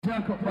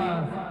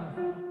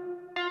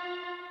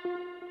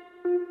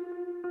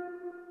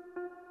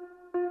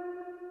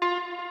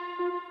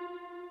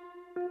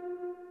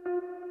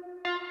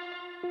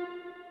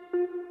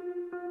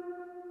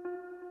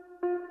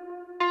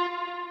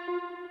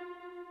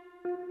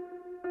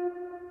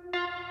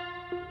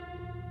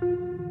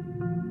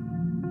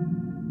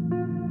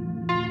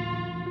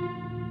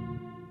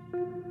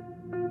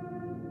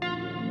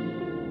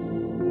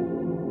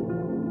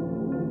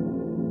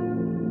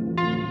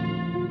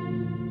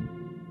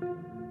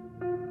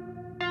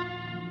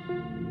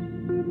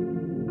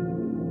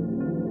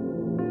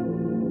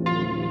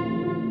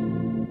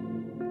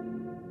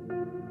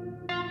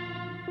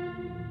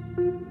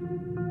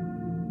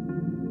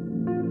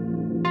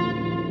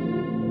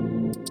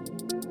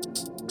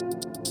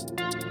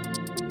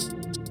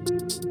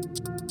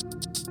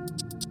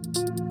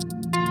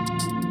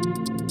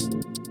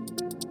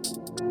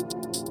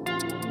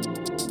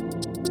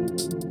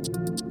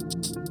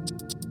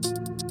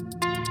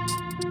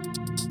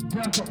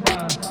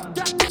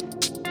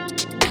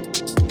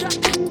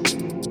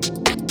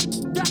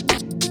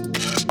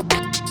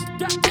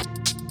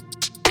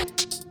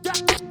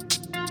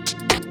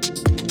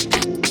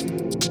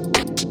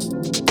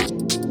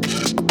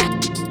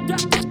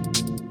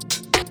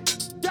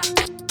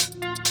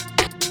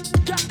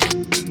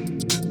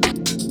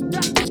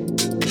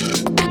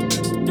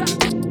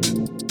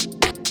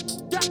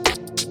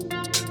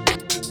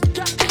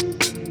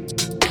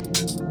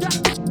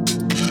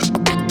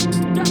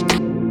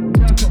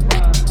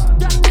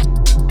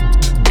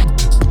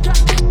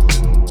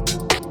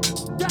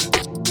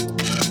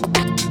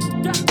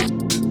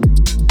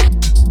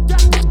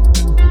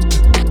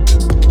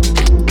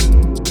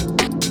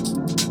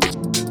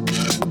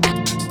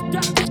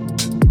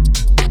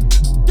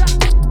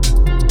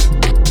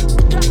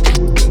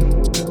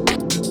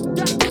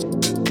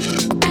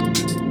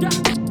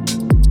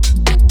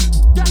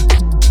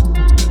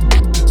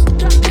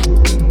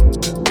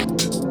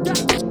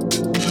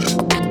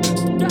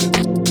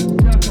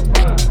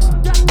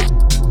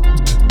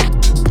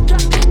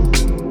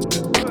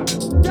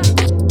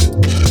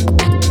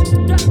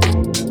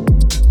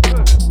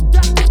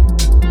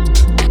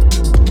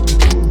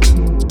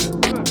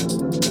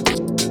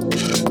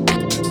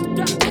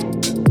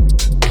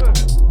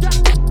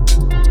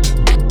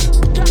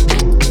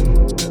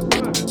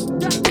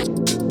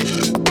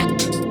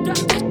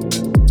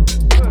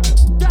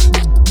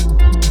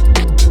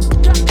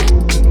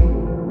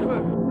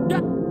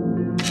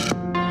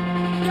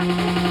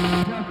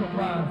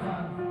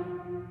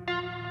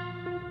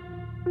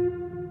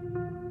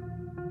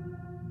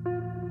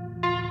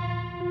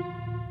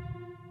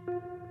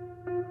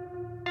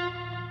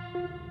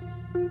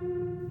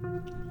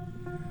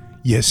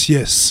Yes,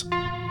 yes.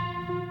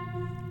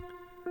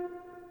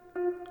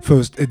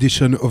 First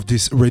edition of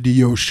this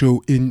radio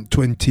show in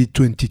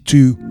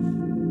 2022.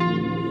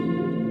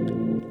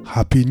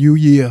 Happy New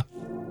Year.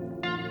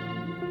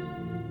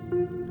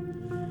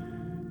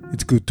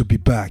 It's good to be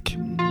back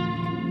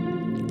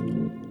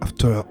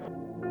after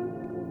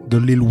the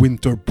little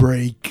winter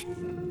break.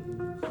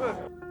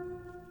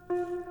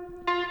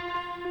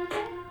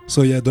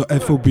 So yeah, the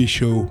FOB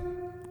show,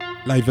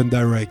 live and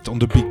direct on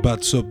the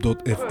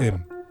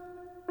bigbadSub.fm.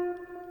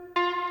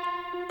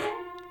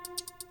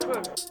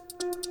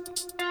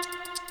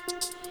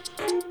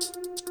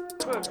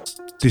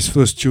 This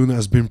first tune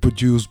has been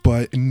produced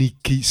by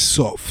Nicky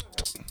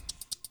Soft.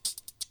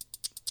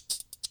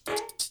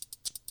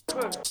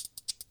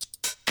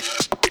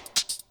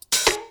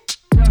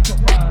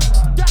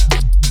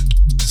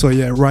 So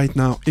yeah, right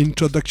now,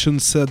 introduction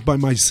set by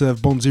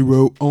myself,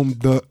 BunZer0 on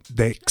the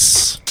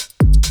decks.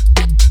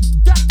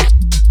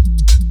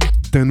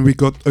 Then we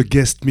got a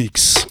guest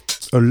mix,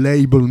 a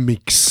label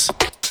mix,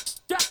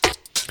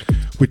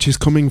 which is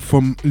coming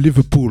from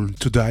Liverpool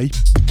today.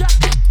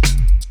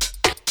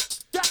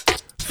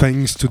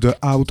 Thanks to the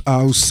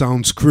Outhouse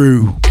Sounds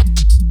crew.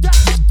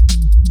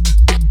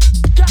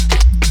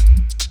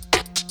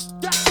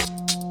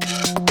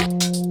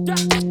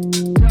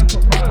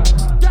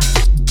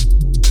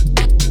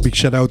 Big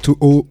shout out to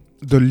all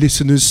the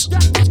listeners.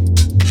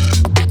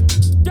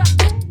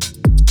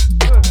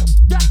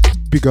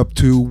 Big up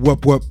to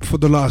Wop Wop for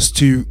the last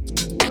two.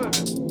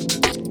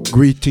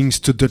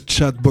 Greetings to the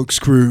Chatbox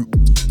crew.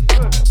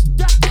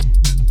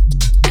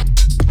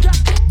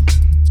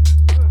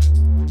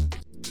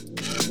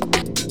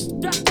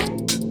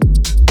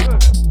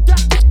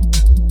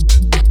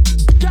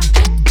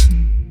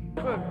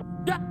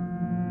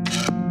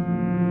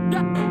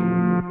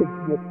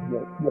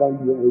 What I'm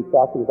really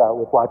talking about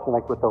with watching,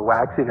 like with the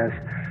waxiness.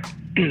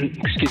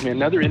 Excuse me.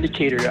 Another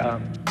indicator,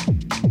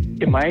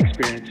 in my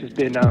experience, has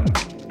been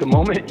the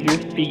moment your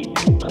feet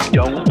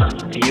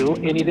don't feel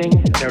anything.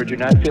 In other words, you're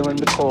not feeling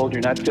the cold,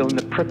 you're not feeling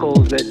the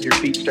prickles that your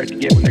feet start to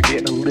get when they're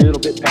getting a little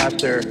bit past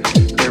their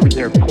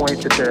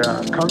point that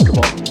they're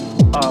comfortable.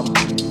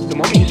 The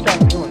moment you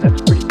stop feeling,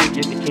 that's a pretty big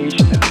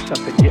indication that there's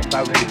something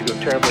about ready to go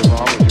terribly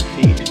wrong with your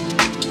feet.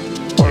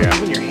 Or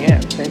even your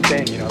hands, same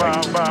thing,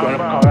 like growing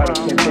up in Colorado,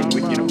 same thing,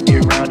 we'd be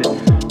around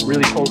it.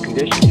 really cold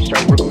conditions, you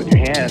start working with your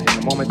hands, and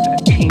the moment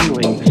that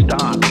tingling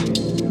stops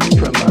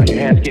from your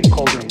hands getting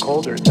colder and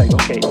colder, it's like,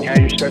 okay, now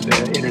you're starting to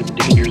enter the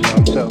danger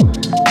zone. So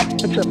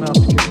that's something else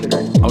to consider.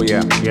 Oh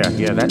yeah.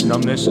 That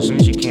numbness, as soon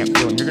as you can't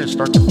feel it, you're gonna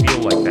start to feel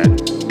like that.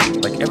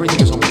 Like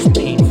everything is almost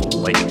painful.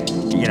 Like,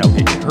 you know,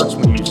 it hurts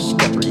when you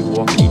step or you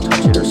walk or you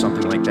touch it or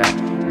something like that.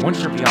 Once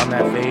you're beyond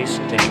that phase,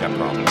 then you got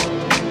problems. So,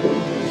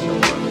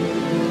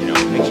 you know,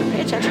 make sure,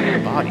 pay attention to your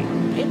body.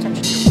 Pay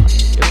attention to your body.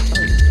 It'll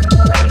tell you.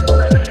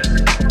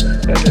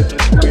 That's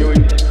what we always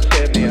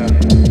say in the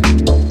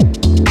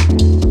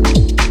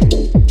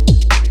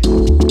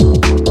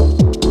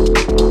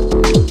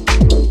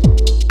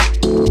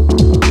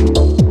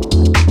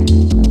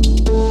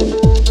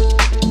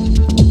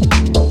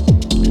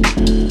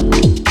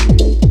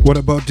What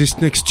about this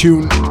next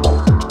tune?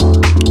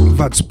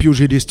 That's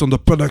Pugilist on the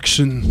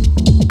production.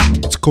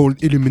 It's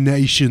called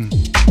Illumination.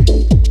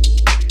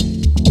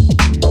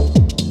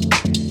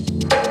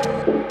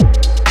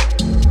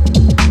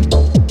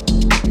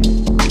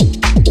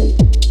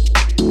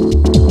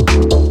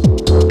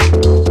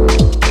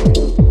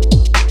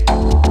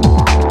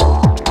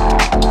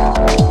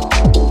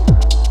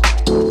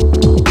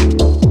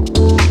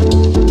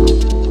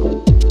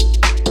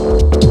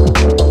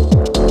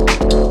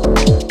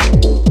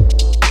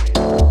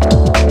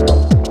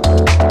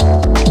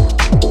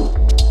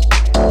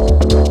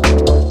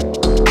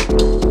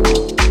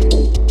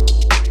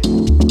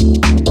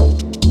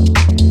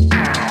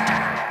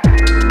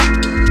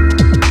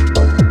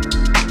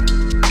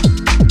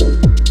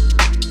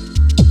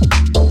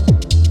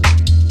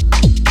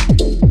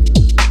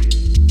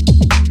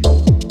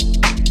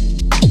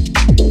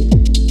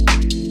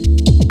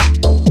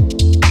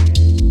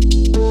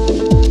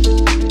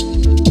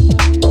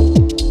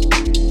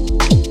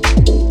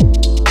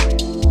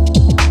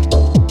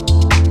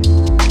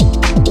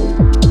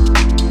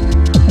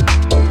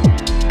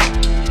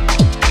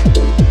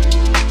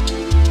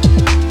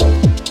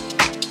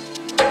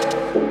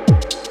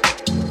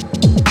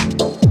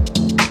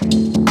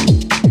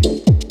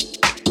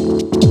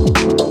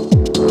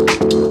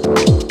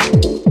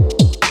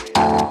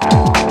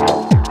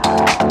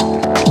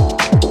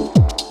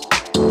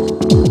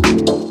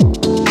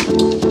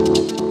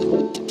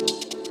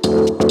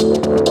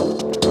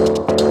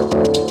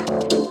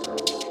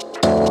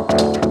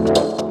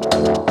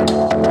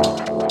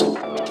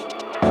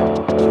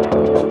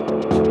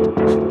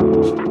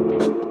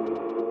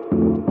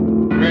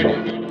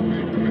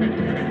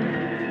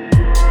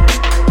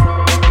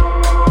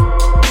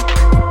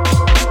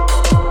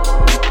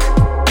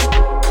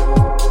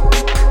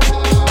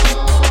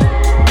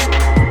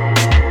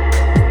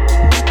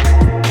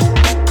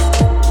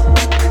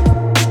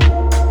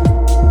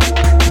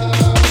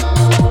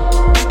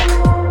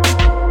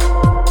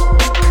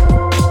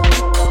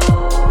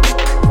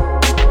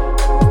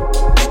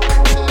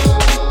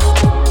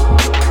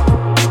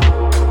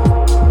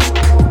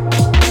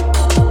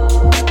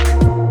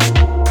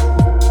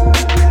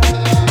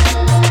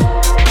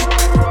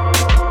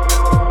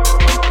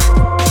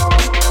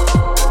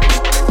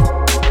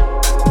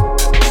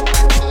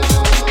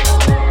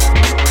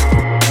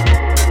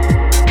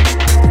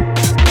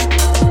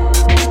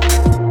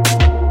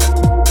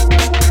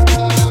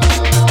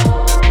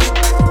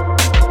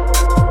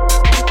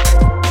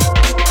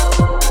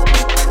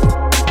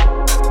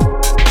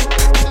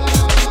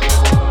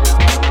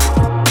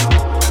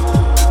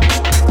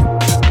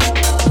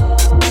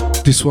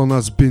 This one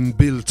has been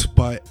built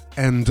by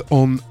End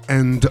On.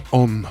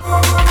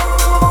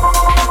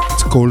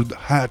 It's called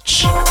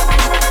Hatch.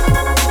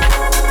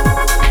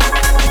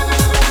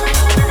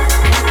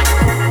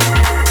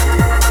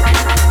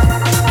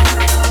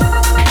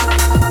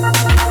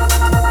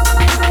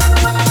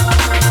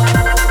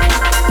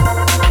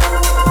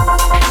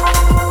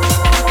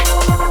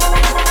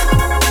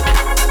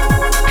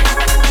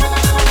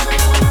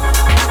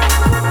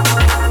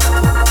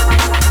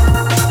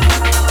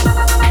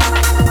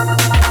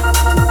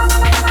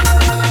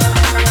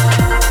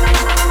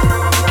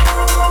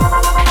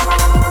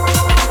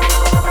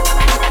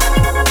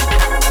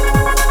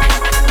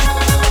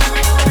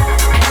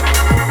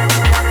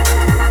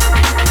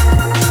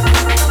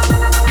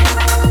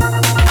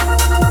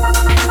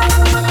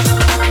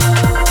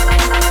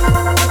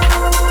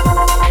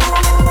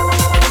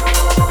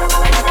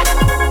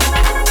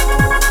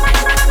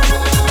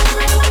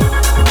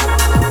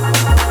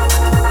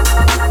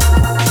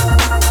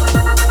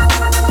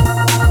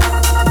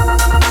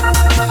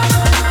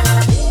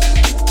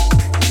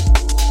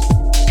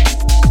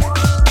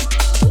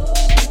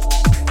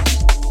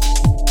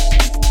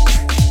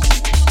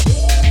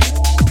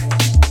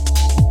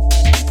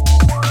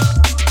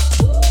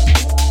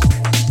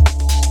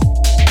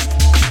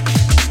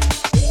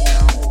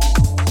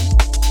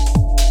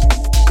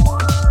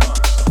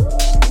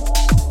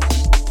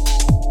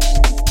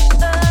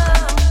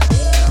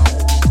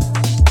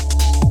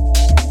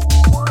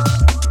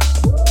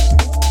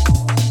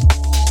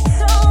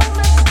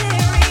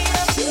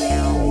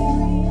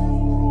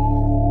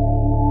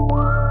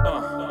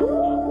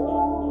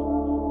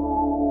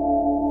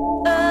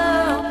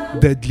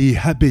 Deadly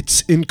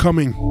Habits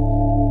incoming.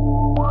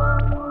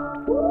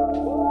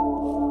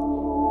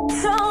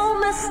 So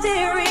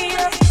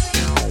mysterious.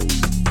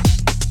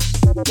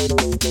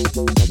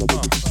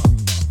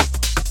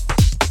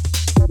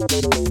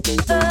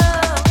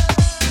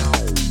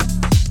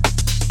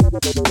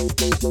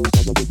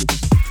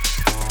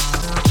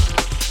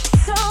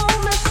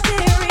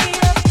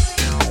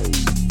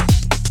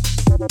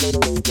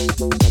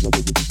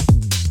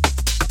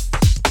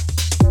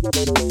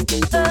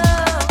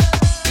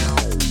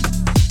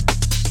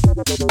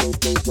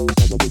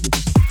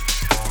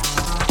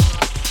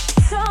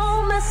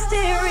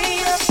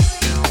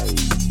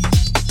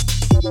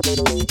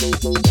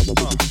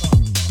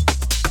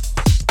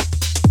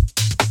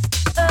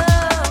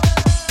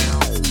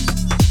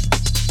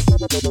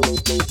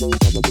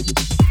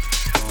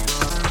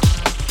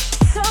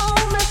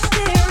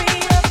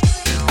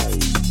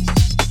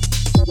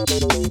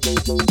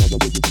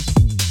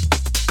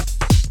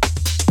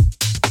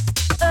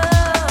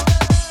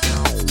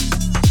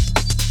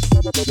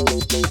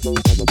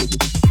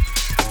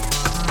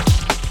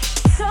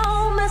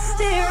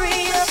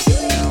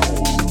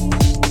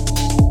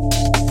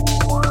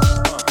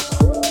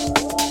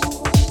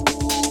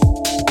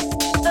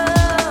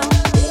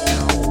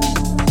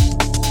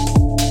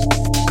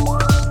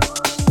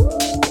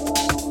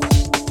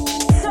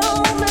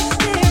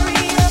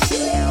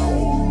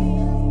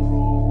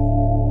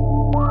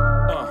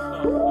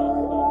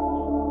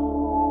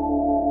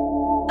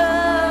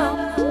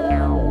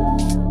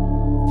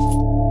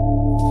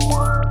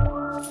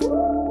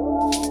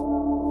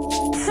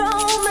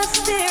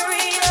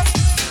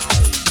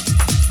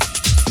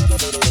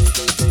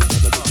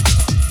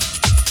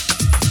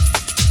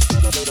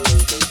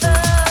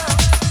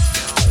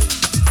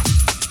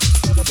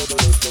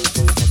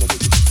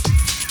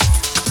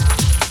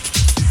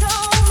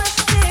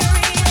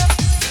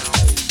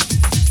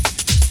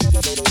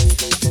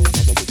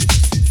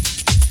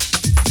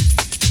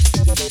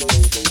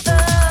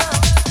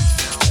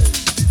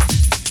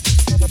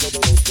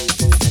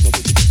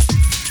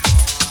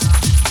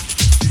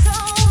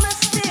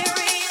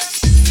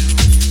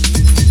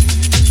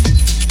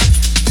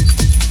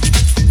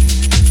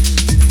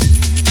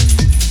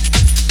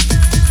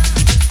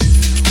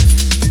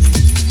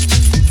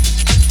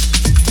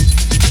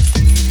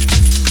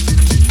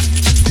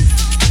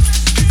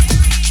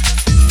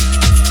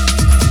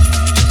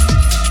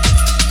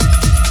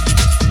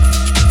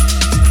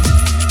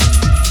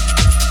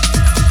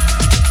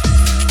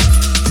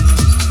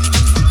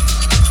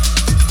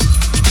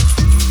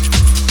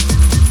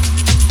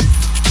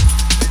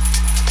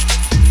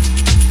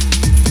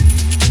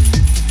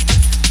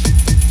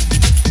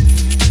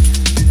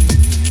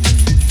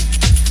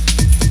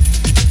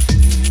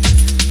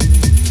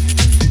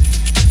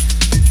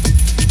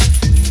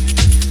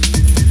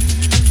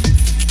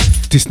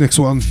 This next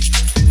one,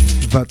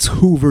 that's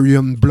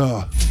Hooverian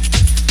Blah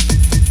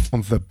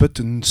on the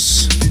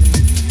buttons.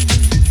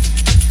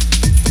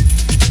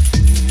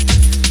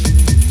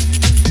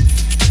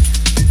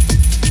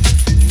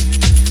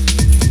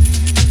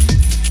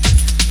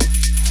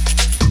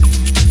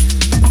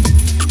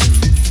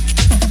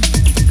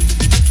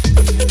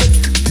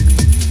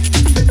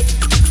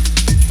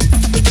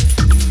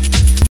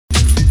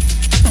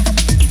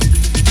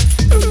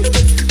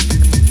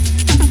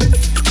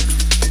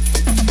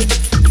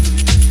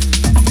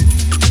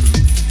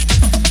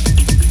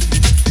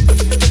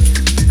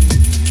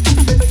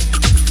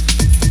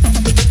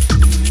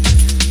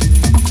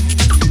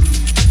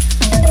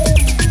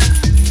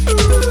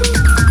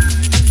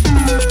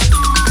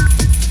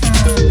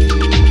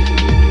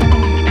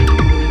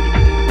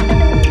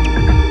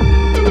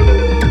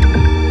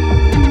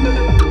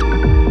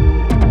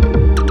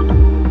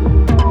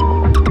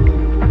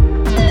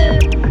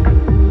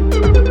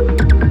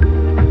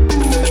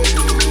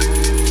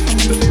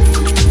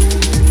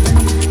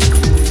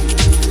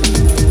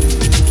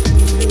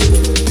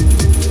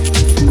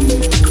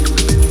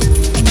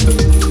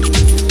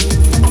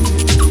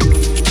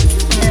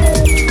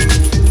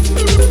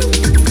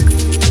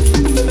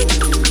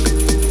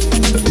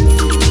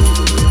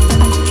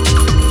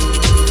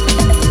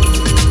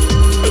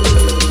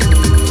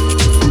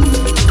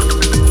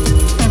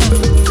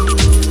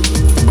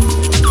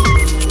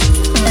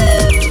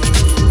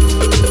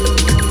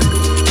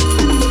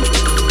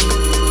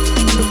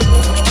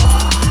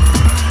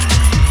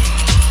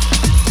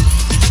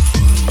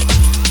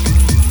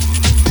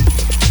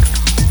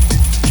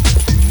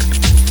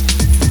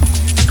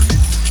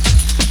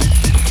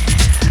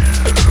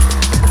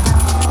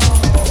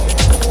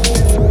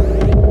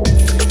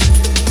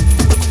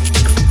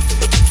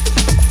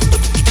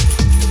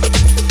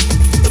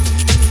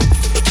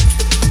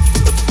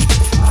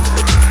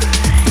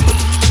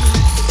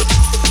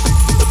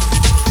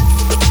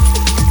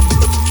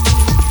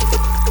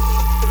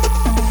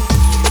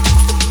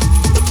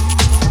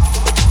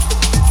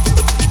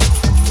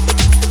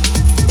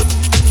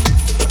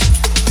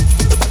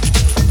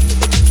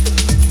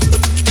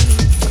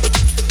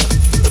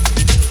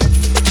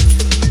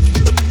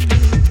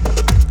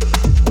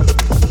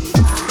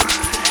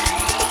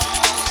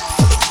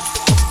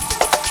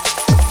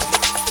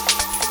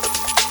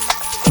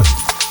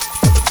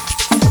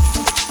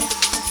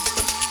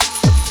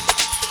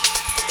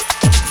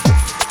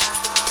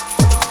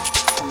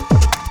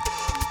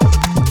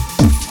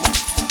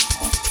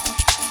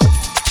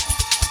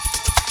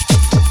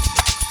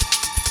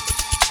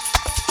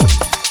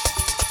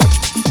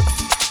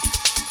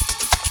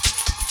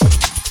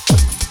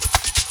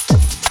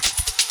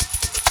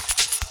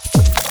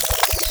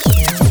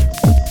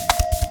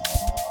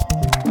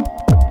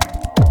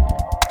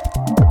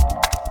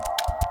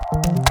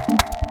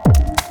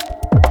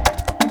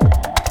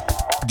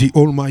 The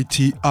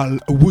almighty Al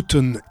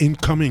Wooten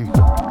incoming.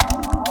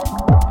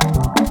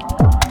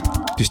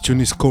 This tune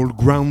is called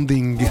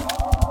Grounding.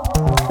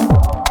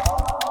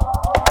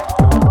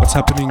 What's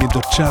happening in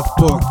the chat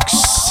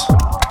box?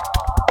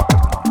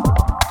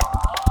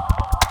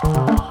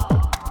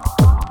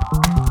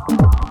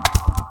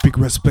 Big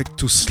respect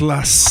to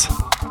Slash.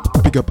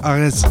 Big up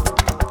Arez.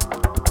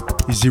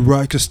 Easy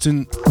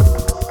Rikeston.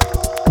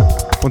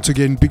 Once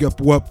again, big up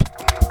WAP.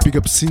 Big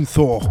up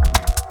Synthor.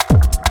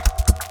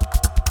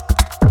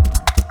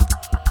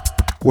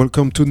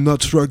 Welcome to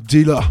Not Rock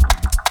Dealer.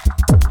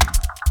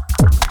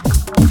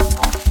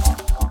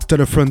 Tell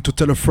a friend to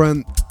tell a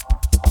friend.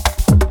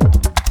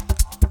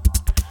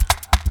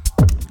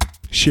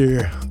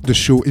 Share the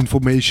show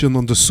information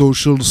on the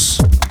socials.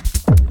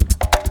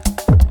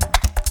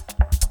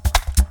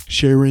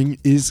 Sharing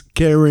is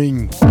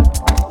caring.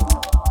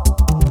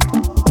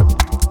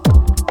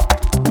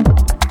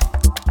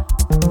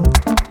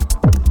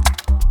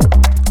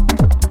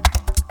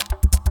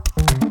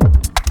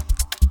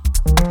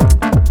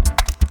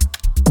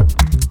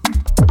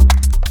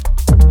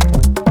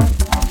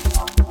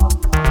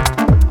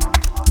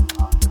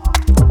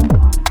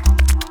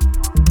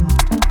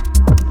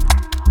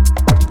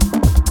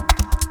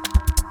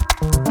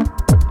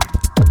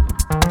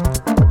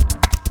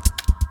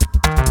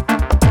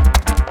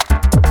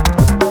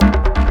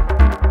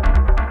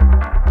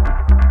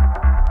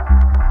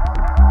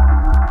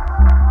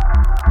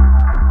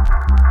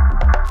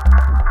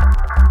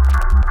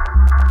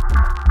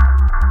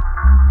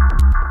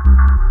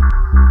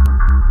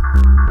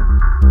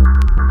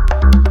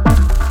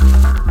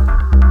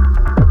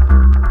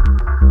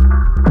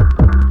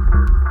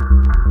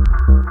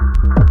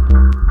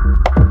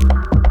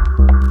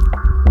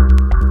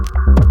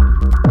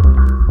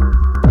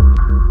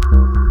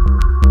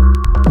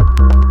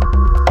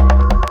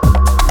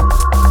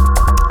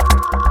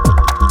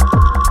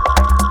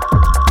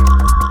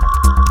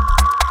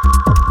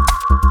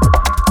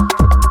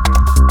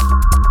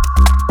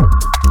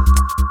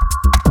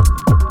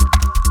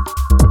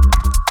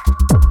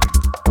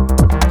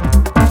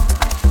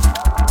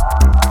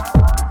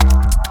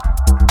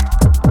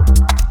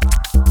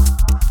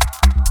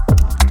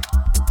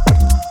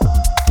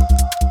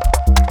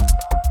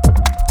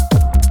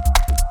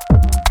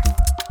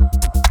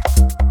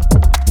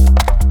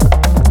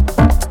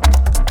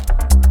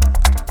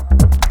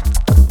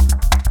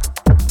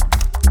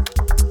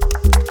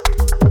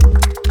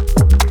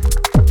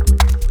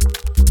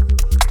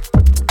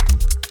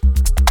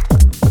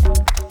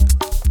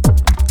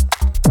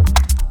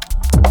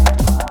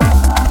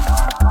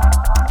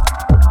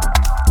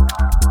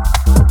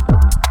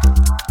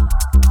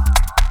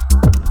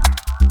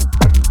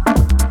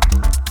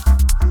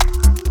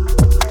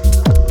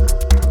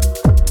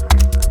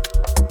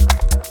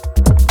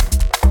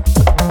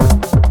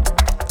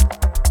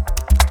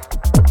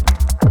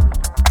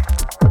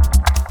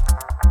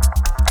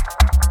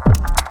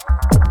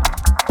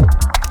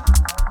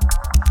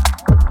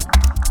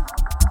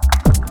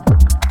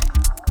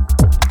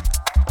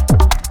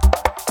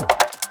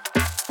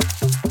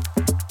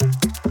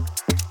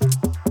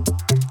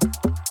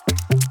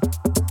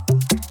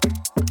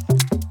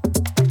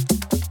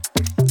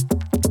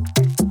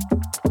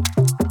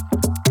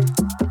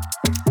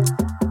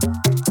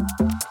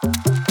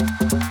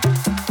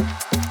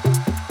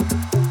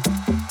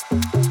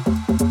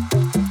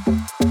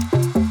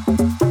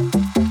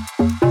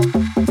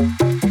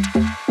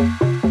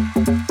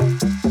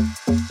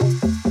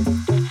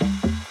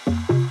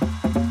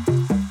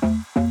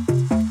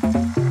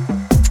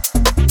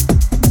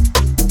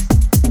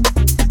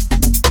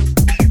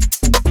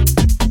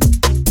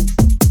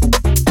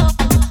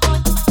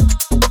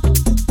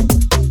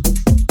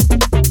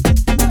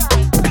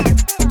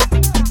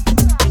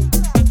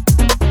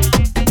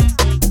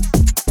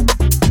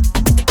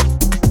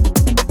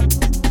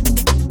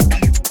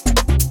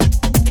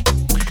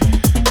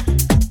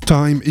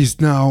 Time is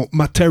now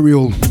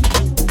material.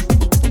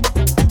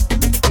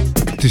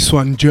 This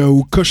one,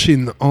 Joe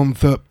Cushin on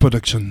the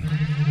production.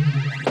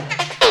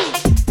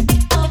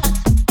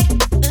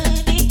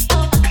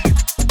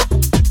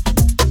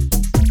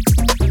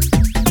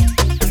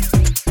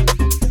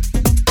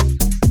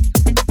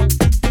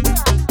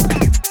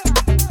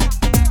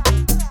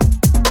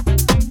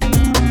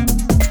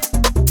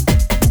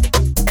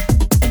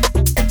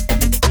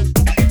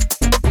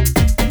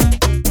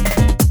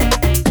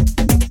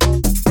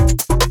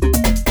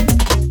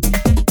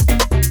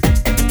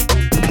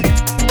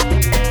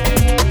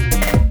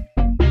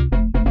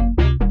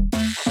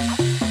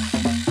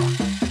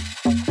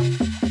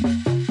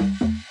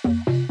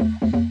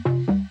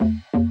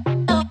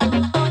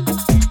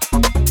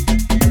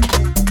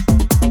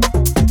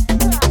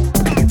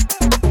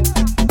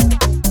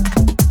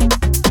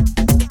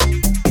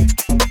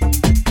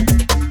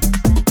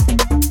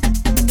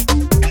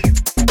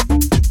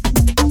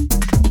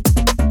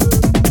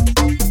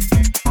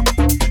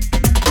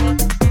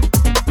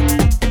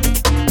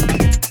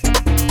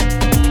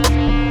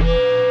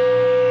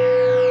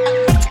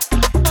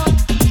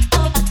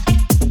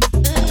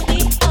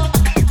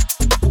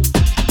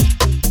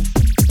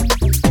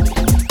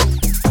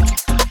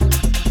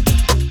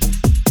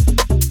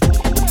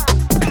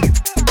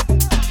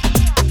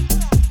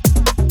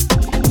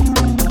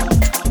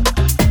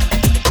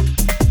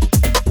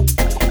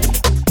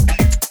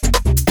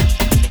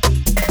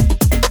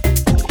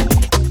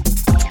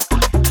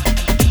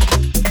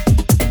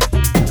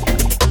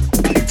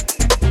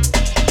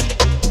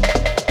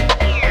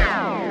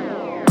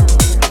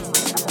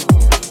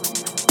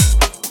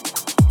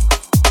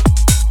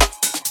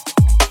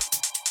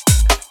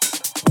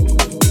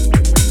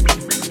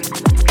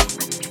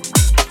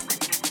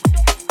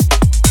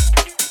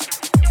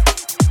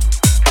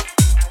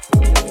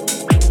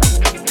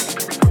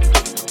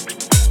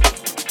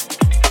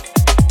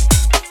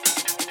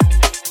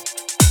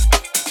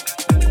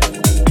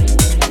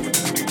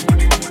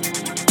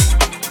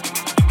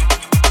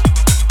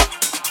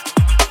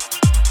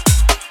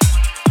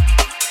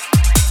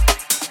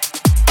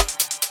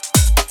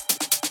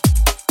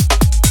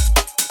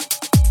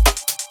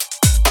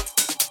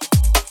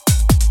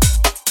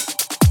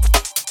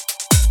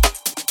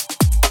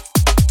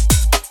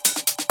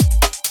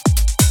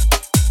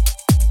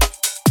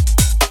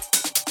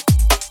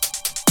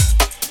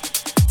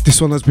 This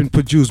one has been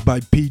produced by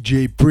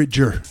PJ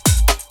Bridger.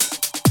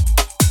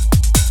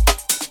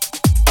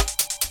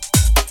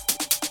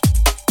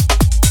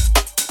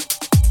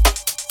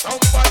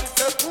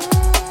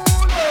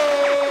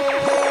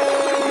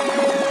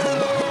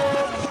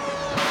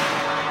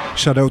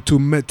 Shout out to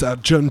Meta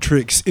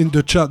Juntrix in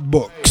the chat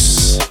box.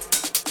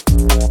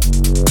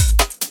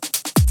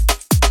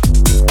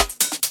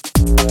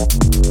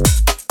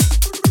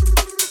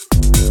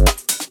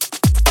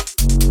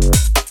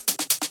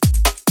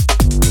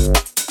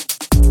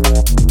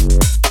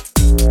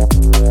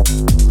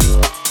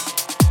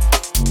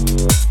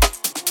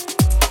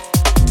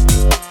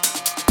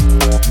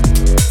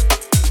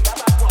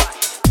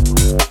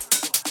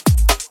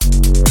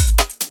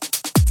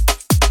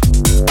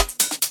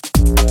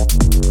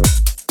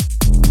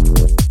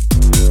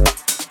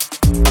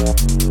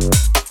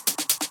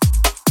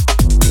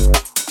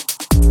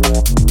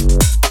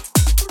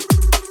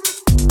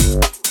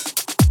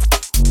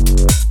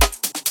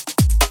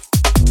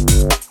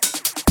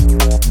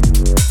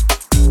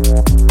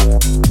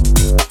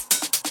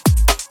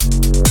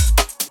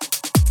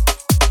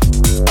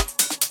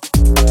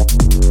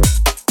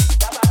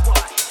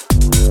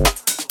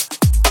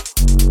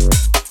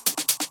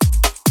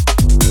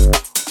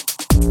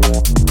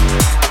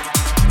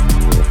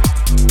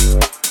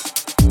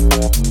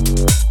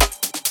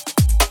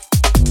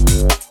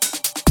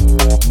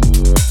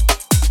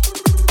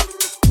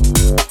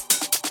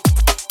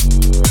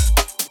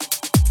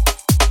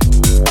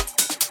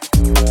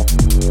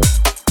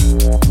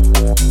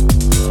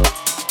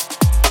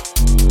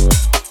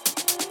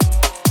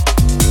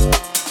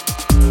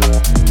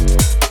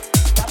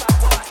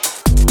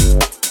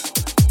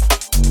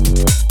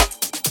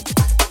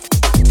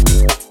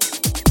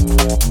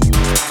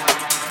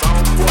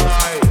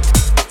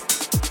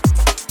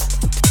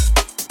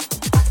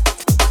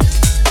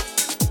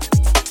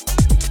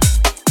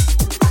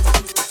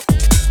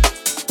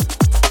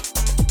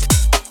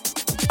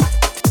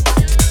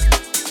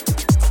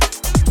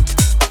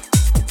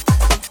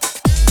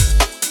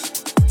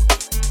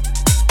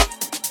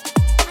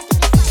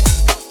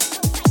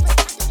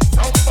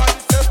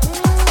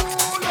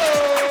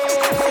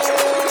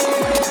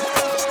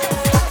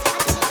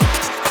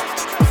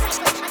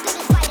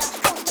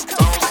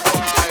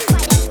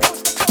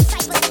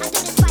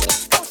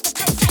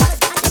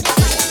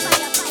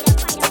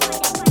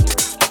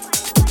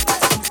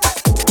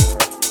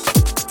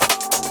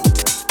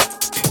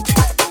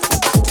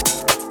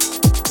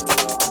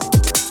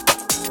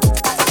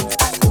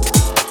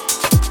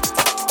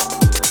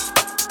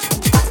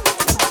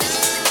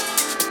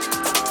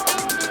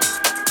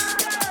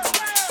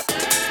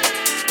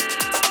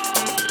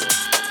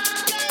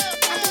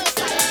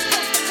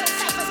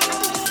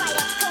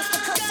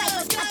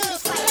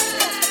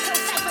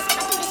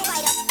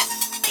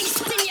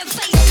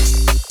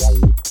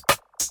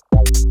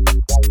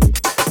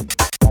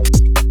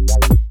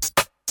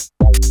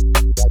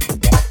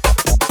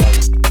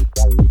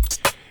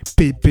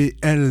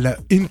 PPL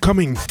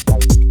incoming.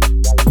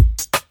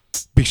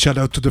 Big shout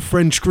out to the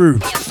French crew.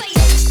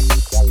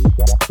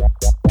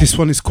 This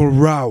one is called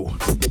Row.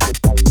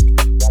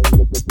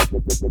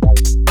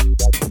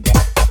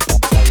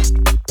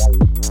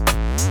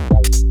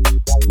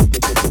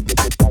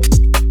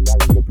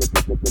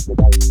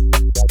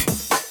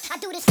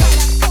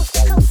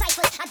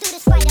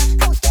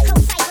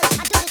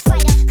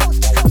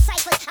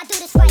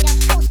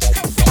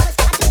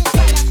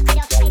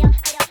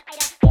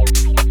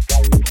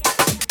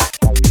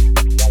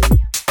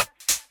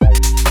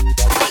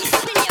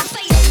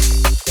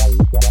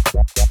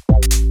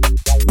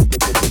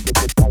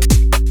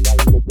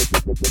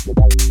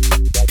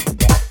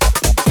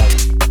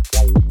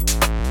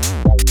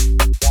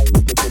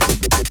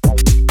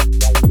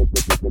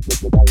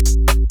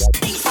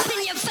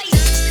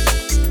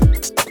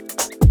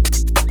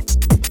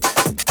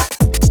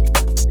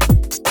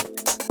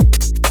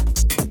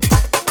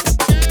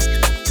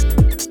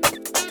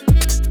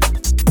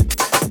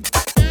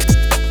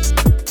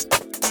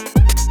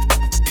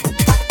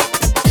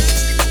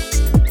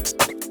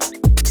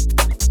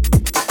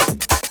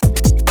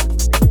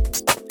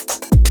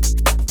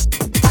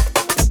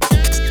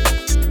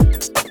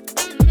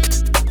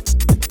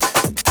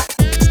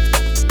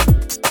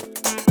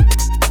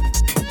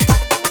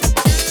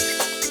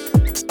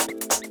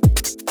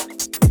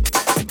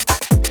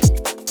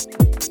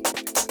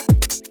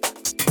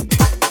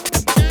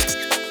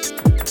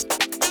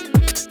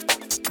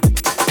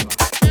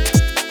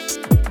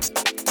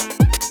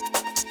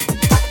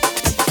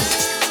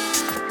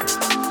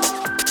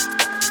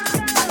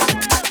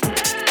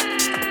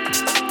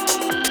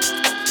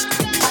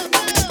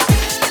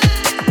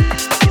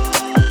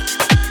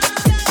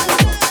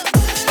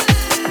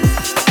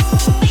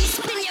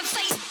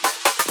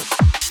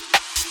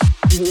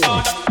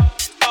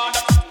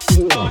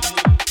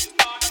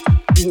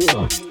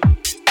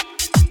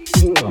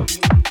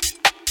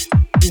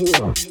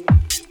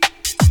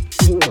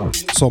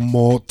 Some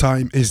more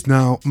time is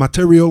now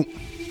material.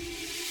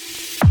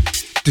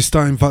 This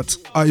time that's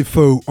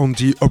IFO on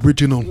the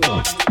original.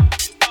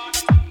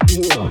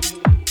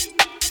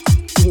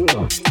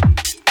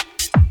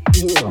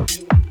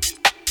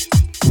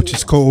 which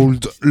is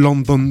called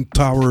London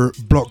Tower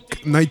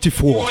Block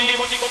 94.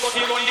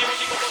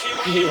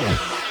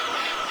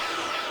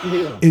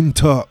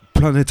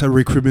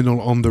 Interplanetary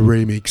Criminal on the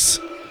remix.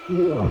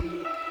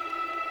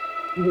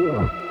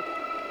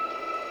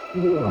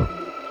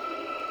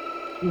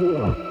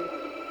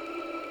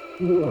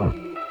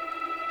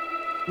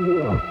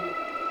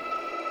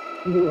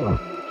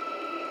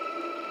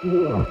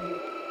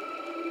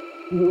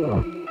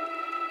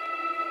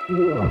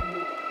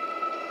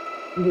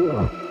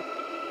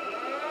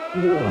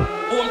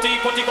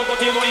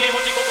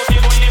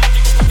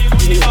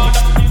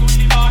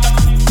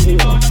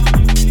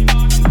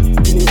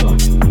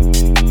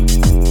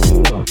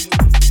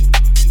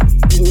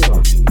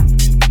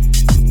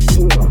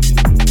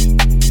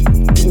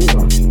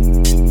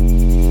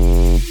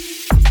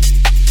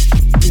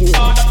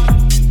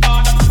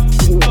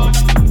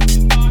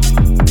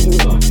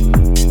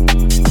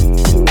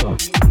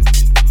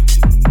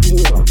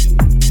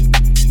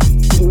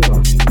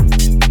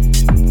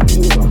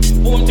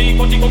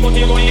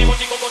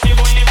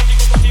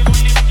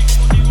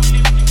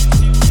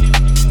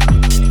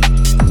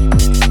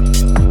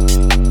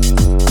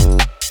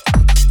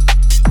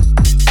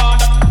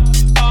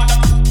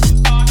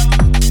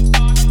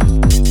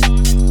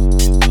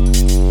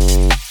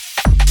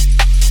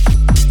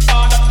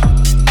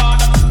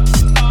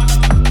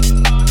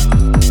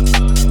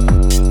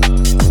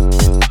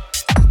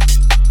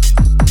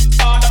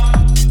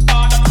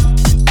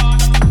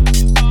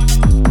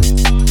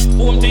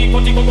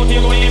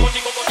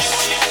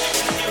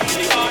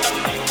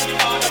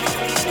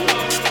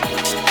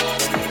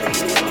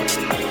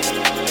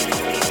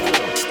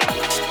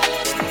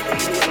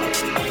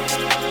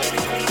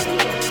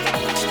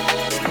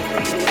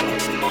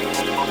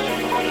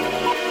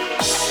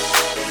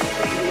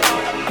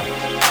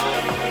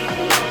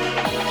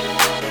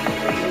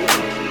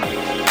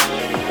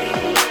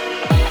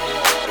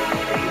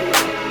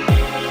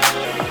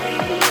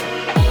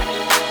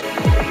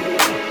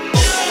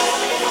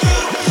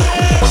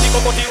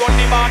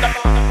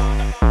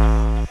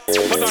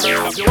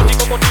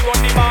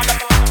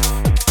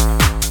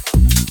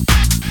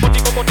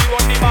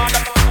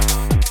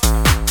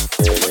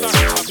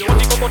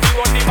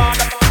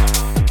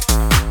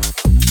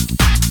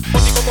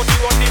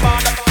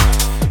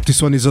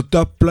 This one is a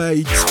dub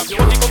plate.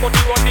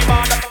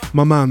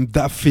 My man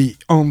Daffy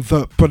on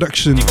the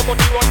production.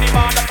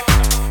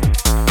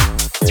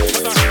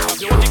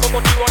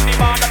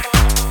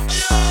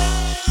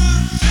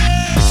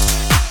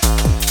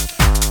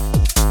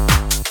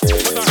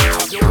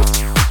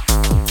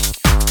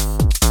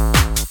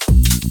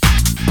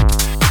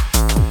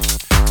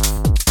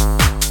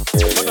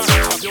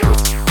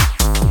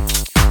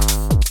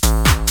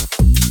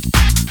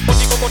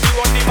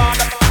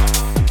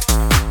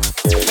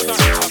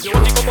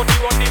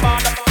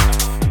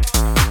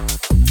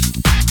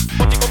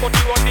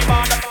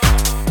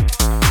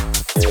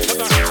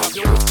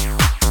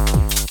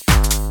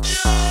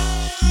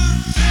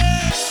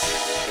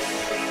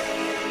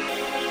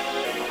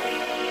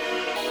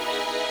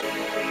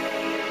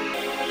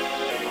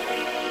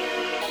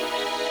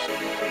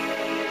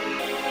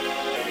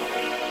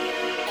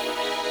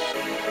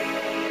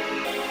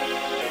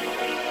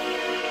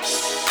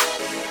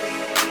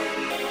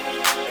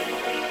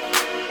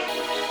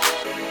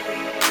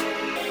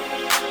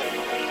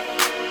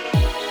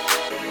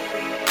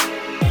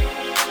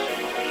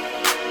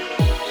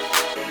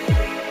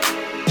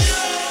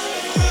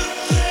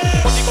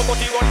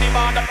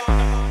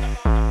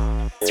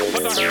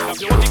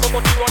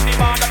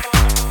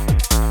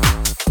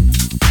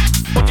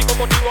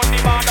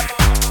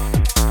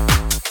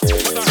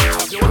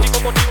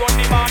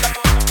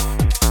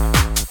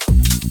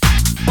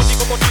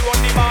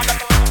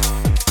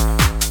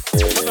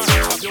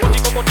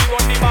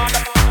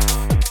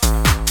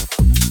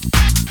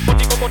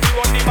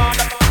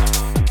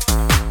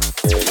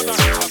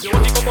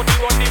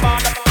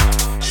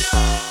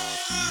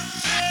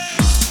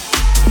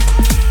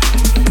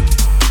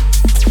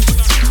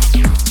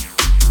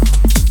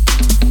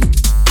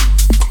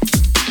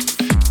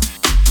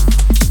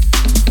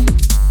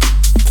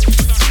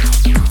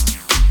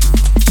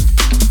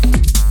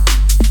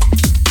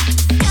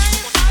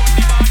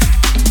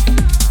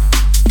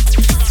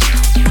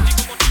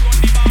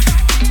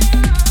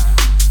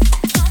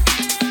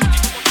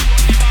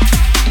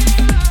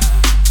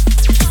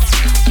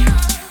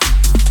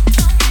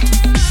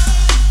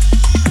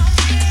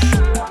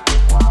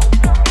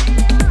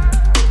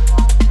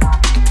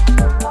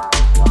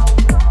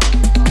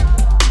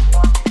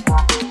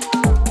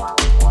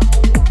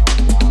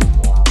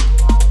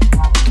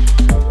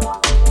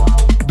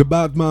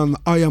 Badman,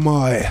 I am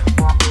I,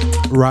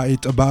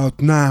 right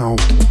about now.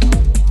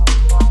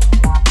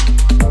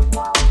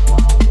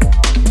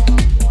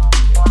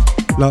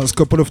 Last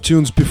couple of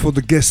tunes before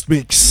the guest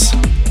mix.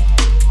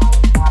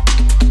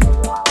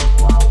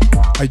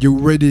 Are you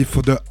ready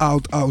for the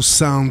Outhouse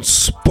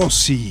Sounds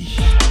Posse?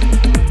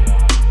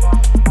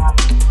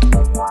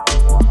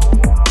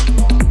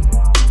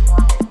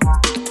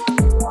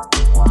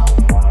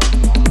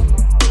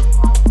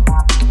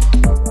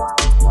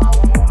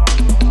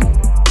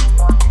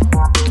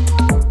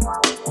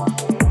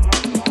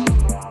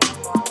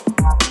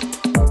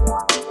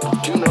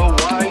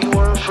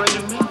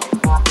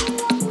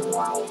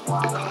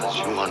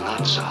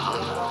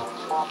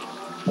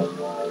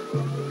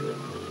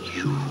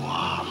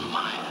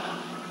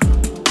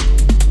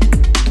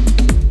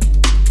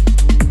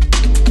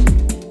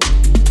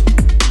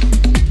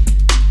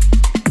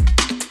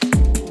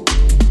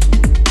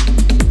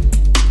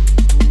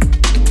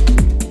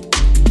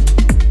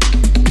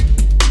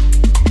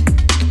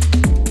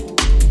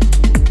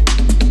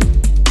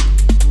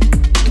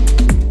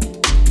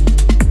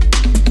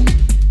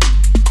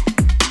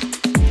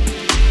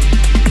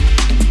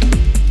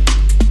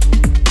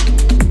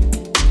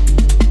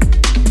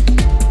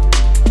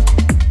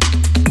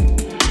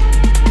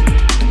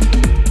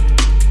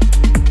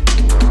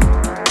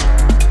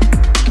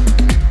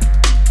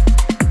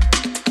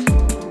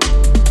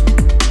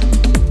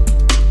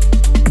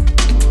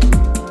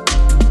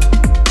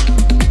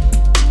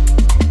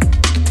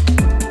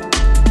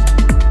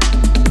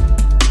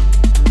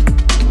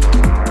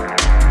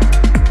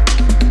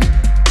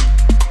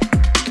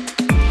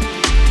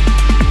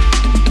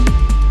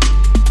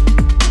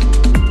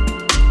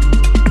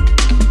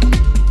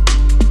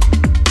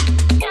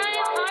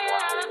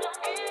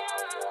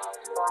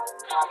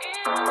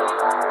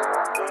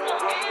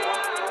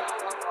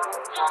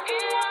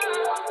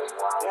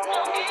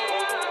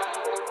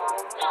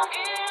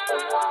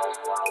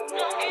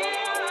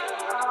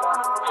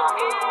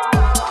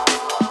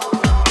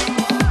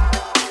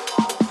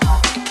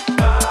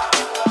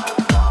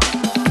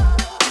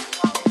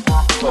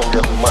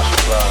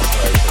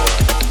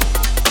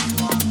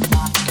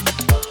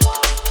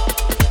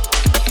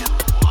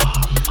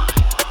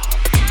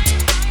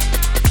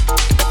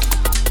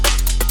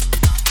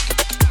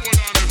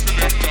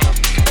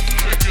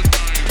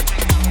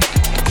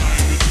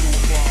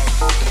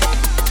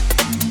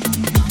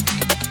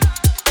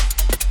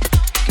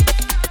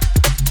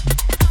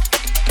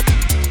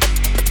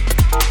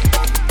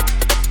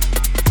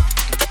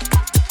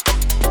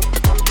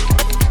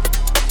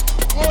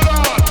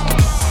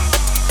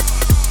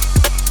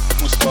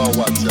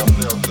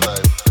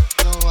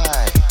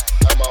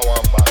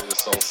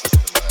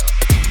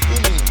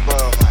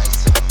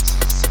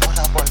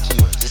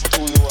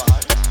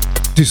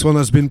 This one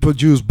has been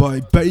produced by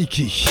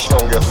Bakey.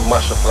 Song get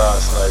mashed up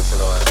last night, you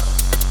know.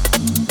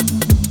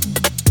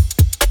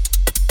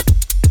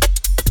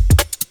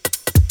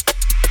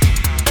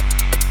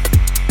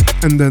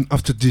 And then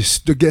after this,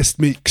 the guest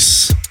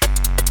mix.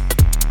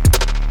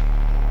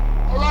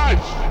 All right.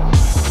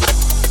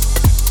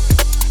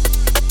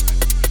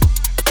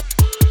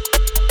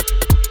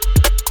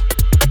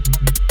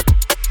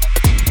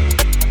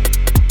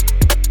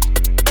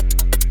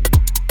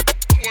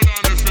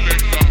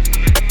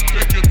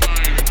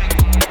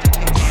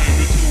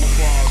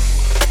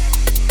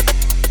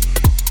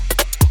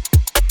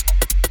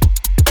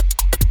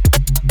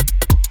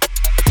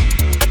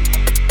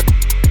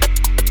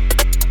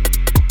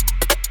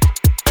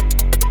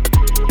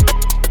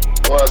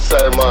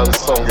 The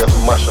song get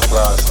mashed up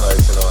last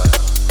night, you know.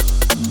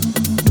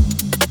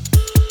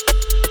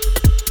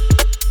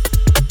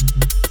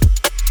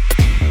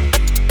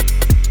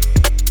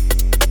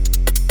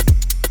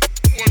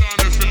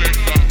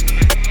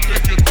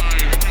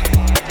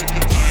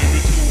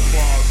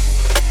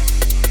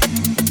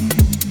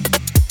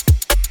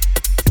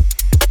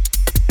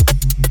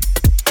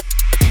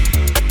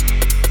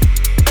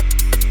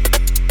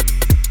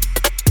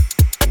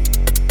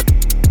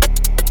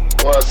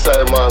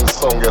 The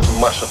song get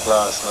mashed up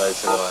last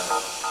night, you know.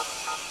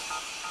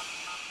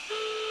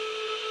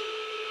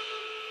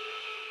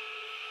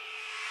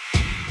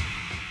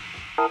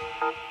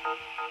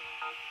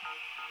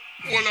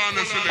 Hold on a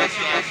second,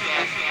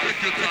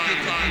 take your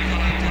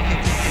time.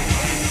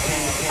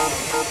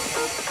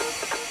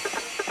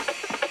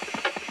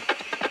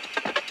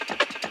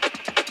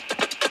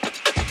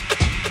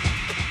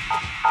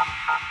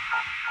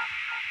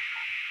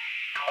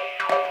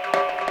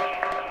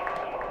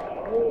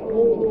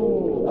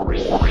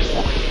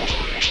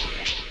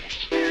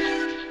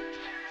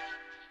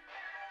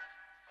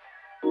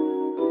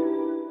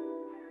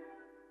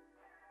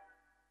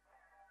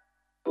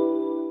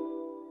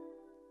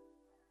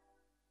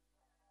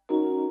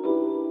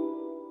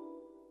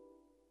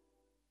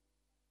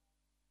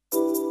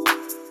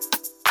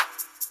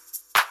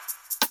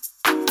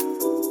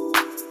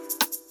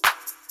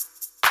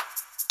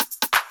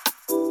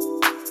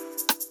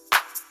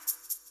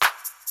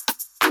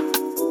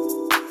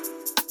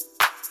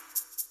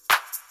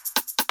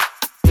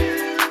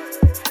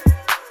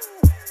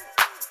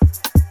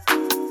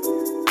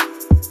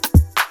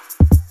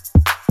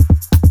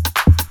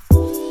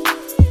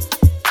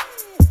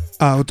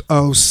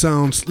 Outhouse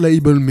Sounds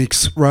label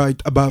mix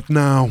right about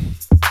now.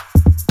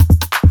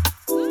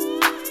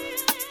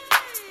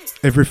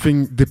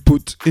 Everything they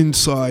put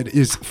inside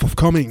is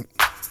forthcoming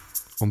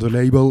on the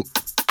label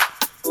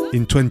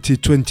in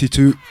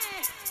 2022.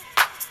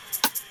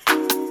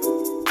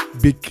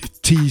 Big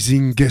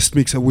teasing guest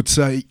mix, I would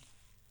say.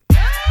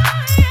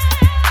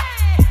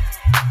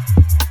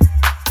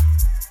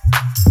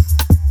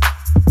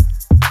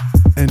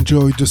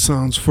 Enjoy the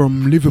sounds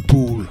from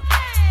Liverpool.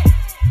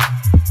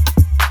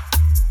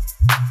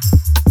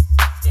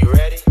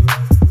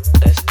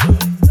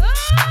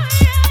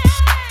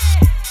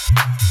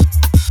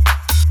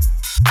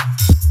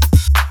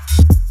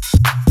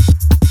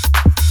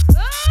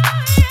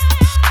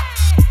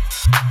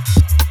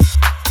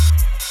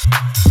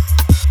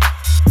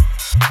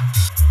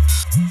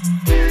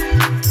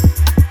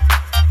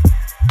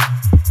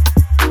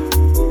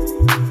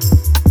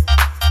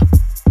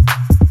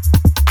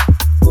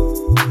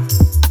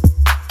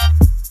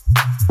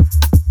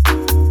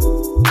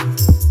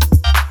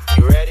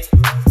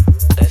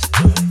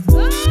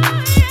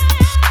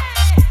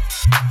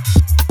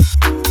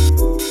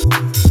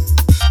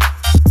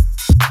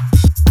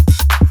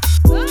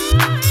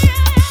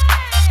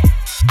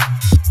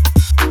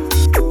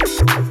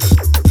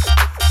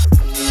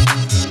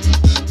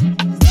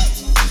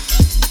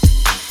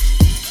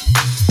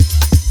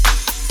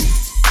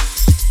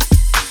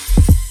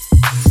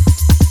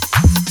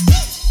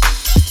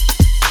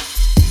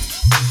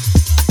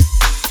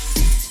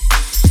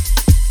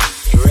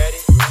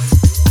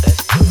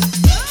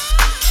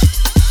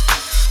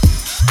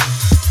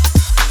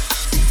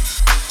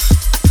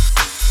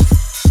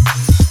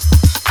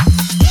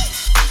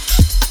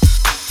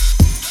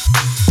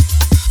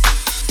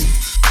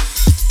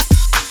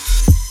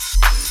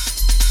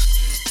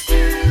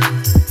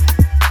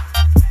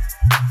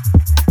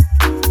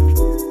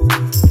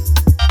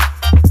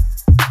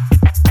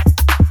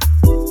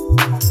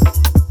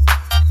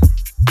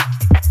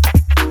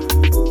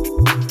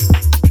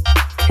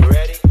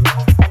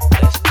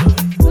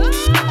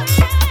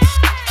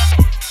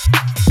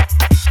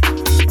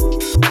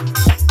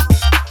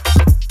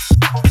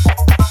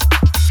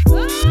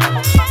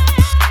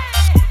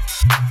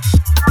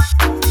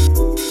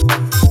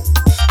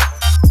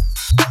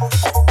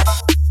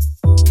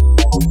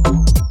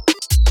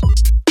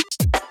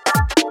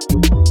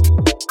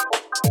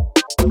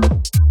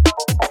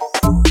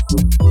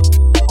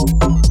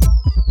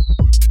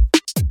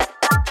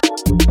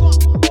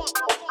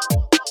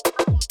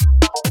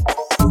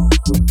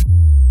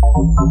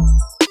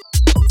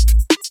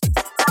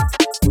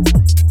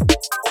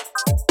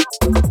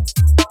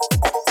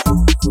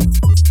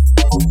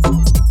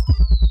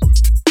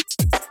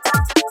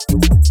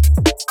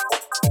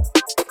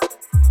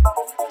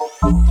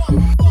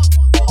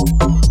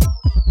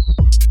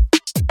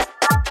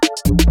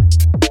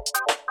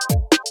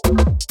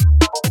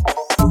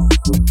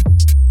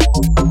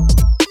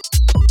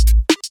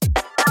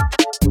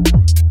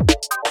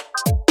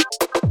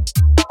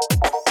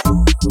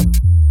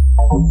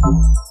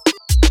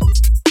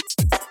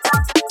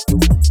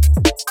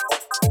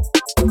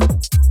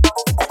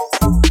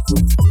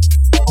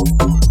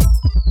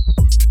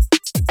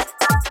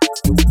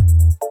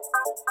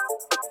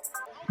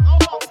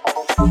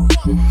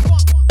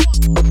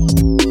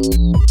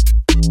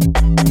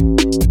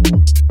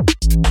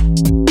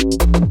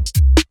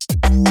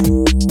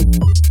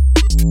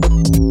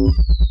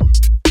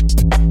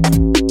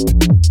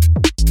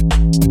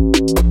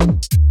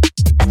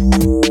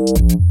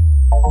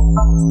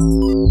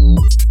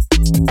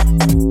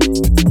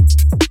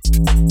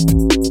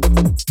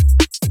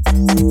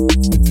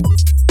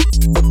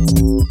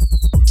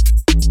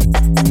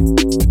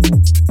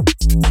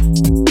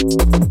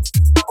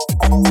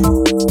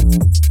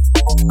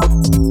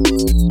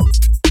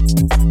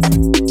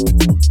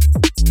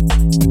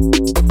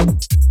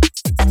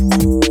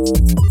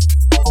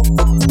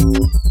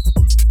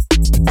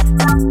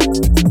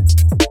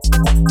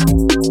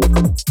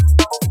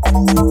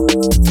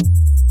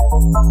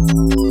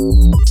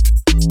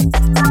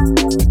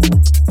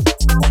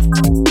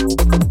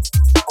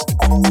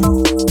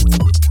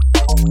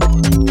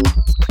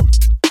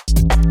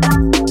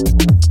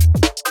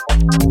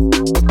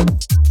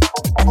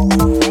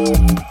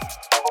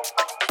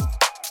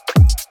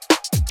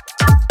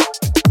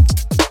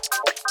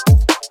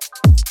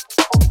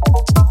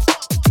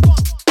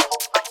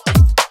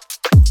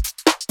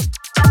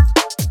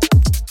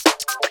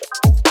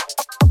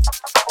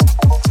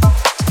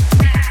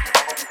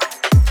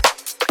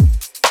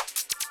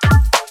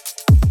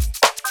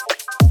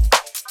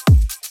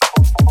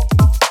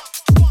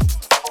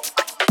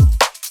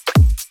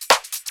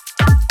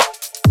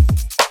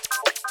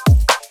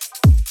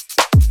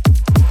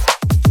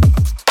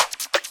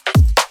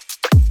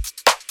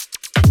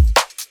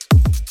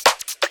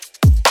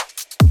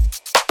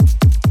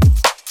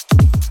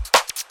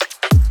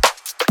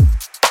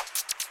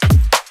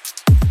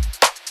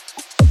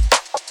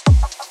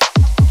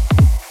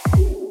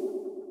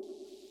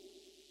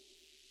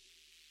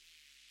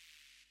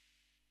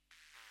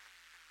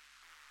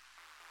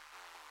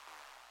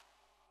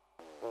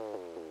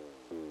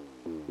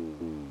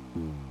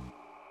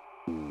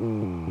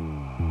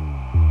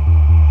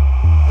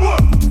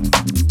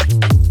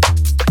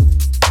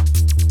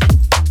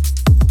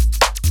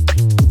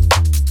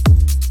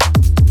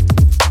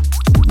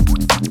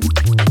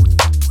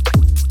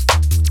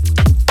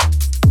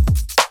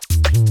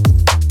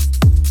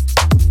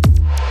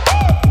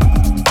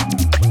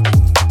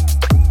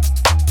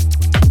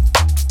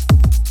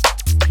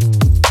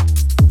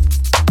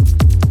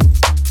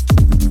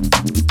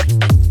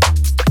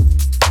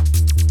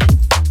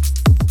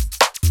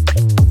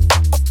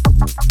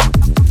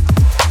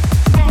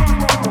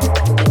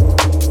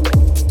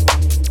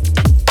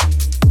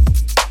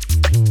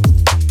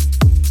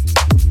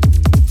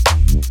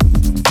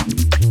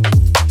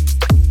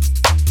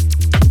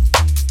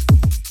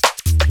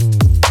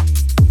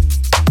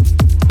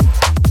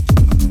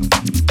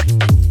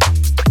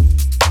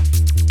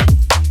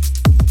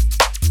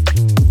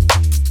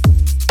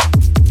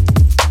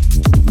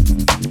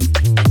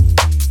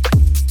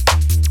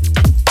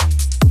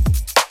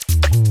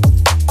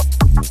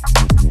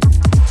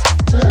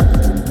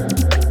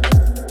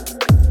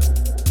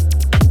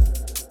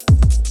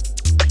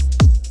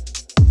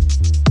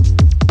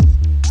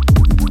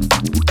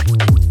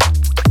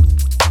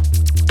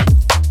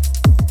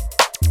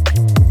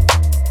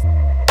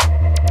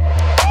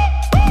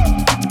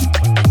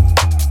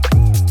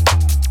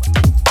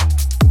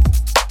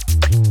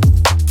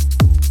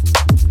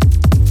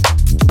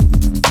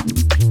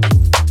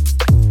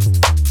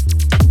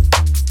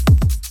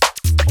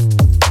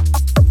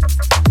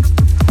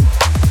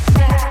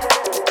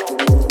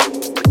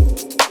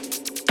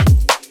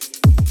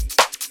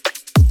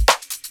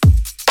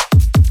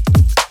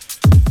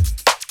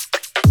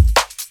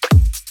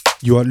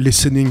 You are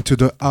listening to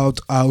the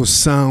Outhouse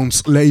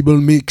Sounds label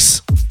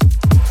mix.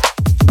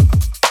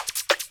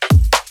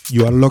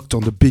 You are locked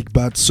on the Big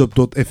Bad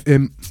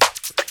Sub.fm,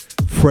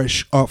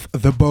 fresh off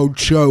the boat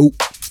show.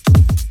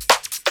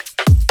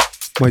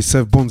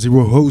 Myself,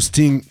 BunZer0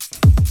 hosting.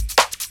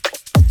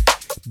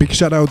 Big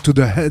shout out to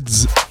the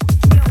heads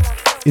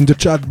in the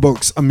chat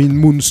box. I mean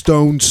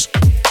Moonstones,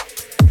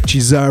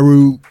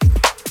 Chizaru,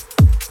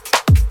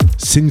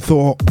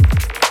 Synthor,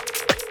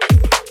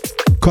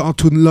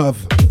 Cartoon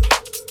Love.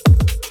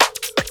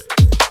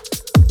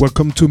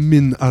 Welcome to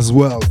Min as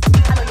well.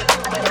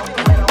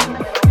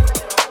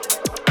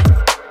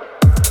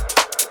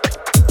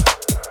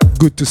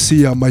 Good to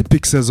see my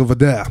pixels over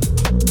there.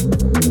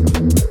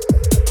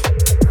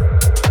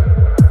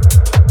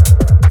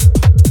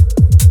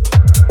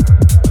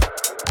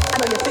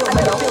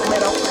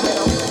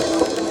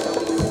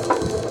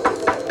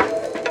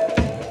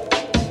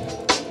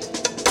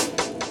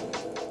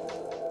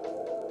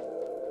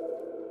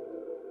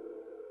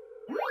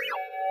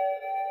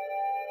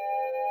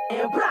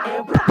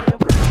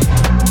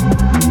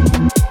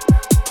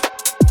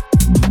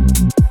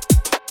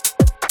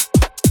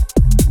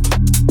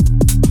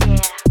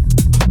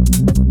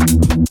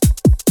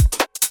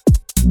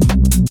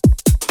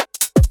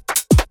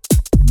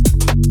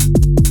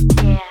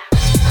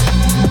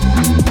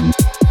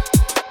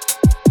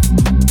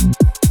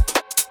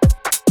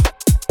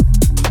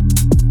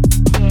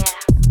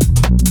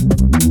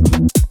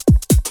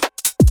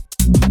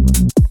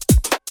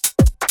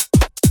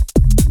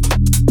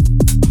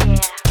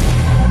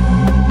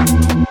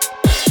 Yeah.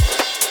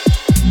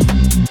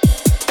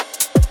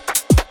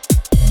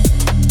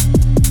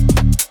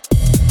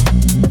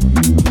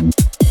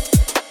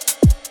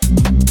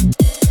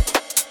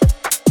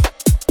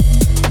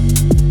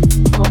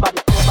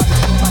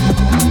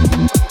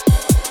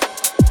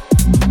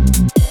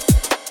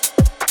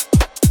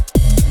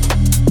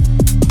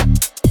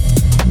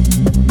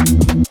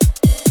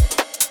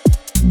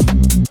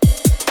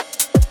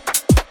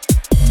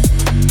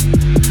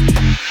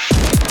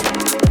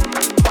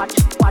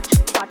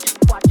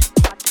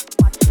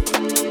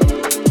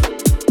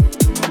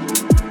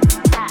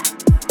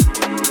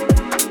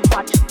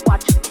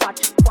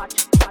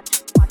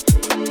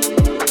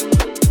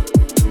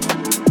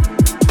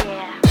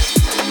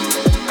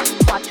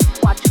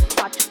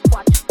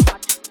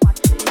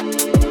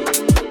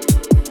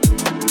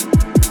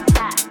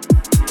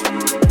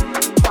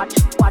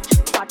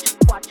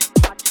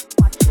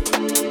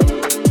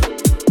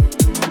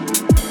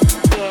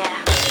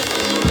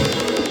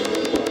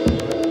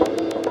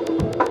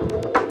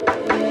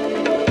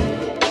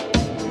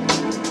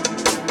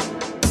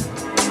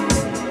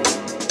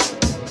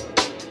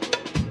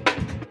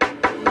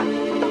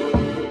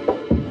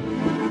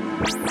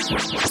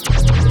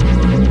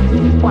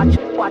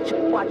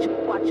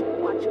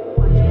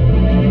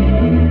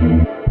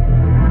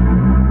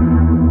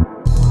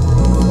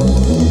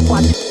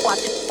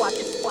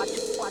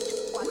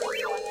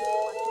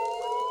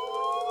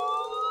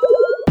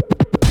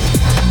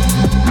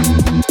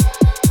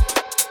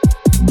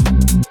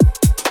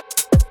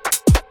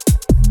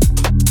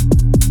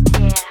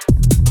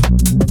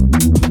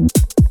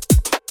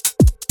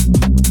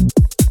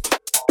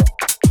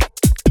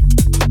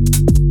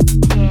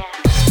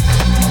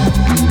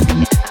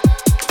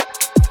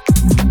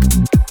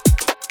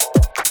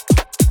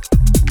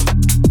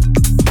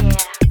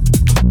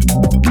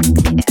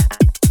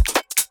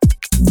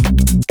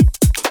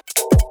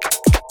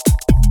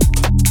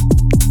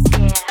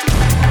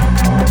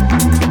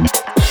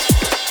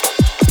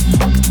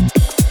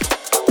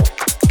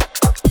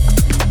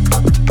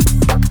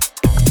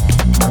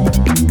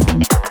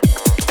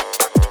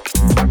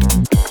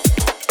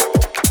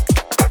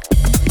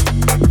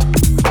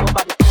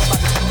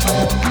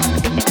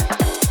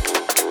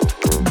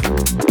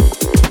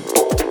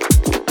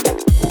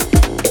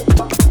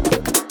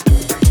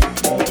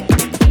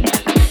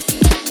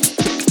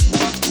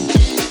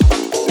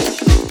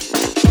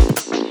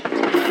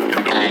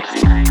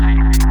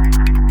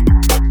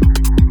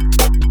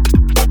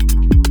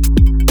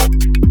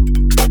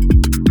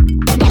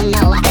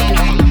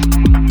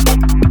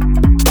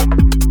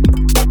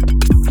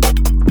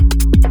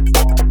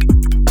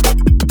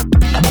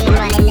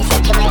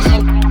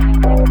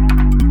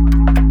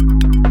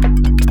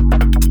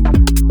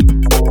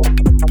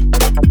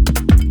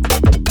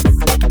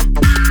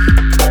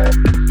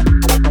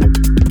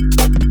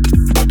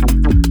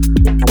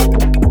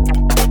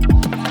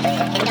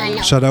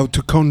 Shout out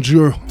to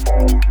BunZer0.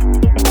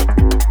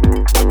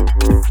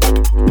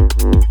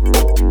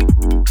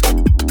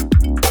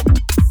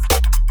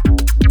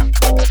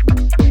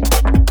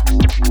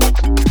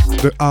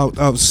 The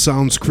Outhouse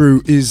Sounds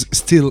crew is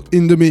still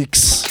in the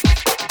mix.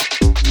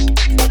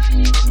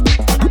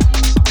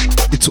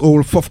 It's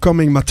all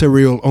forthcoming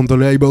material on the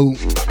label.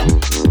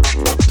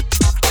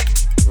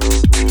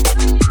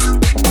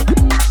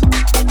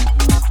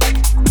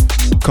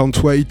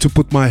 Can't wait to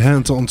put my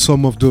hands on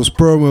some of those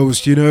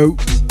promos, you know.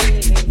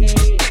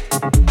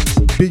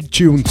 Big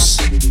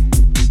tunes.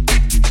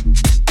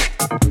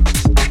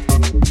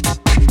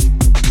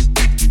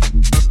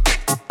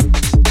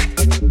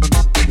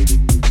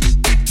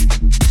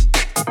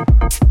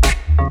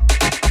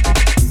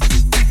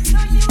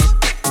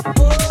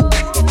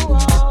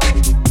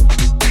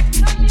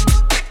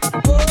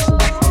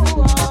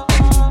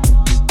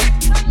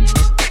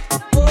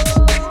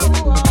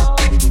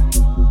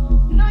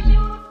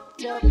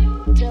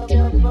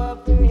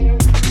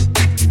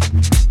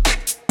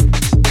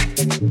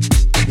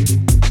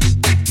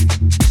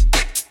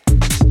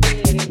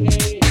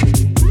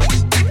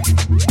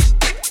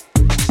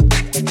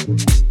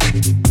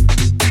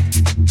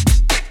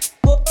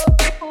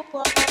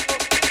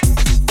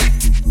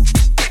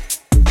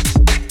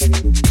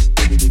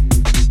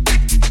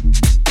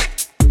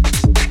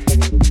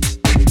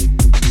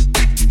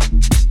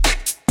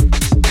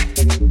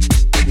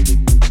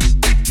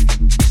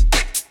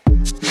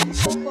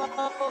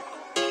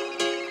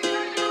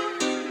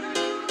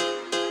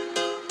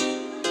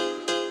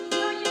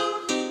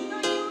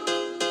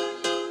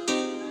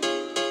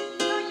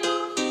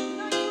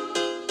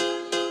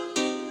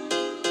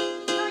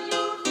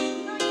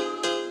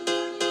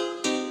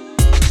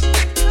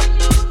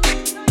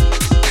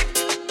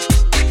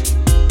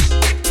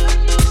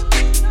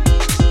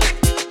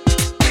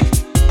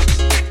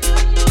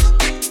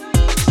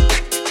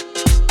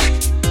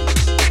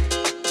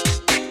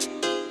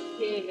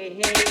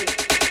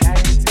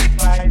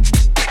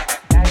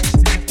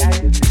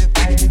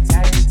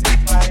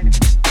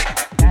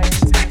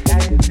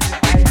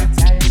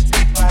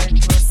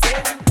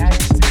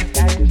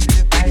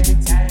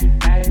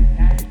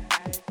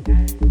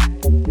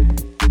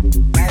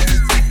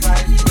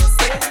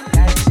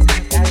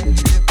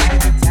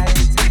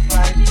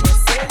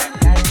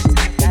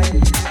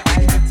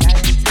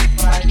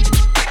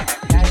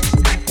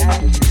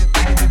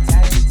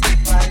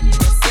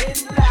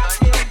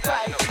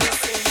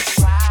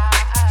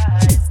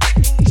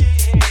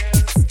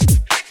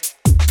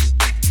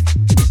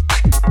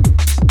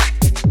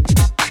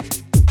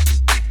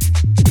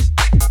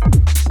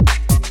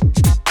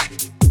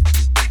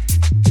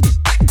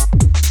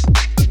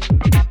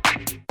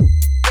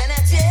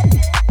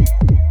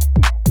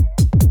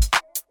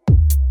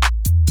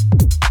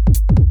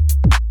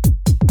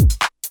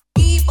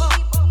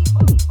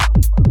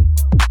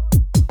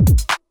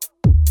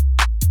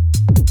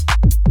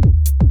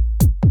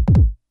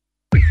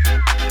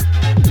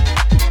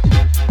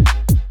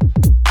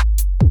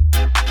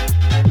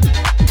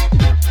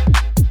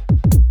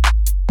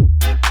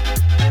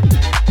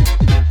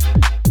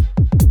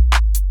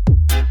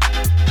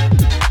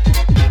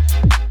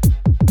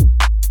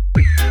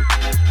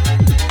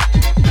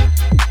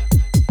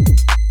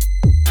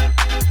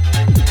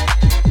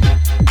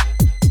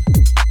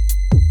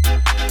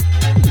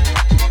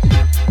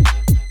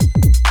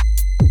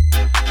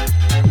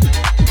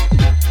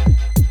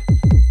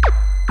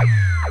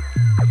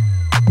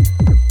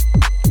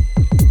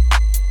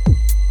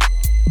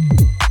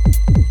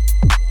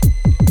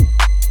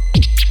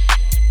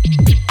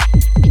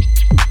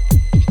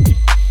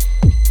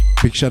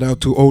 shout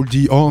out to all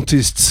the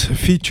artists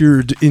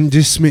featured in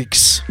this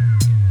mix.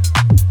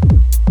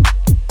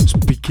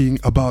 Speaking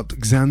about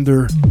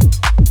Xander,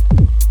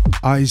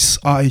 Ice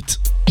Height,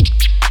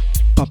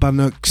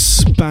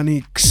 Papanux,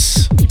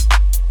 Panix,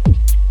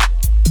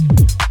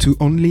 to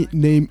only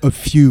name a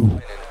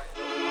few.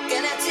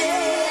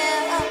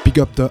 Pick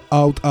up the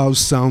Outhouse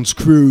Sounds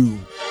crew.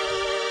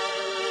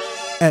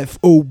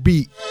 FOB.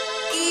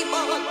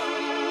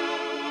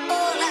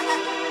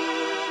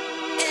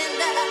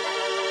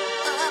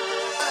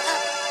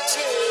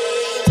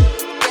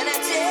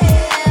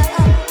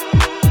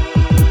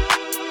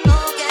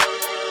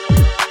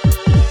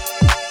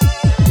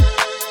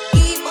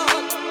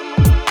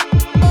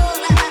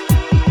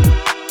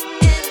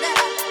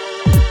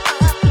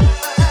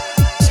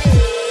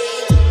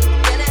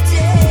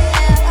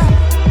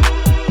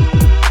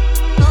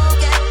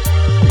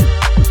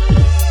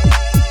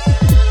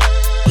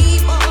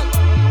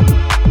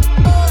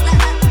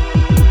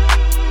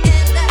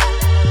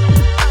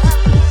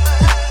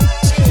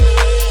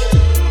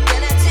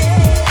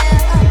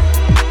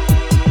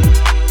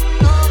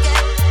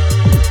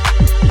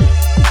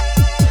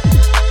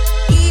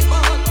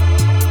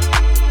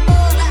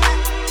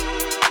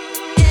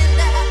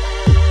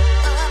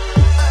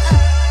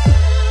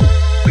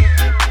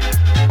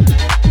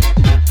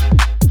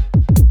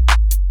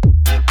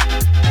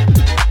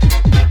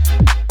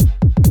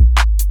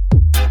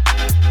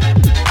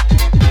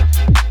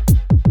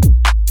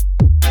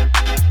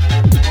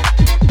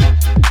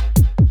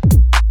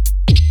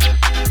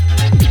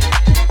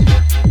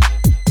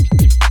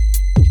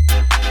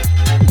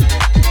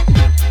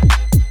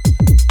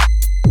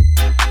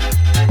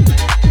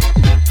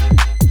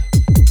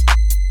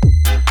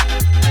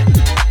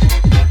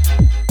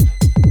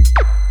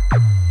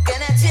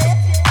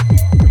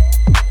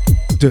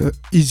 The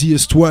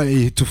easiest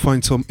way to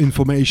find some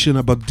information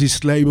about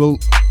this label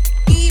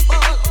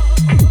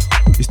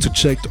is to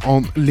check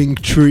on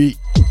Linktree.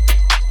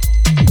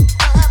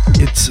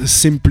 It's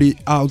simply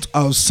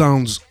Outhouse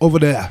Sounds over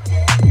there.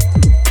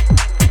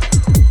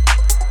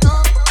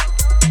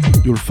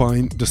 You'll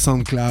find the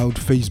SoundCloud,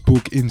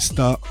 Facebook,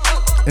 Insta,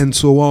 and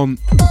so on.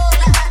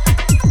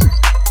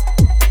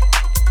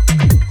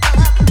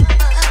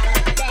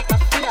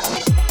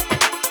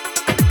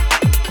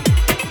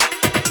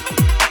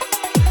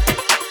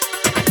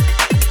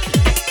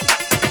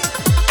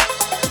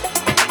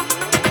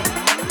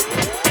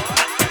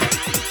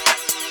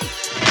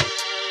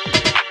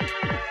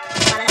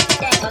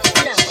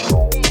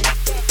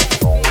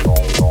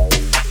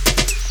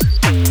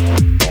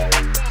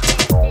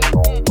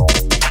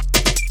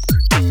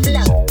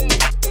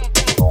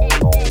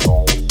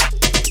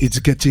 It's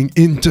getting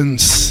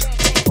intense.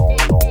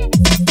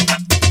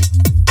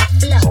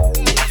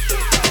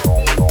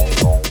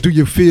 Do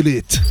you feel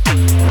it?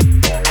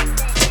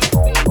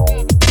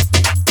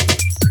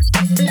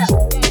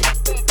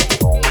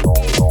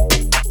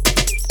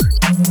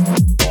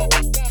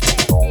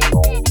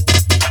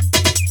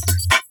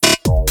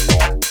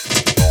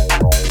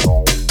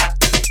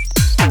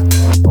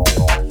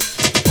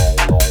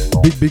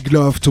 Big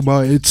love to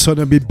my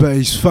Sonabi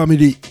Bass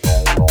family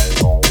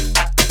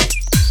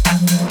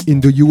in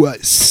the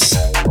US.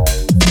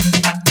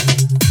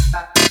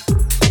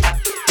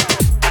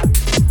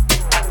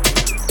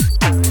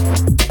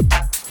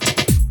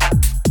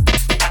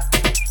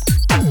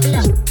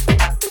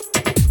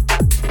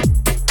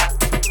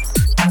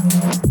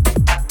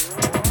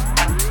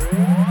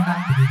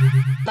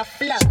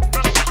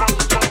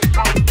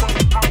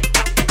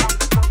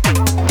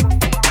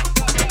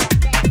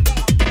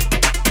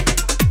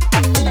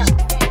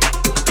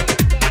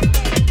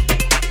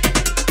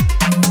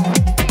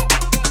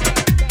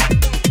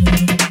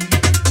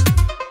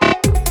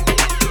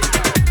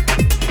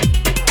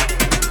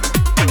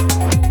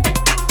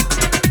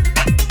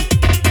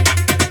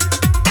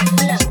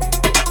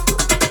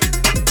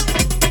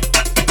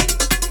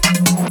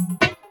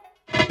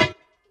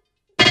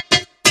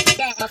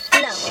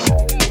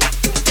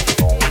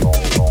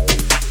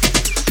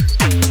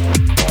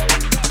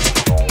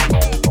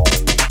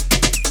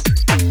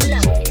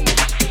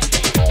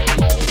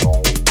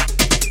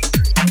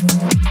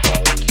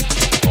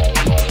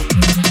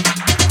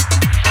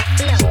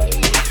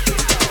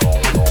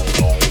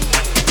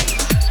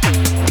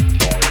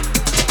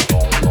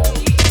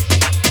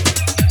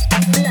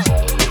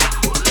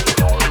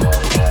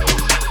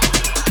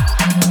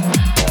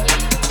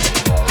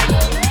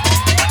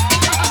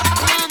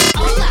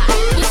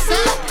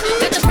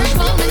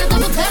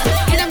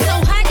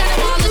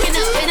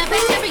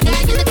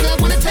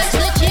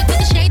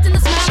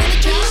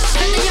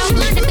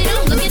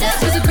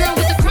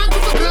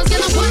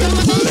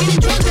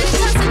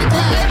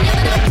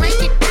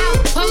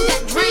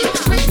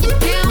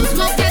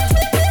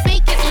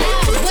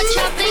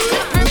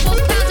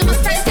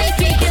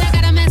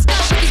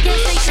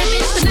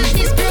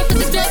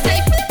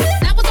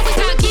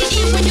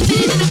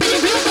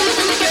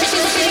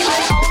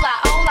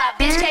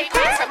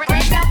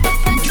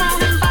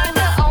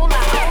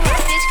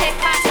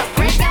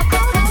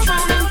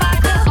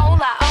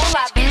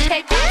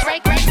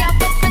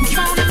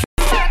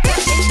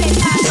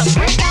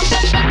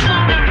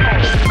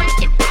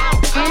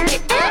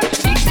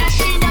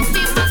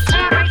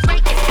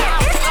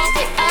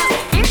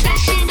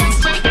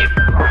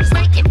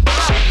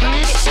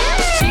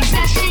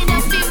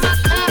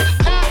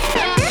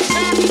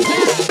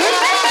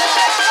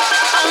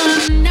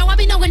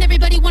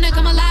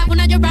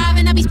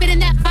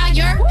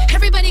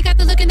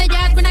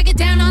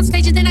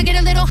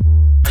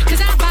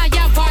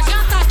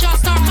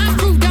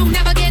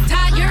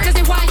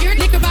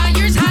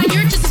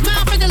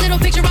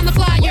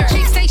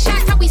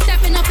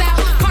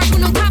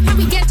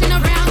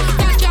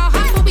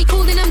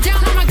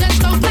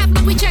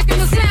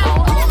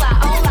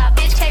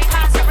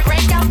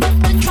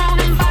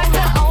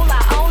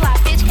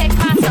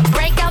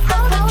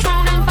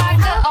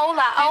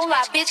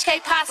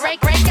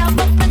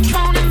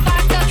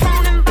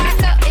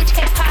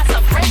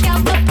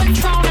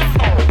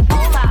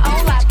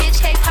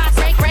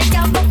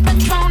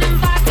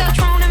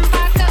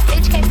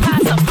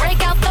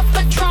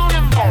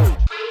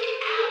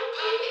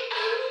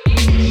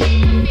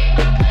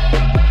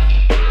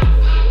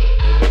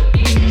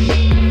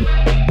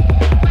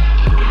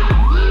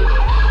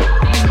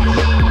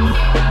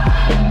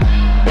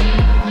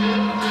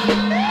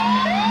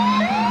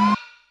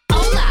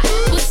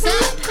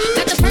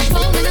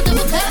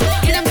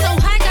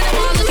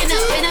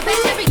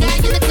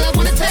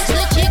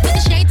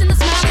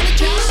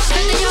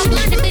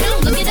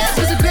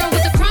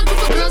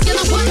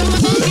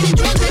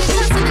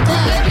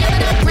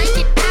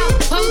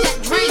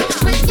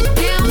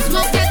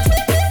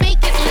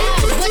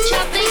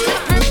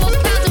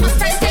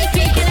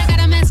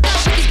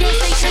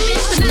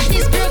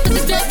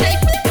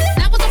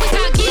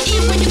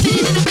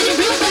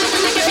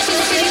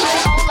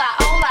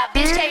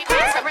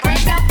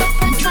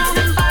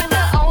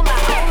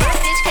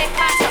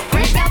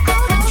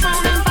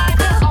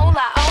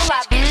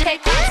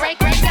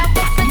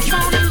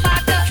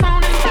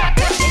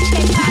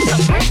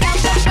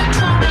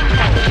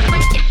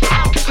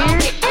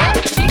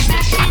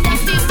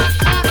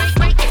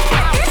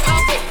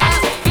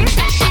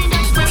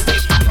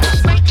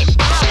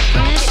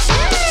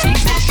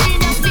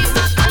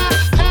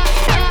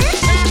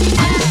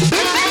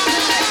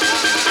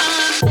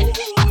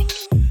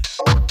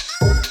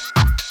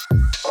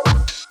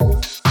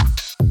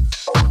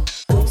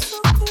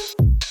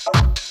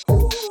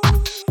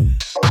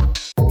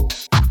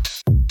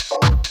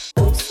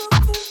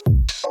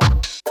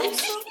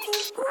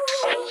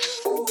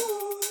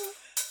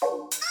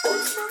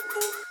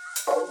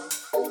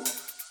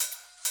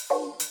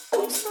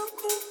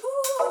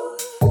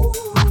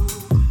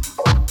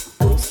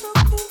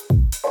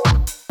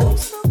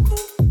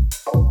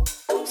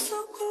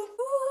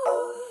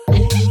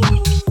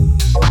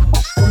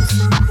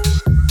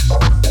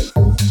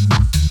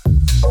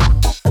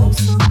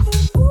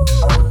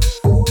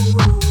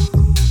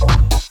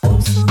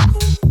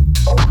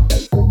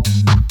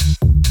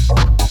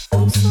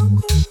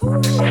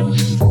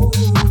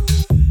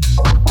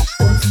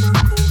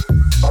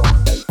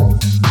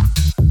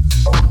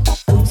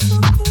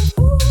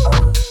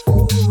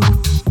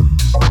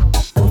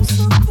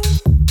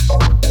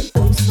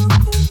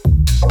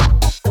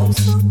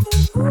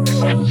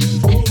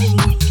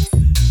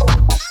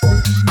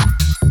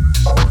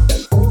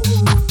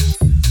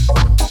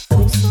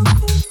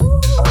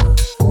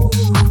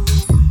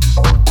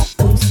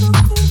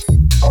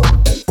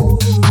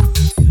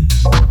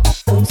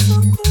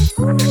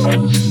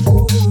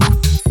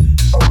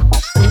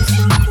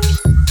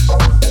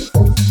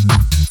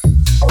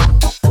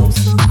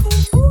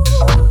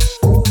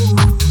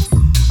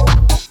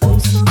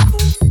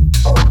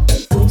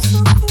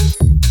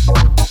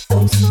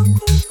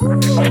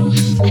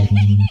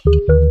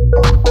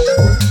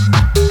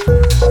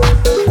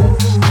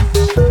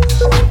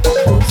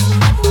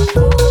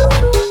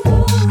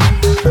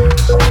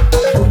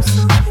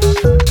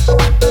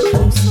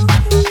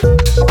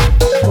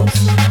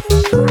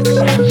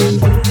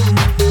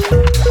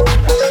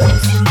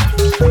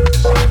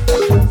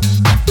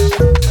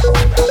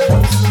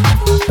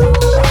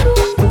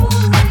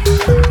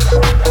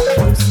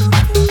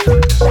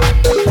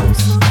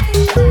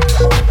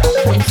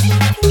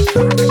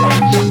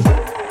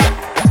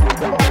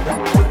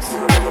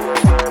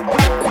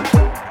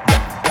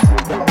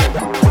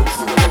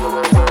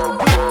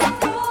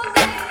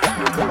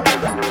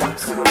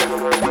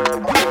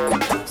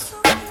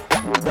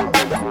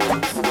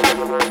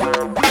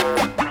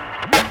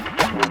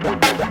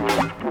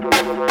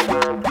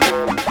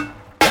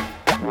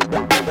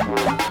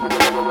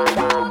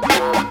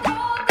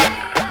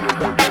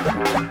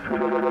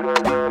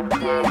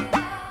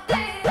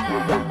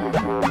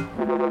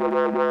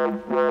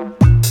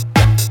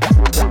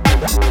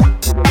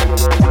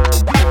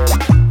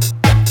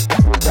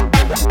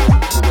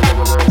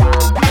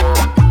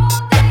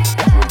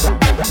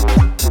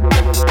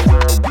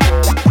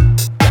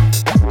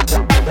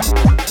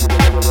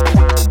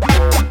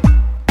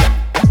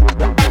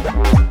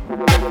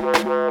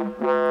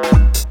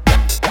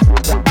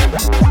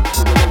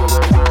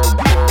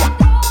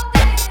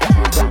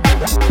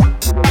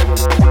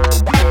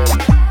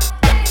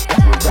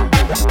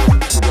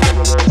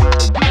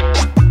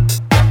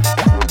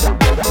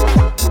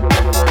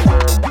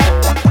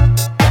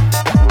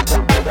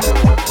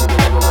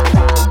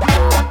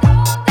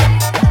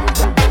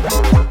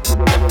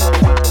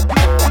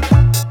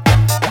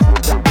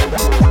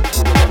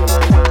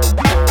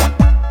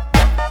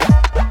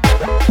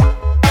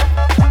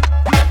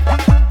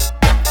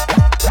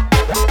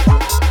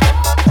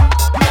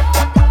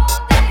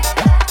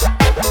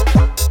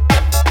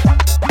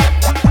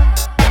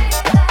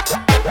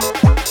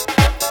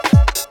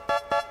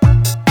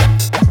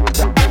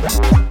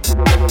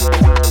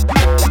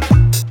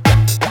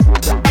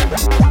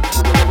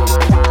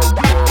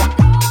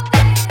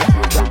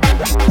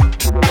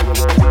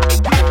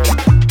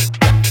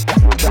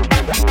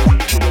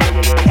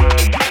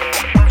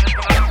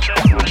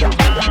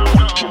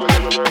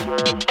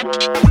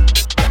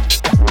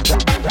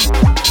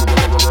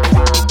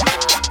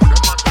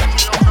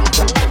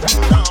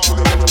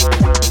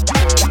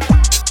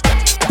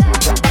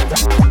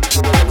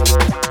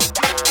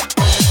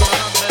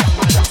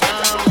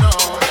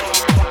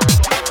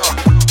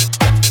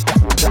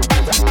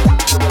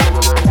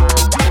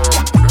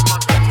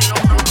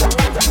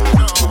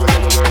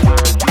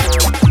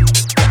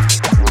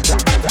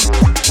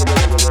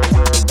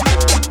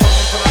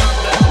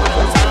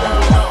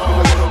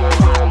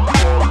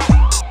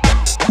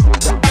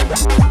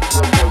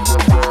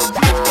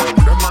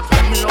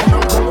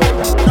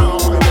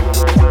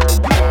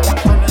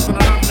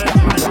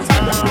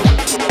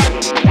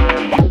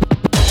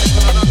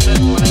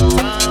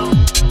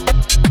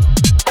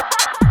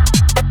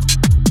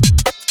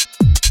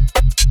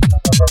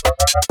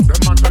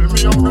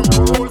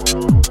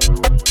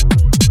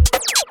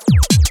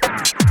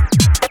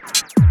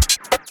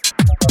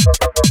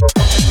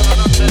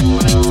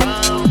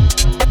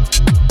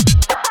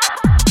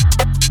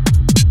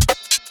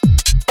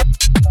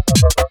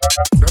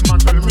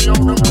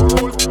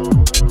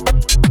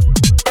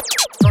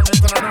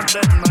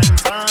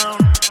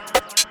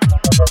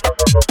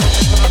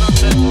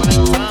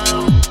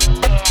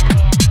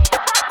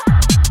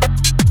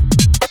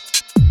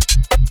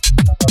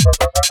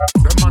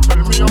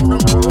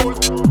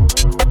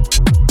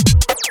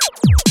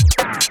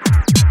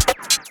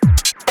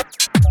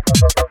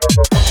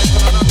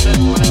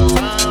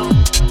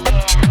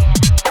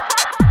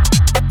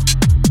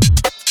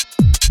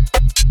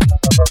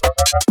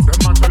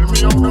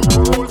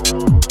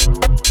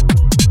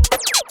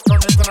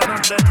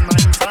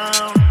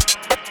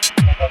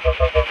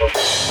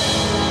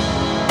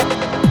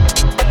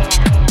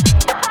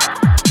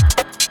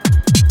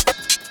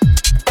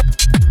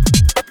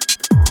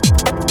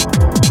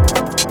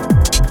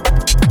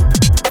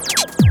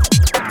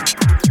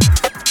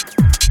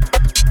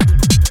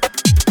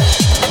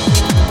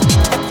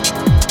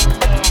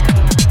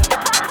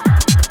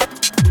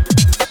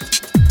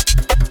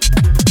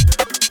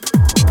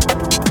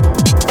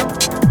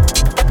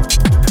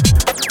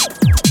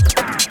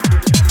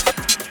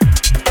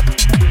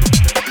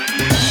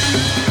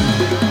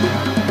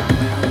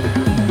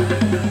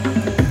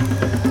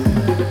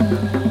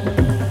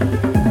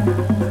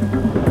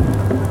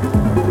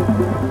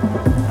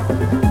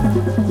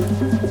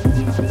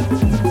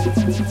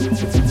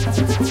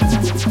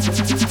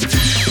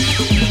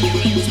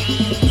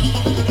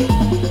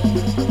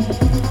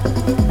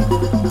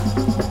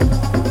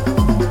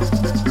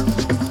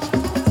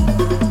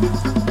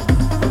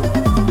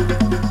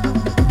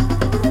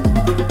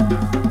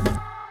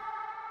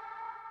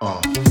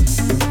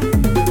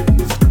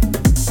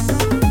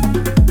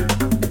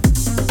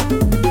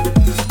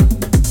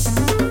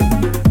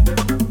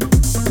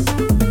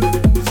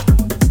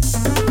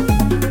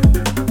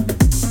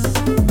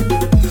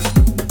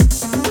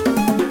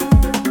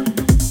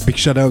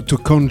 Shout out to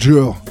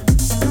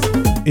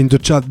BunZer0 in the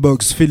chat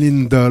box,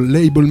 filling the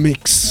label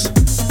mix.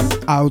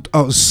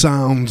 Outhouse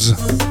sounds.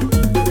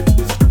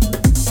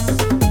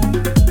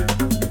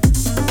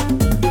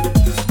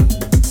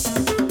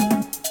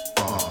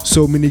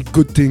 So many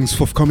good things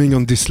forthcoming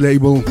on this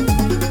label.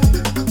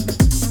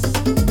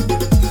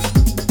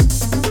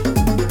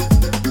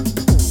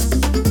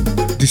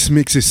 This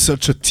mix is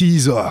such a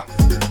teaser.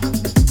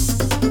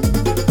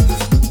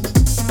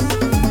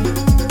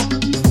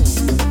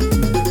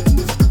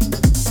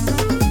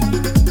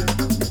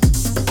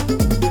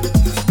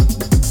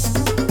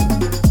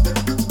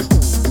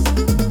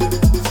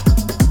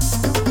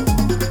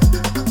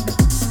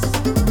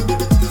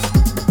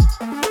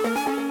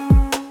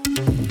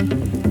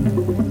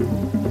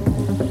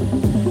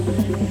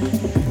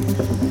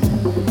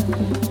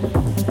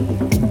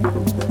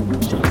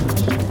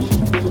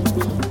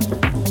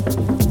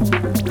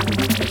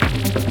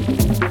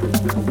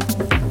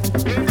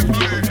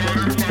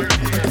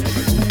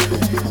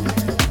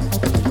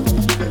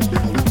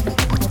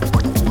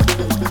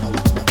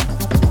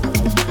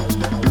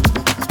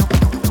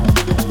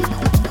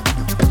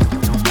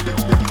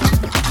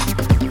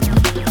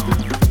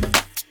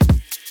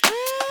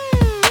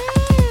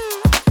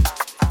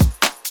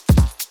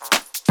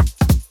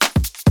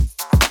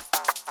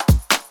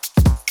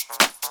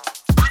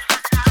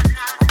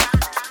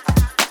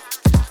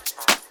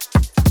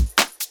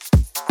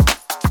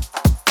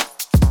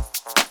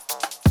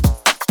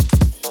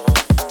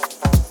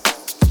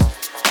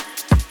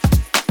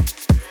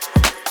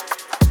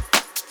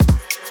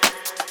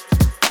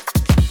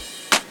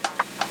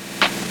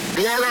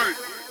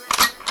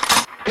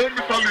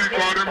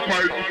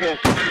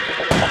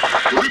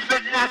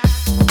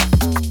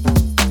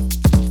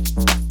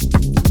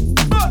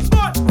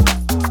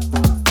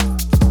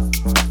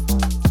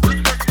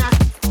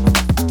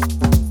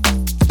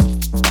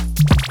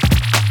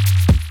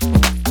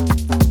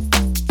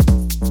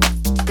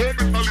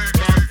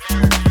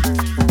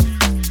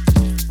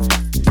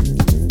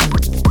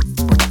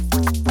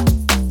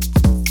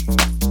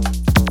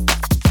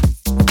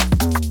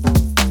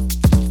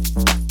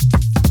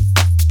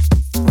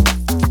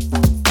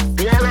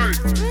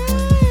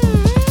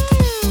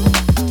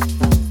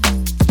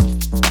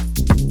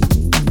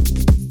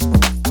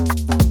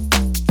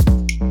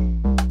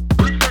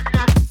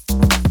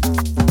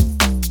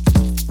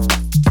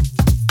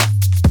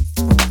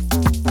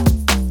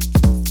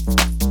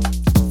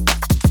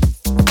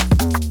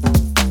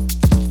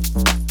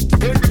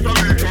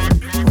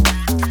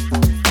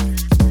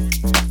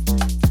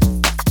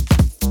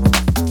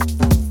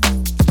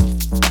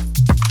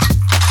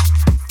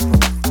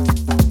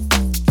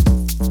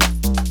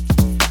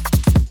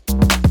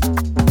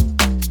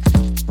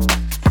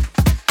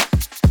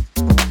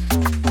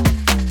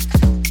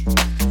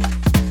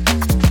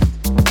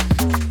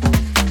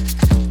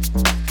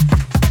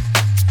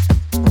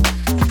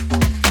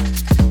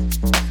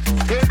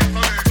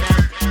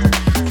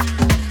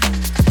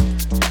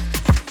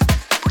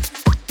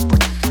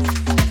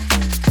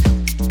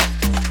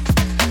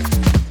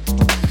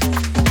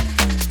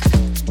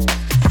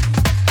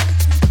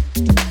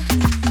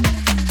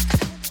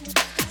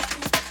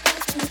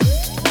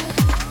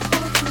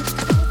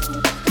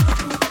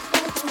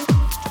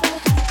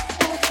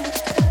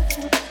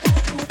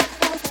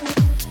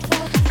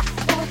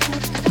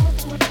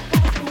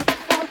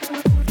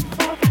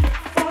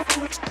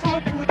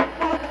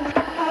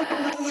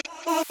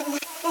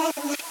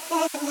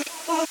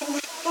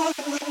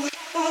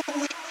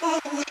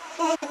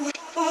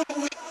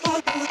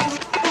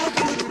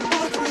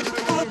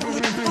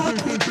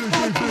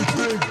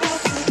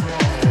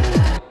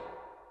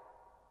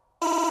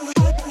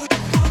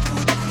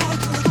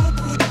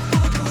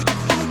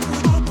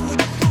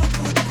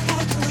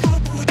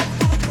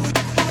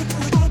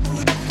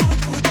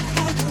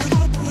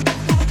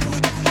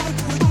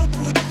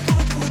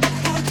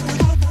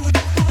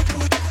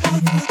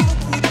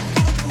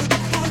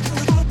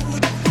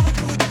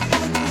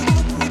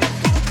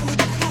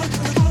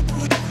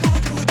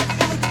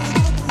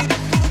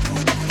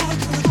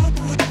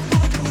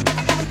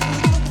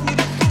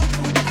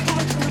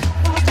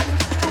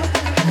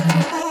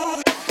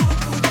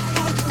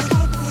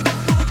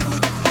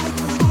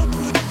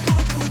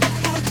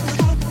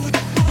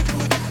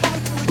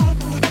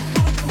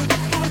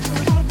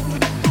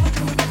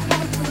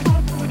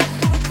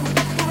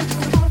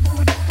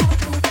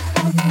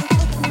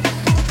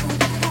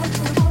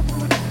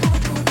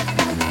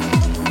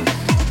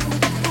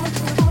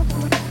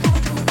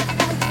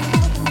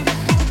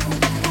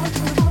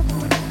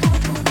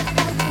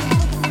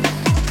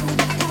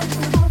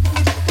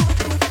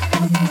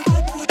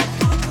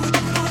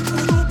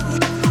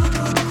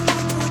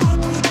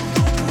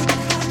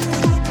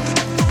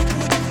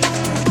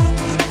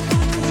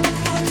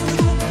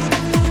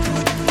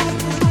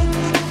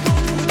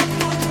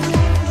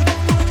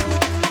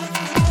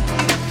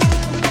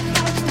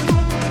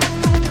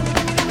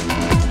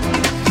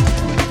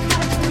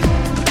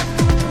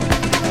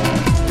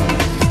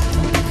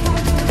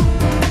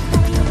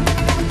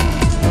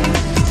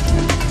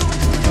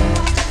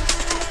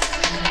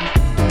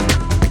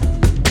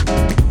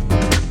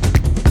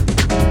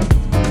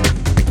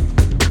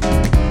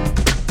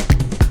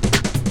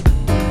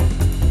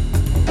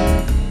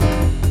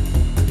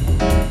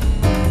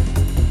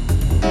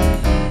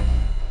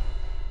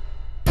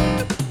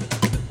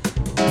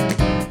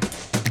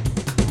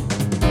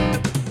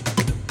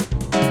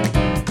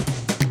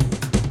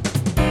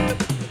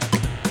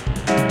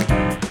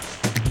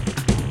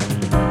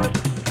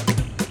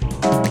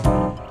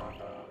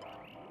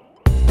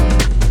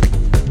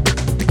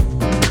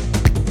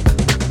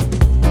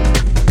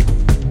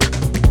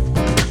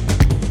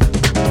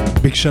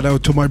 Big shout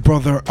out to my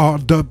brother R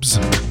Dubs.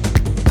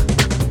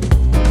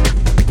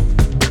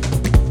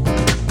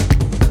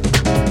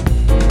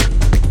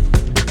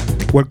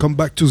 Welcome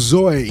back to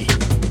Zoe.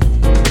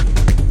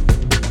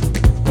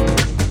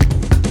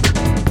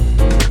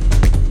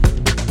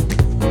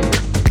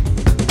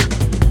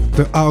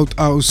 The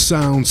Outhouse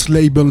Sounds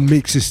label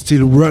mix is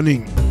still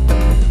running.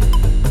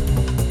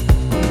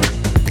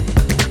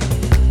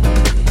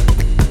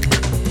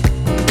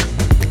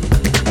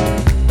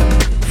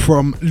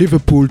 From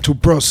Liverpool to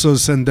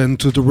Brussels and then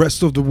to the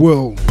rest of the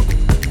world.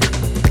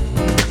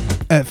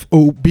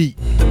 FOB.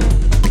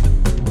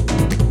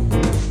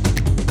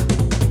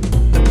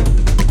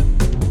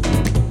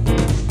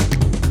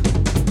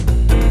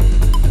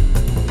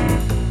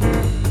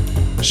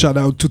 Shout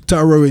out to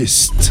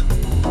Terrorist.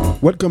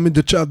 Welcome in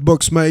the chat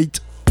box, mate.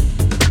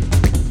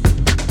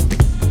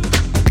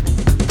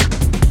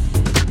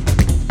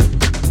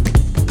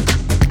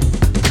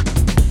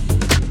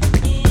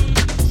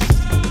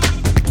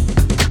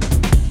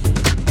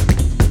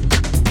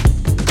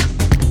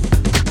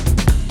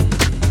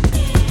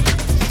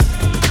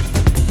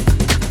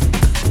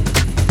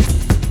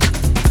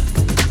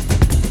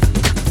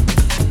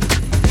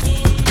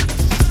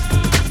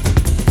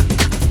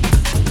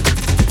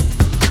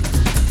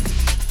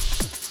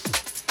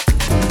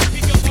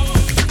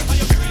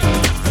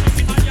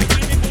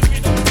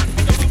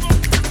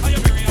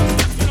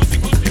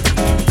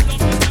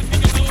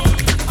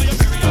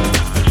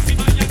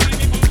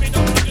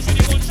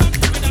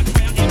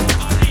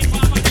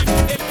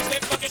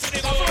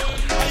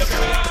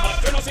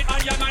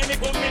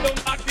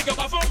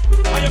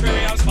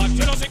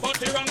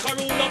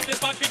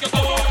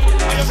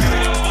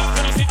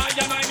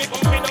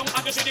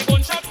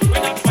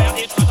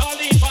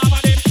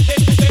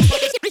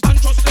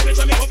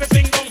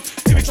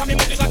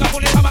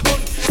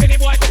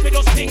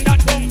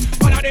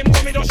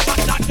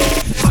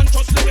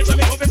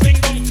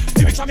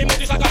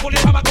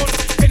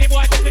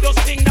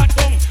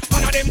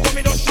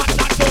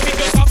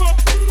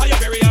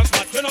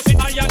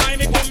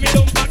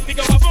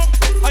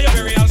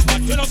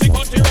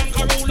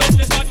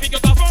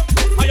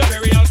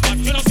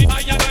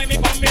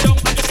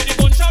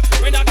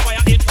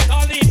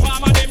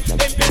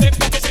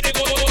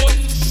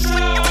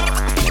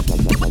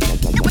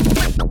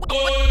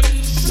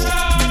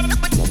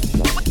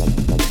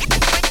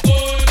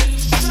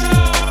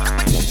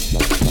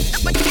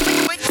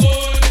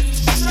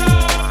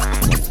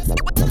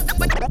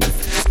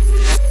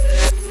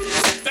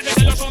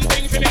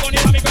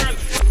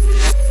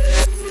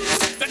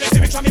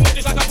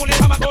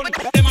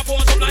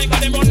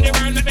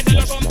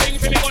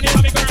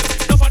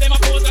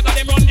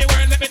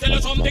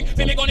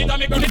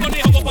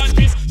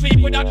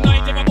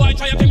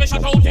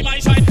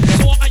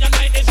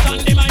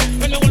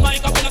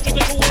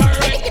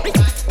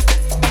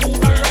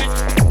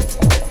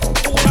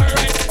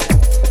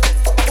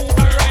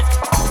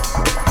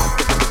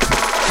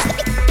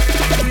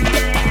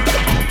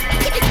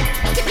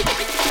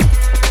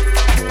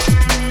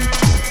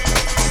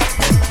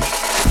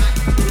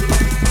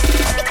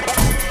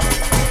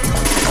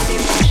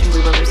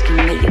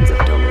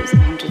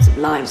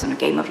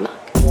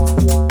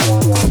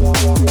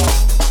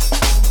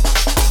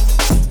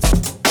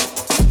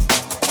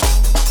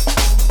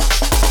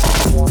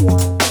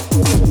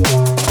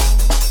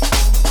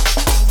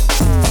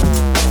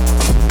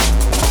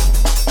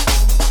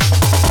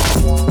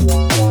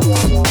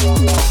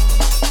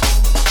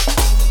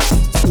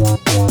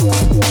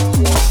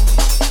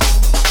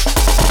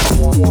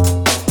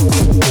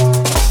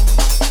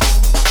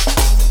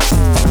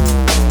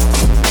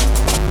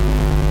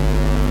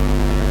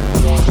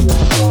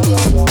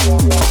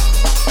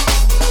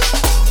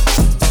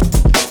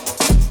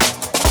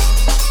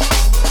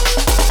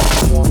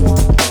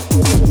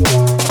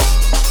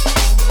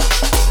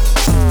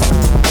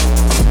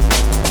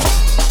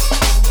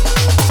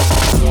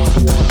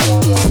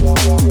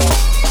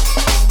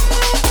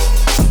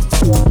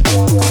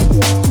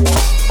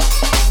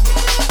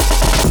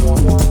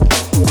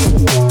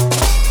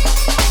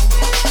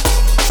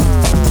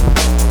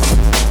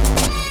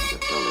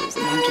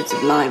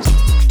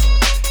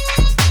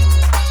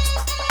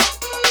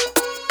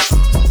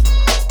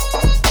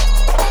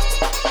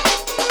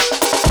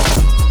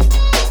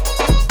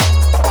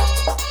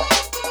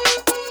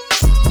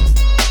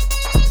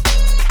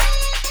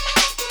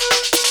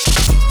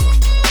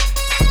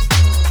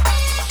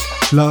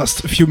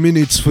 Last few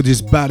minutes for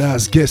this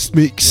badass guest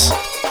mix.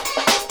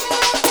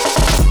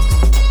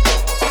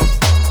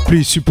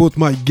 Please support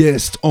my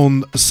guest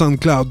on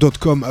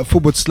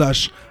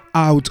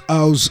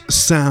soundcloud.com/Outhouse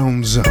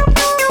Sounds.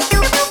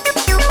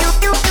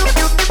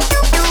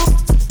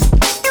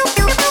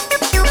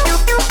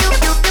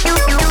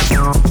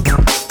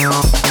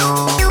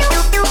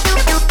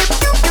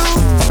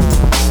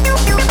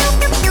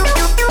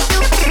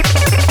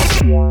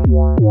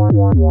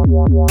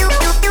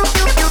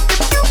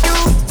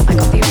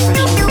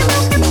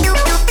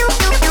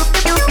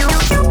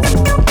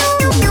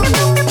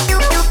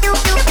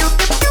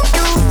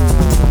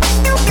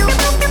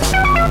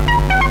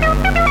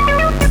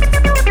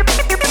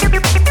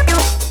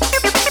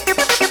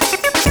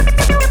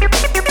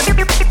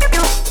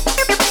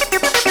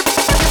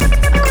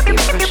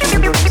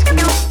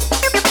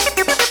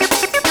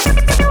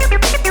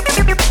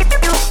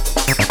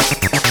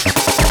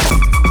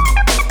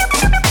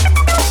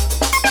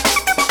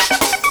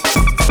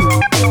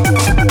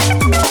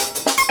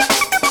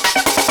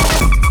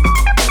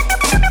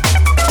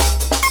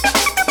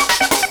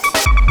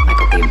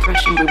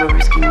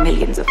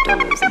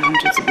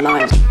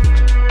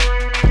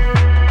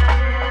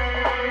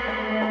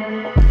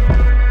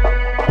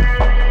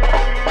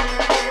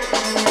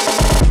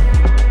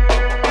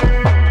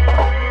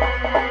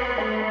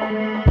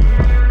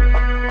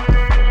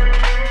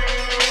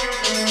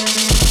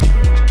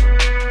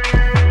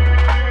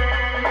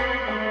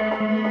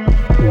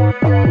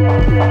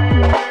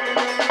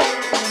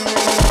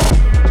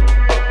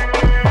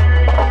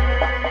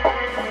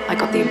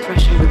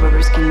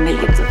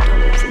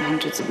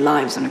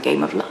 lives on a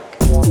game of luck.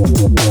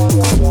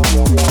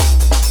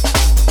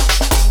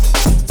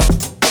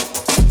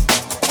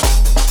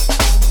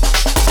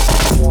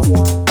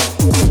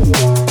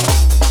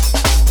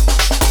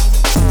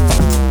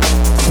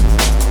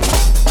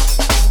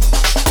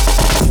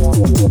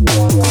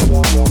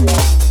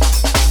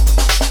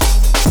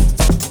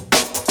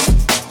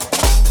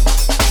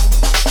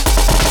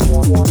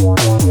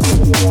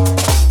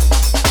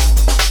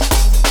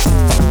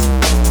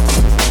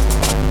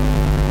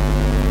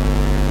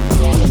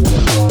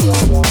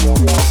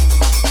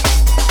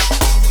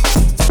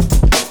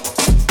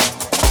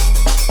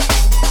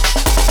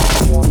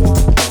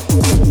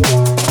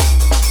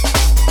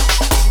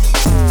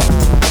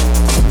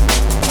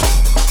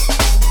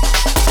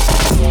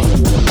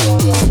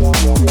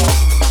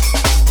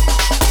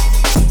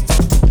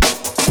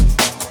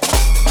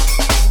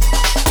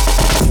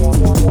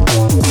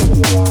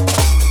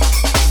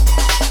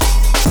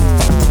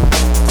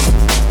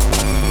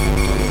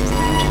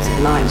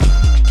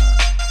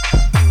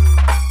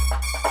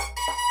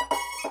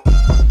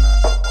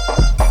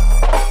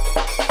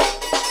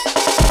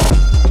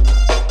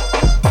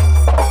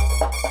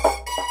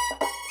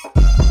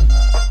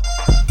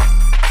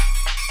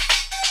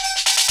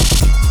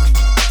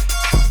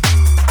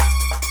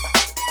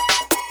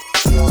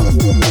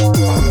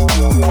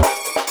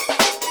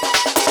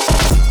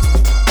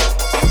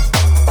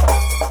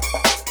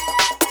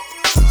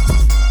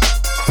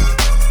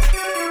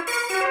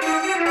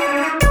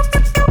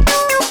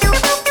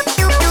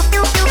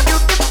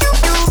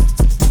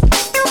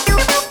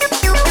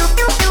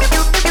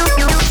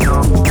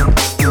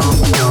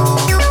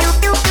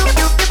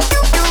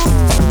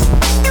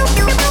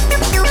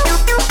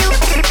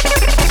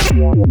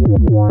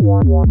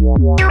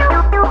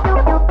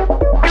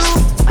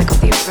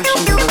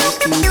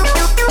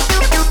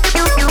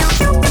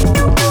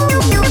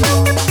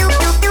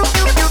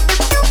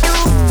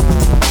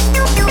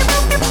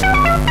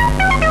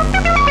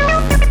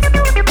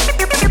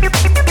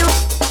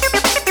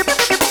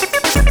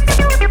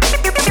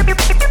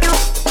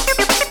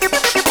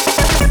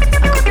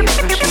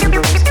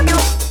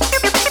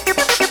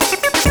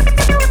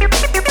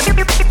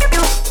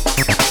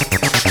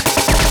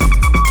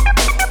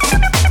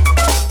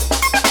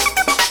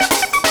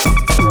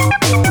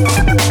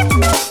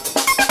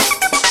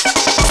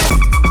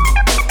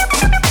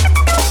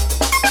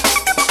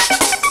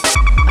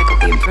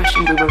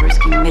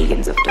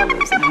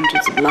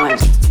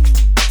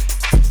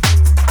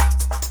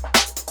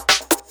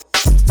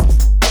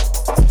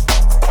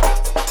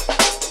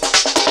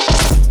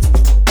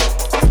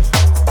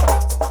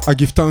 I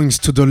give thanks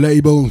to the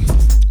label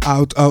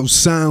Outhouse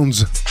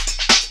Sounds.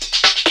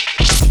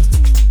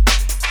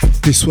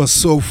 This was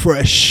so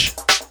fresh.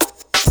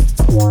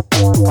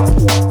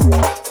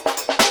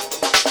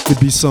 Could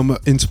be some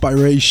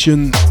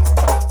inspiration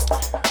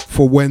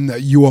for when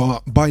you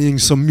are buying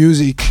some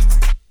music.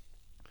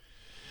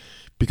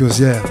 Because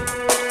yeah,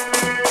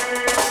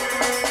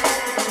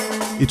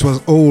 it was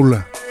all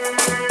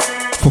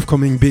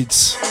forthcoming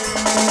beats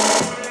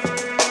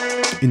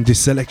in this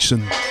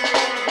selection.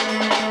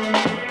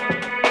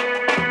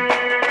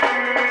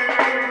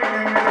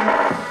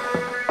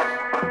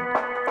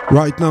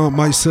 Right now,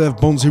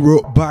 myself,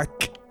 BunZer0,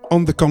 back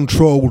on the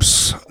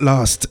controls.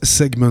 Last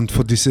segment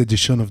for this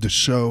edition of the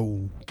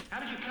show.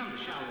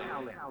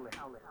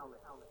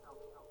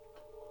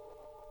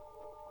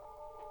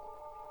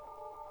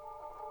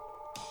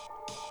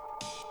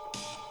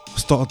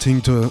 Starting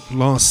the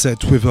last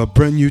set with a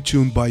brand new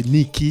tune by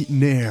Nicky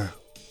Nair.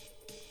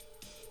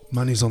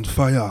 Man is on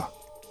fire.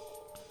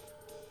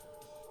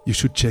 You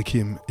should check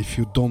him if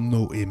you don't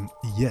know him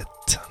yet.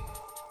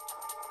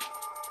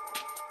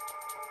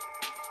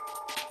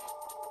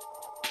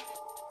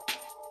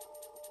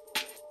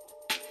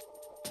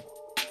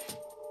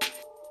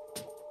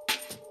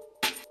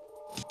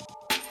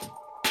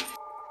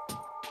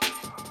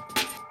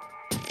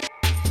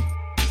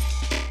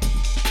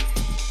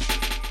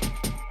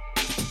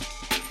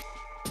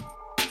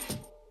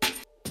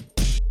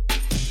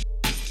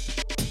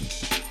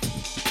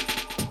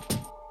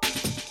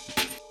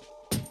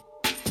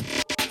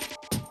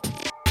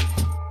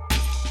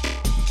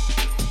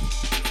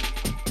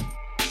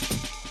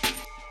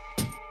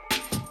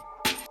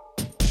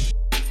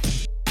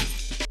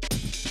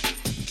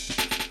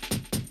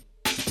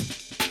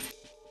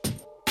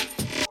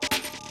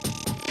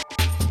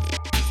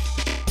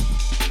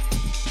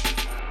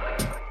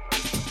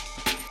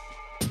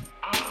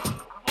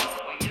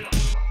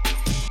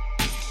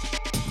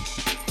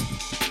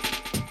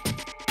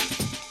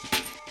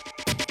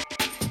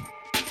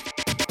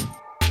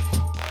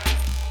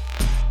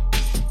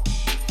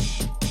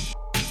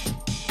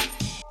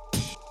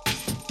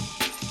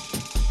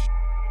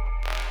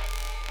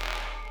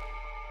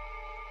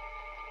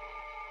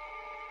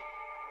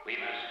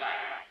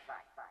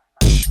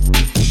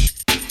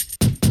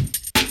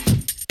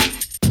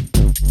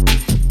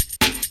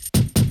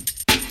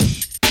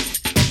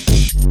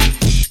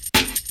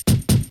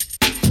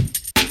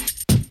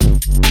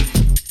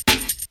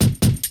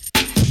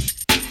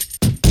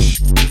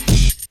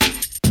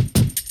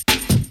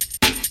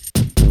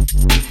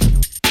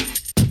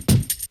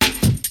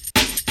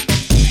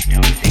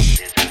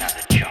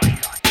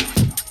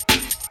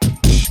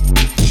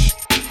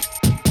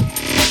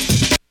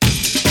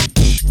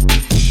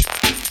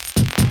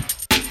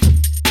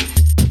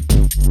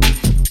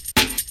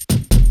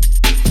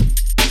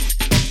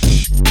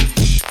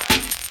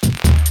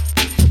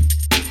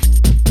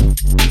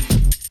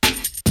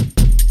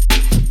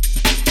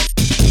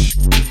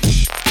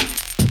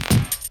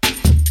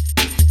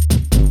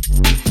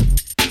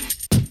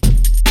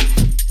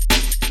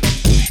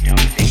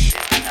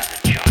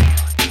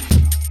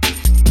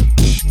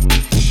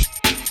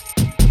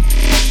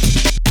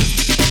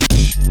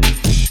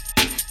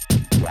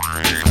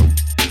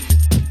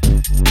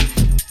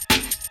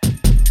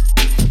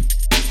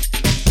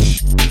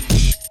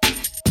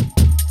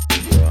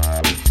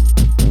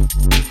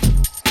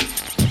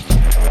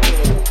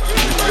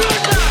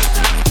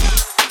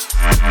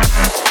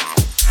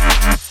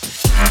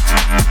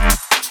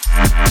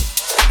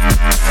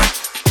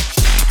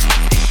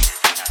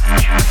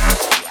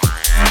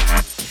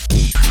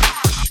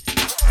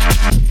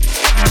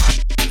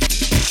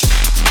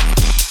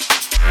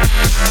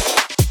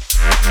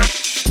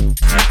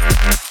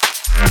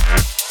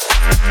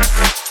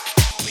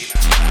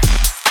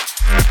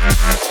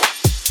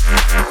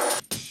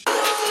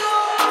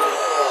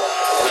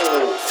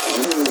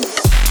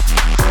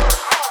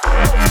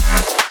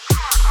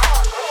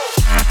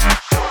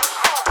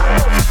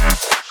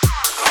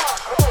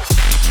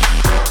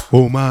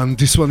 Oh man,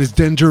 this one is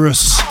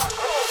dangerous.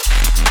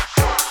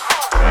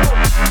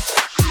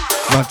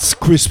 That's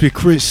Crispy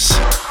Chris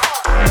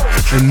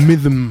and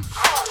Rhythm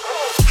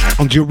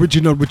on the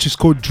original, which is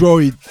called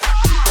Droid.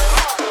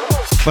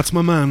 That's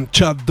my man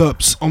Chad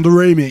Dubs on the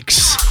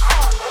remix.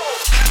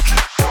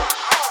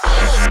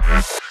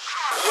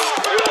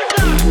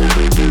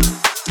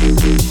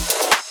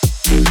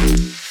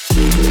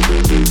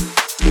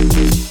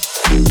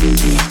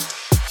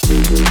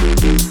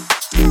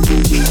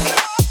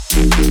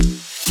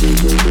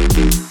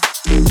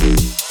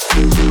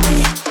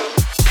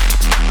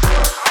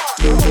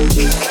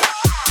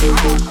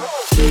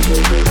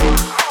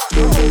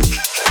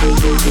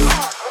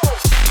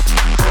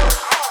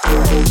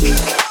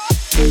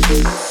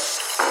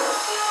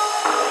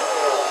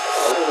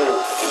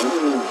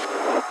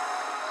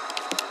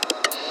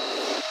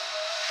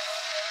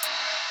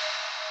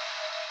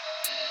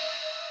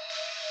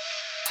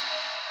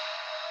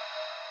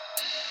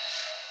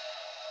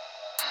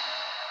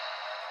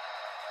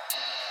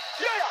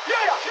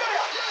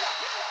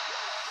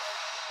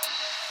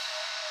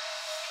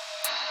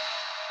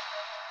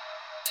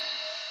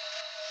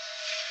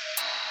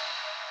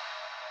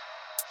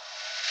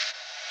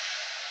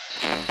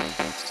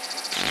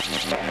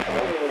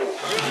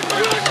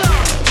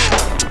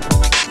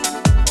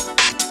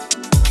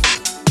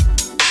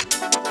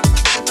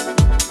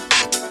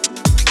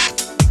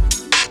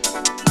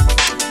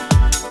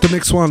 The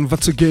next one,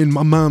 that's again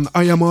my man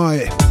I Am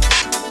I,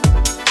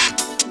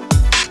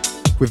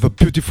 with a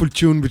beautiful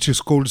tune which is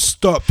called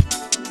Stop.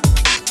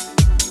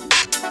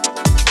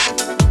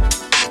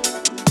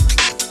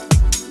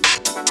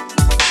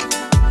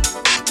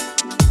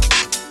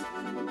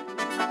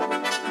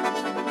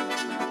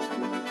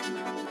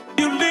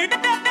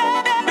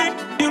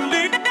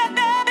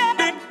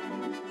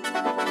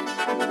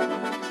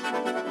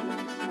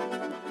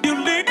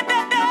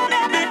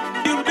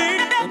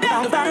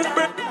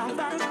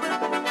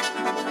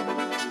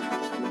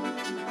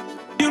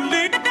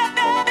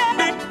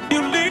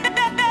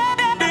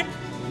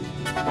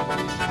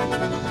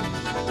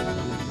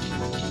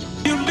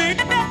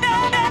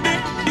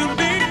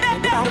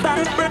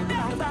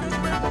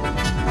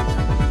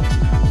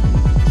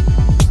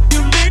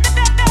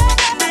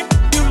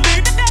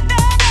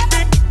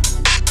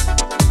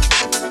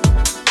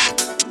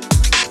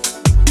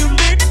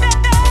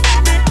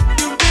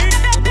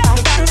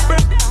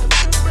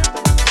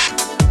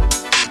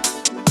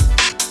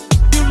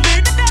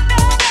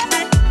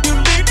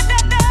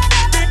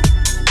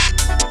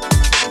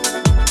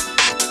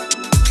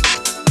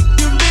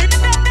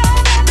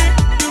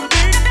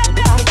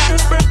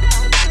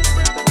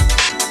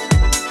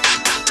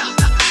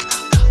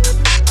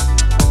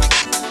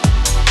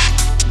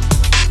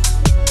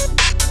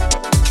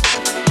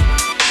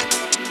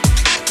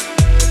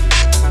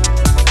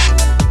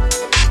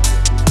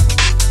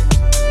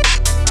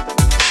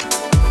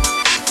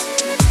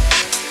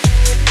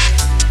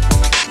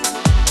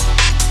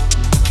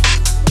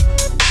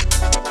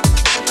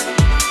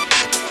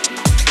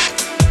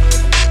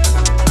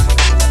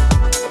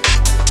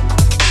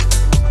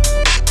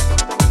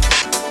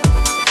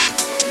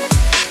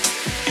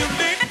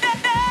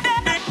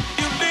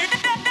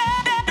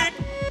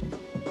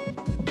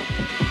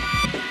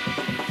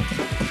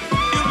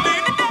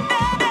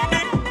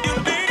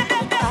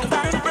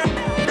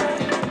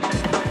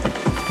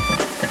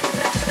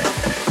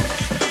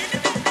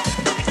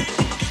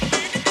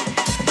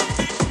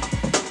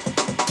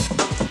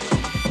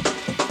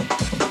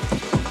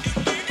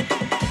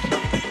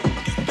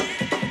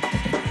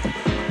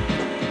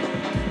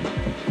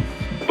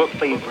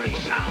 favorite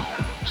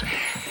sounds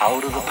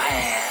out of the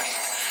past.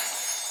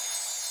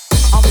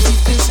 I'm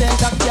 50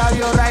 cent, I carry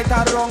you right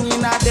or wrong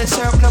in the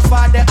circle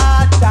for the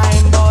hard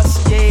time,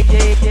 boss. Yeah,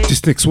 yeah, yeah.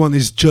 This next one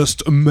is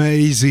just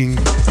amazing.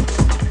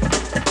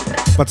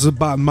 That's the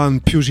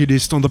Batman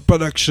Pugilist on the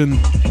production.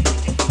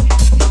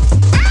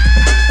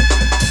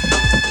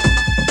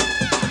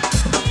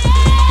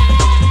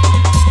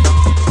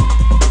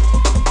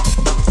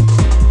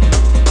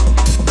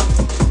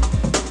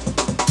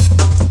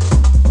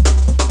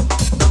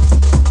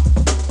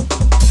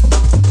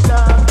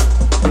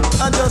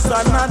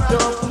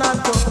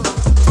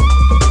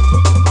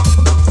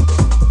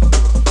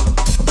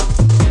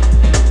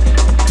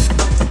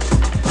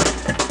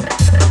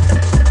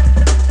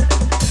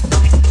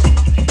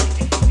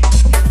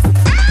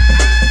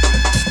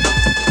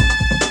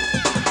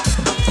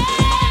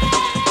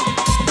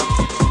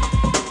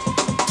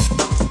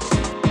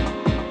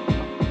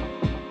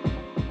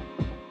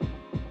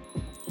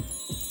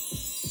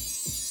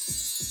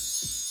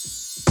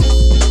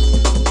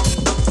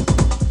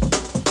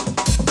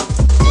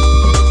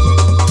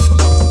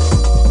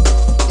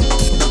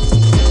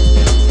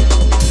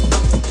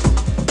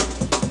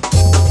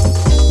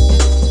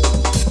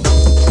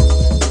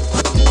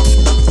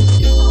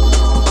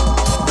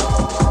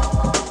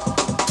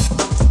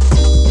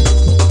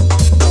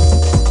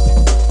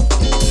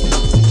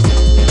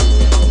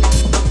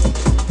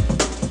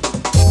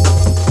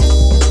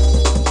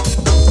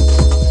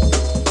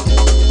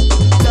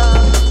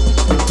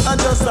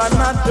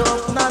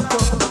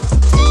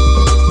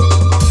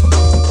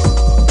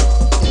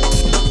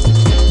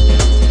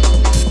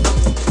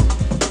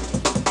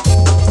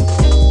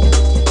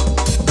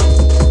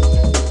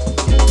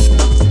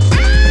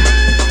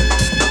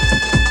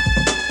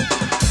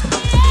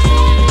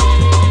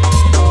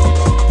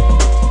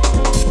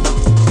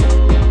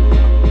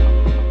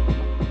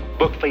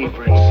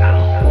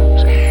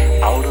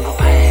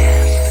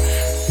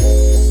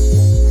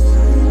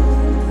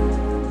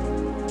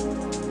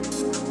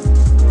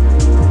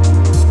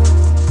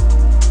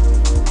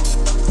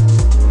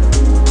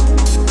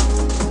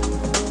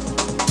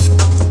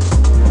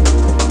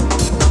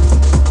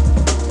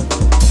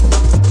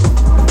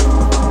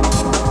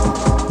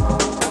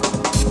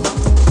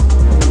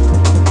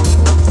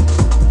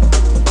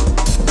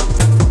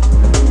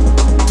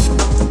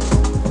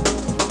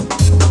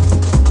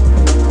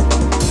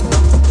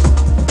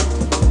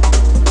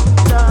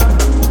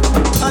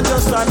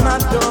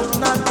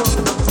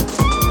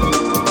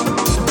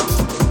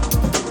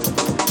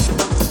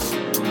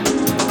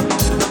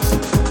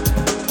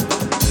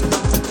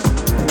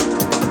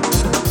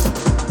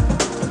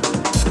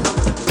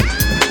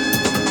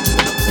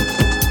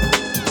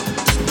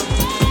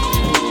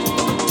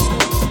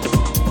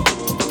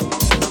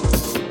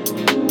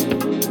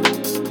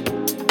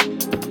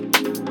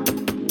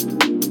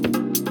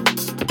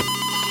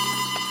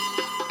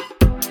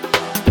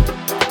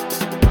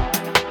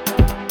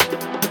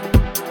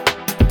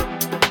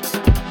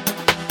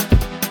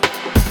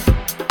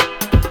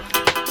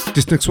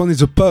 This next one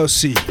is a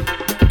Percy.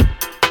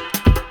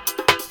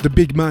 The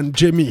big man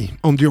Jamie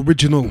on the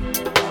original.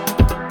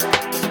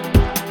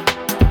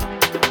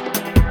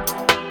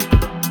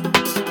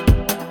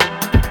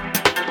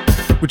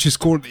 Which is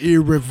called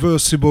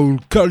Irreversible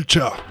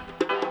Culture.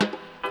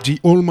 The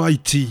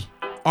almighty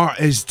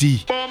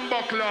RSD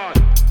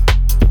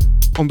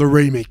on the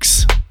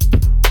remix.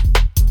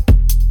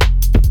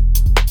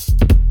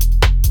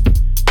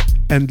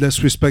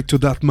 Endless respect to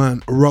that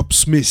man, Rob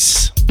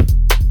Smith.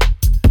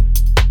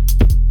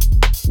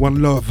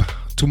 One love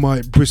to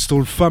my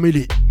Bristol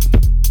family.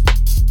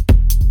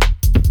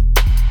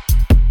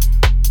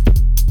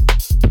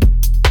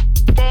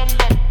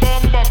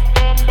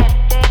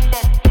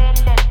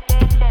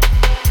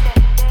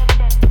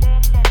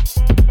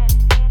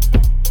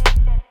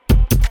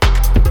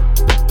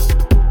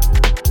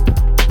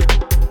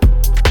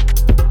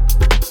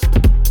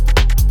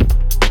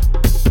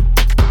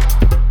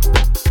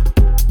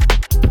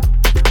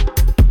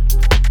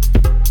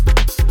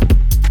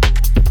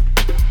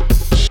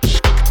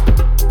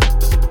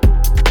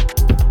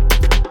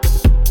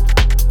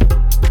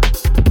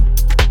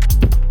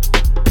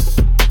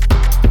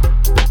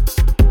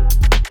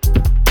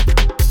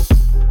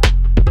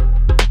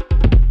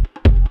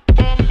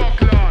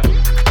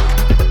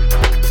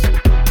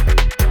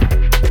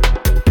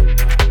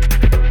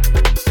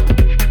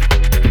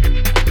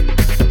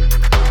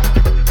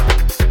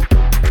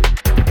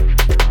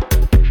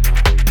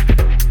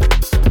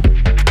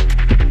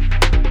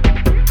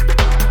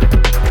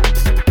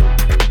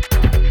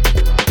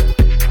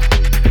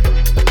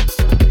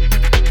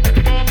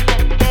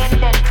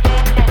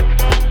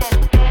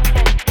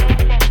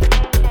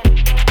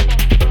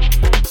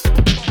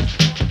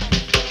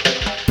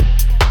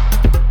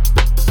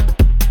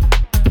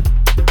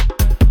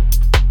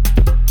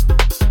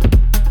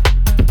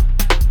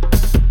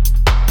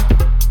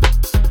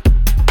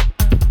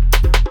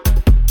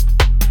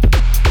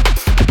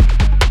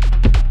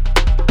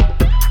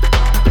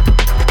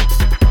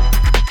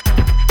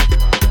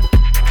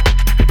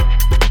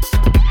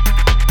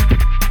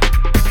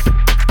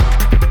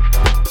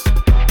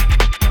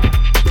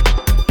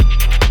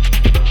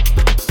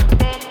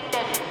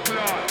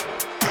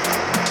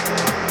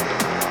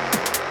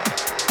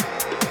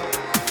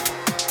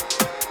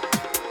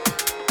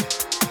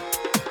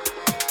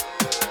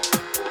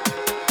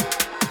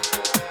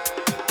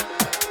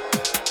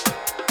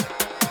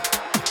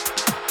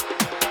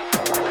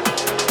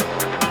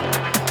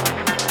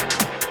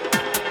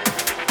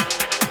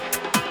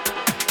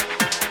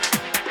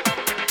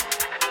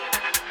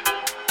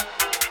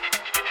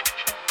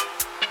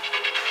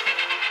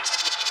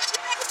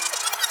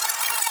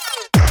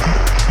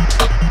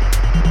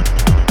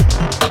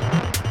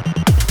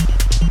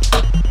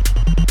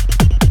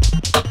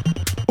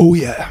 Oh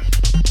yeah.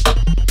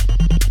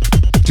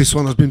 This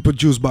one has been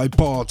produced by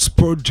Parts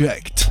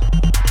Project.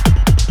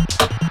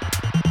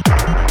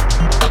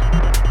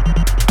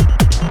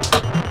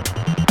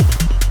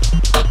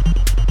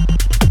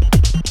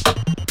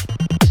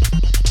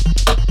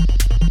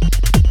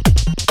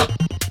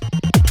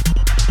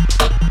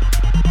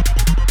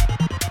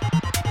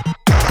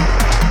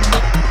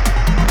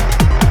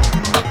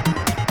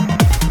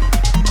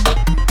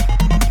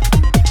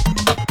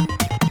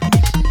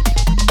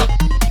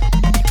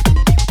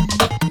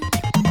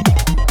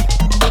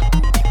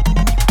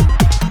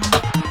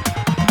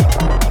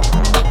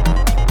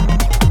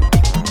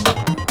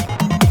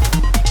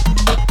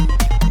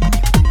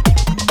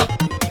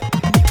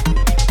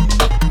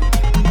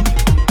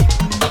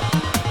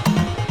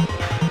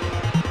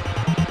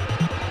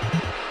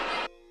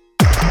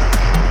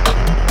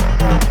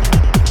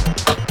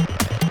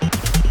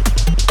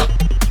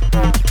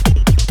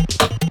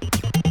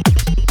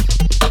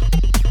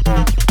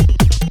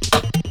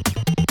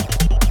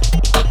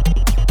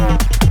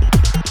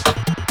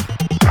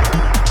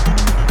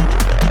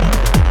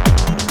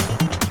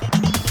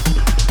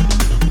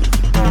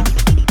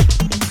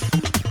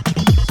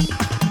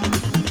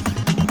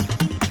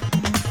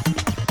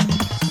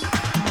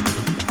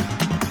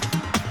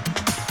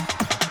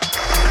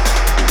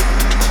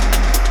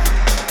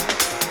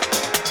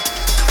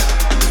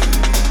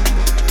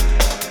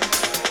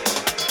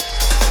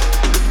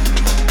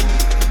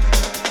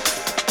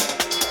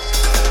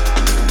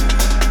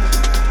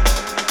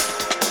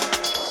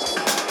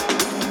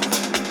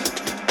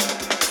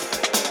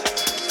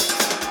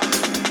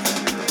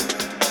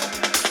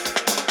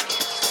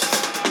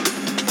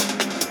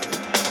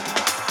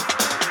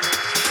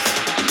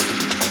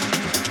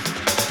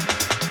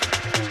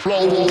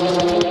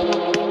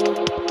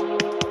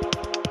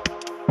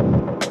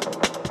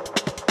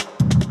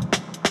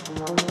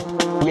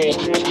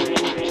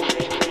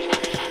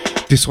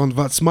 This one,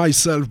 that's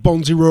myself,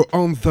 BunZer0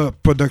 on the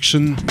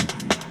production.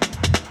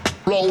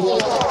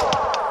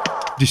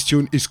 This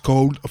tune is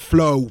called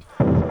Flow.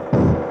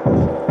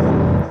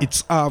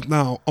 It's out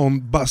now on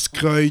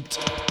Baskreuth.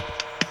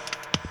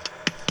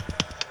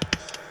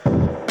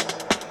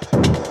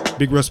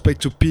 Big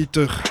respect to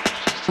Peter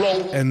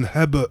and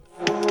Hebbe.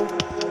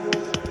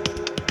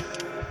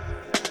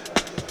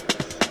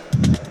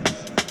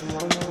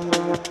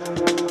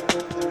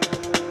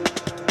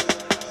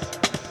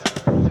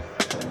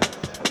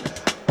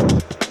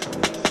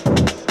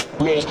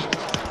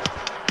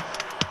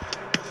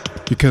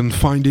 can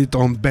find it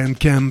on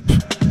Bandcamp,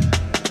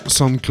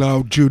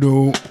 SoundCloud,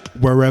 Juno,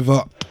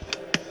 wherever.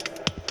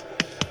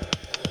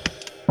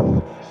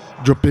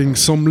 Dropping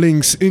some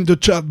links in the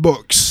chat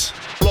box.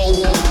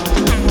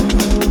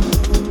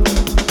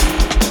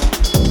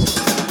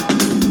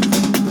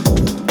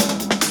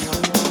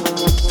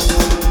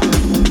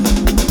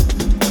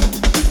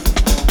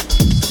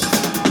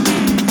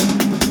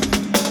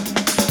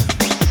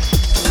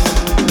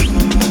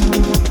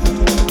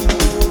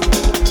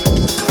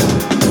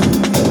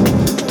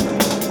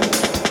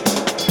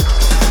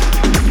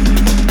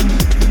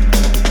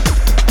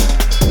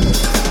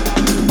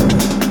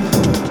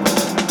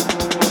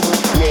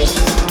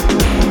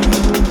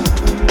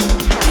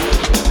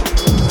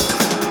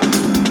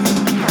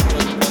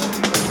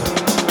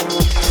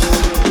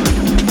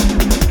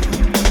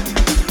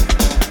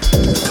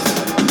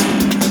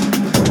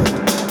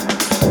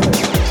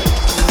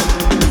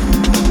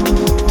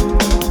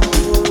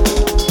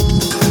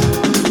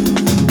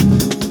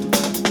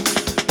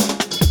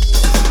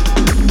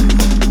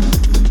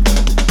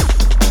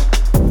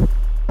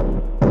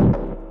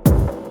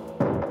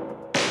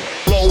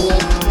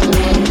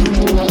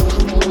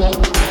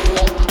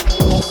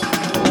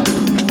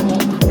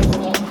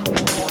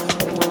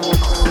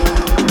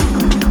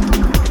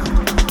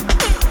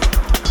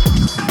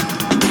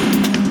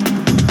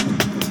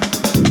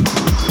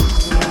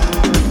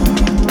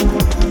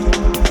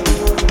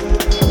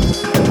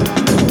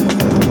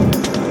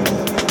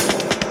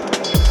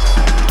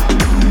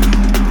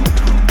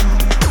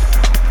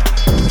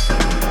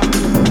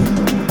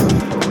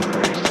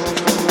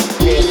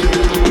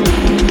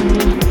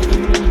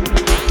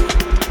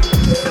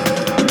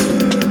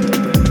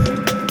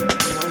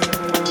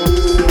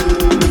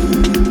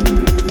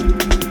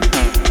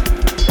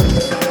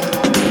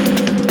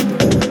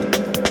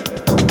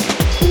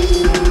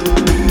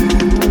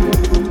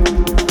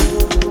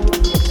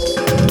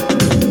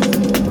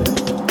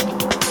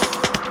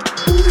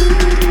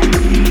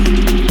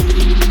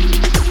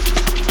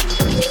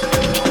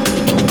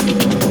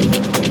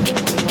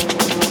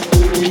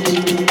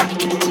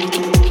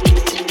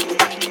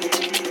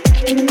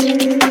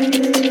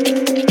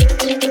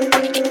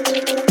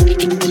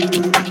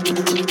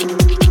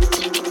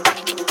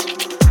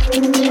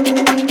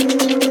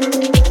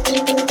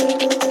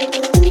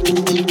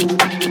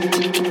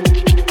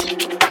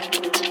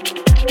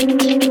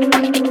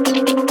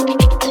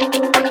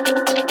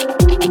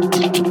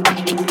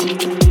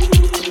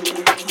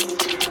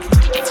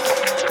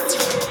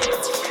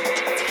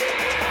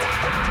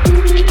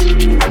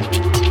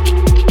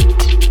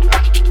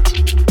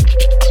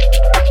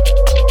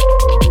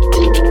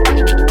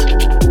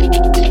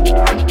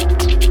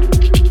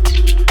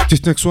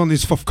 This next one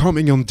is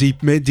forthcoming on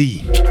Deep Medi.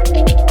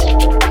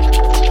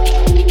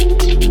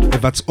 And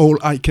that's all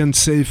I can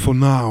say for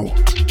now.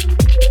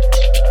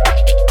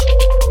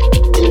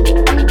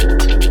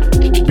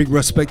 Big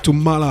respect to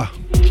Mala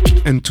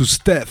and to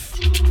Steph.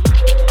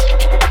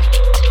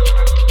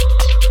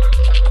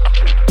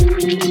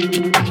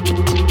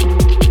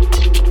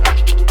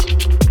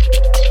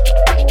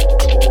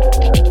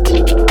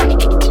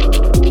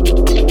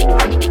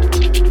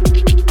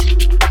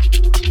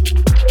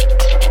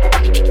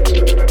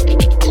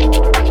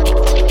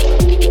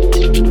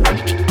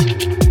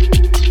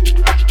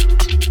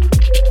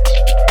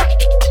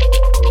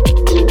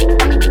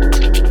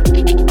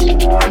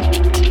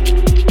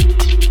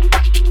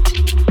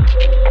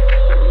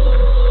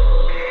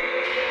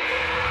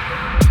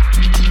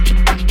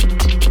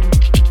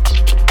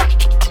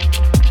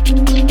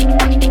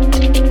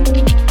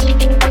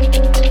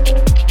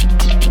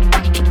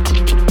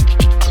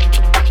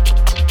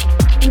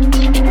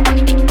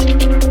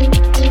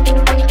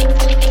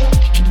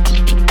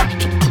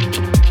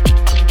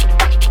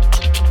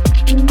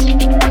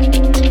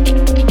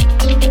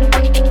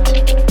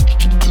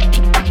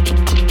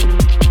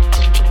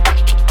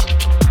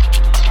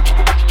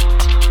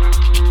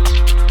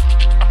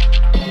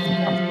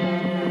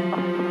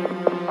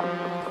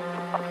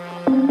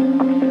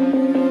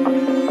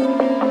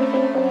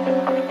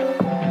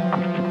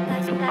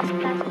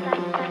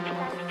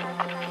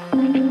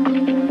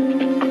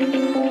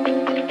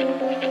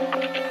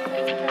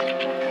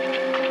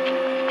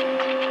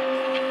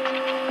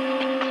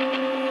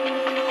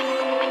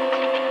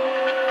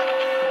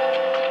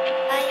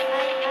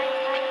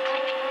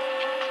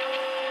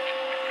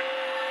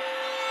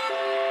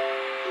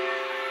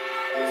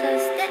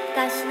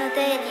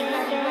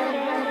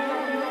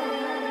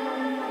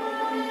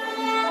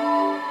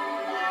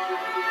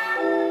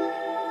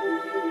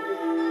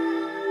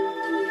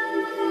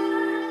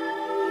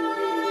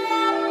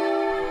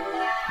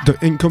 The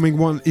incoming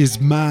one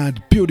is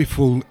mad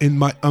beautiful in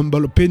my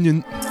humble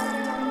opinion.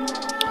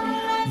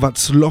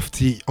 That's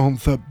Lofty on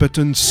the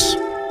buttons.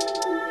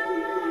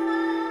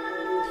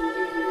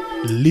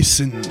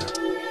 Listen.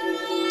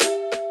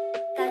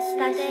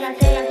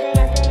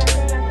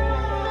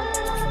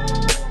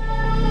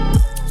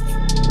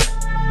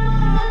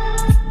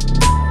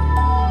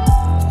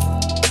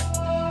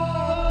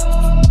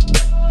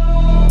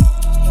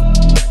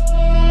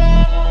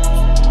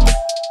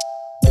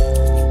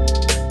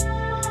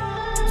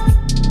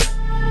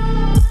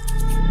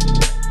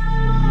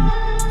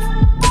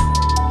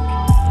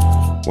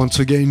 Once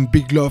again,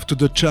 big love to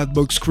the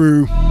Chatbox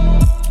crew.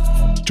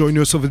 Join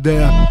us over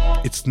there.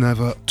 It's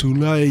never too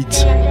late.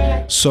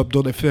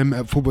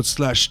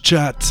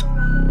 sub.fm/chat.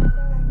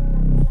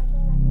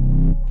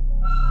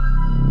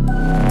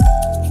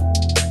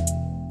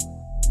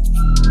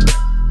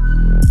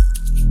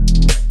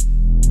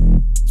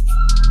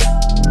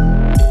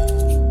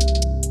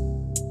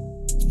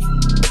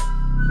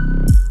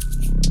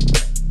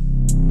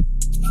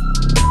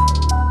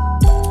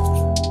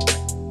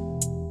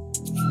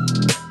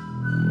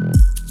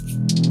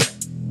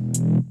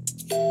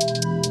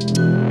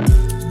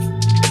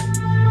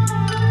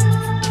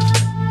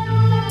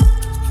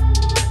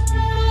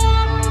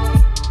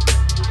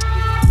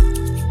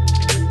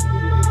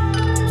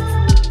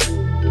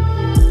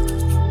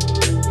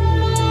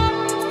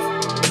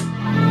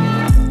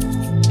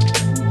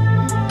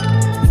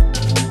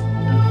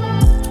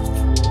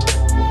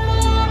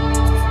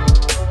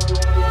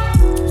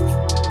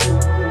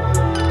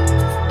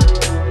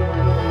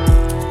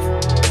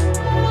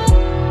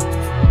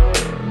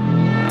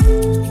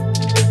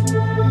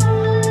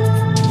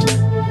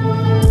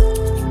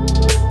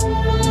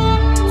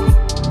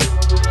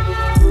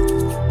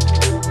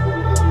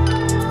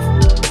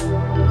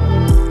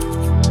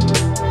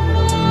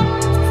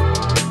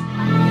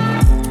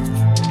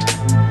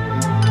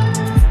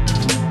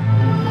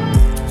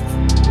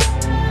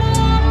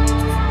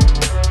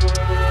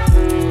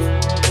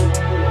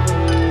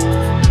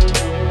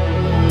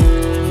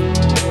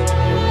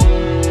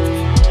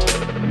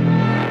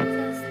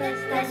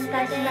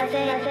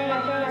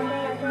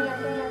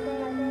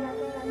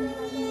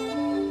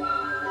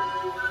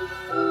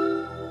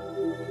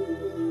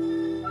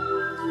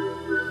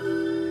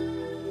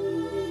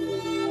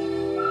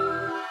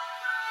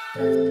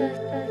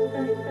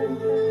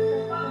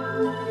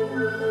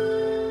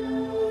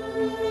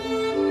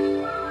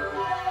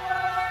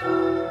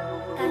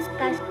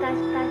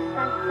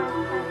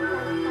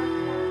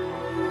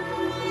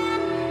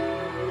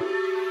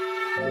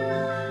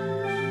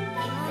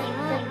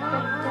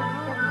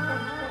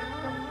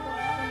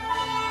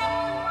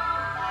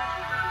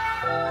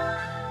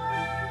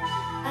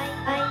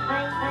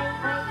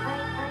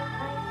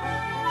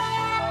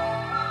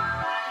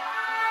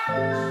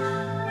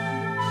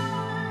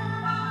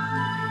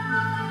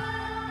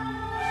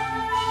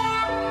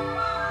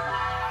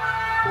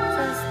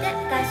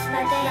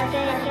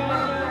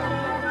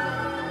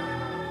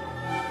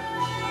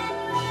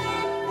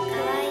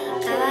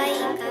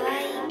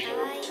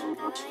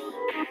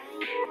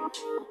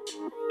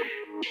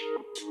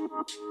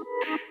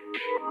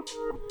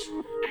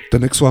 The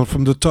next one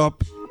from the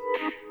top,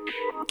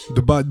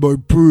 the Bad Boy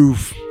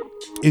Proof,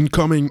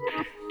 incoming.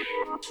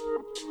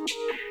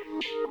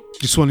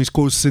 This one is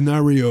called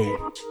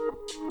Scenario.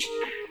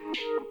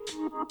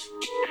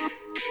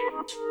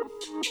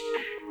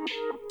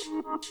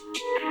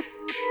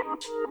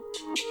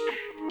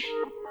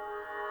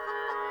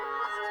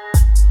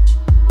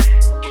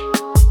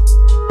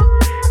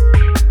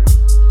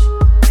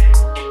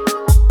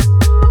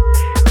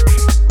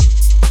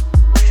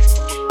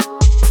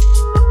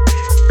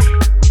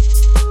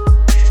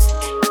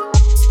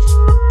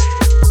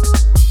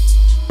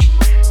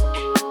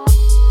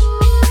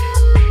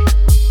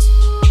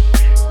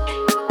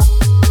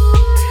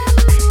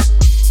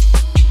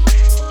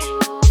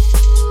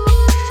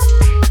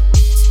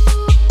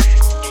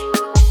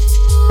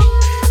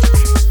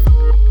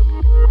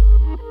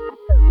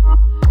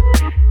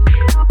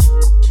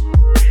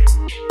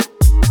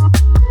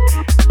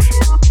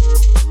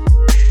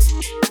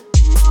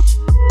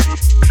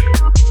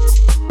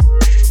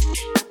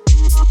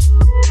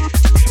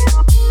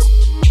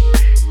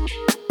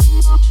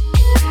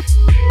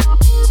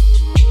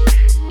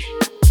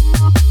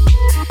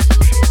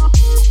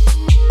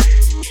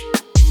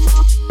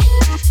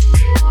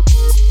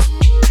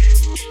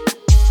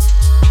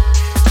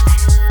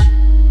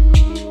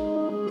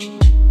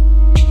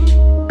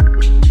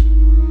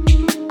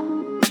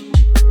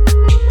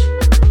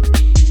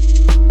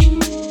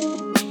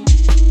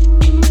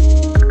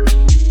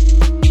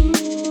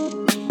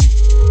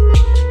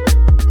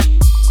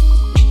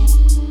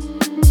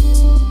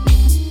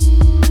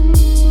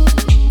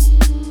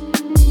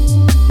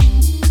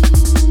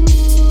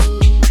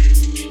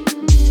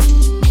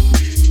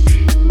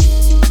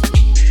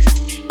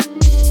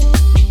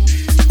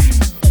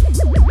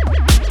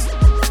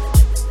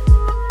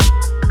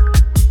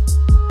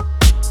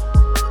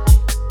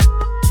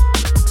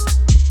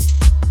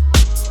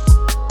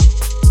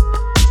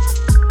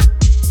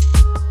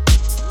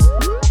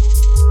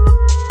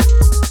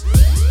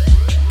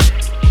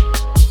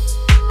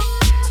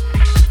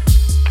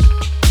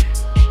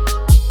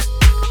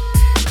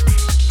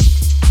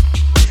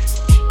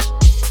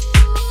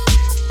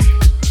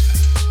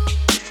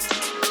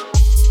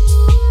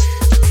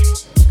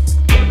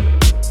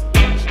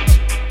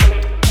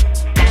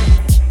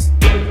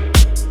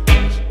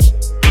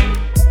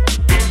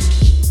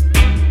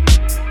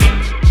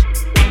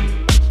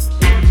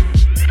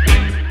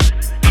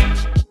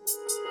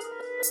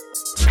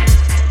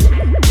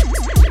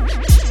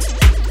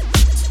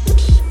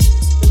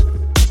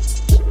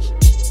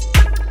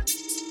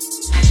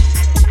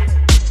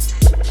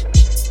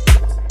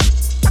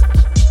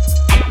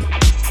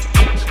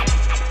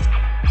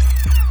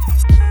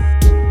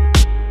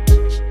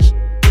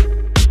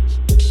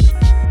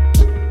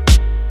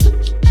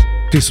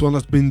 This one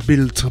has been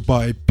built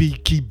by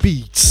Peaky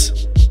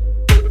Beats.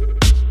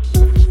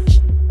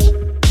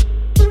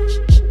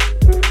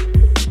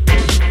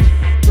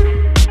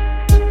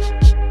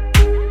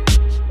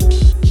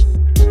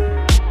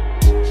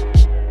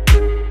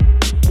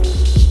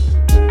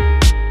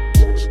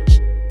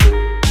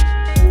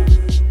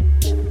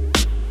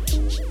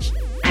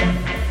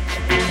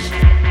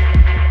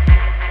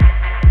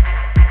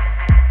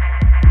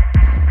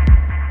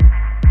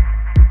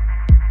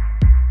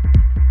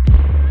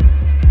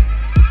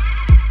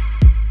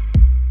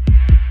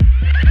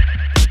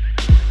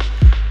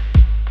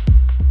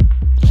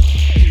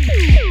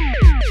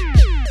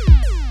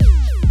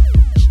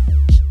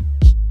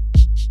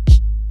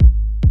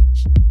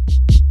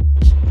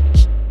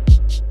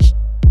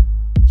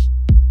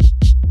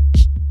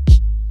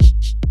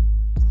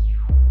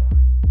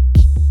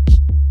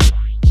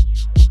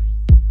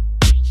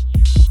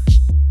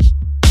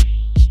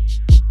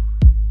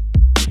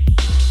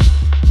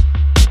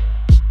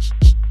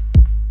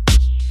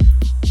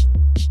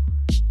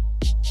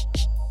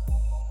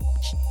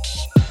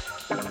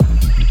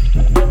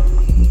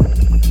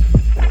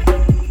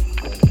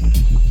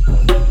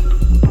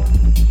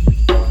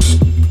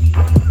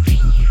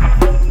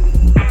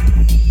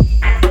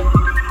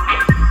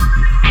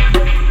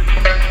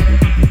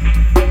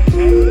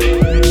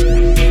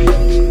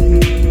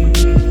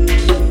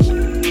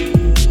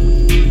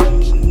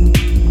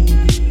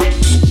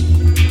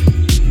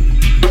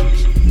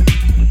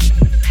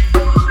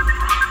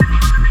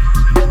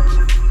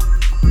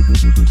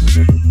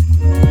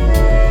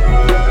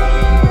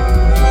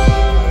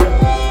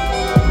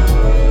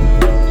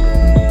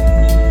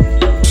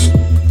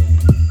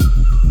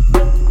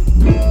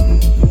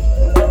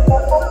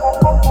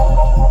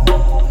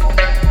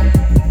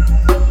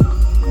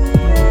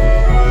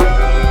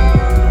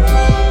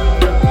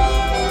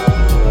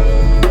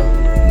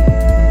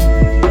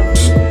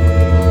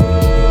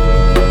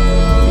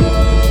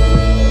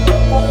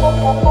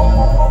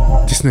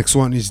 Next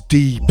one is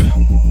deep.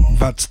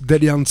 That's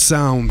Delian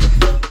Sound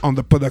on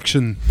the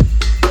production.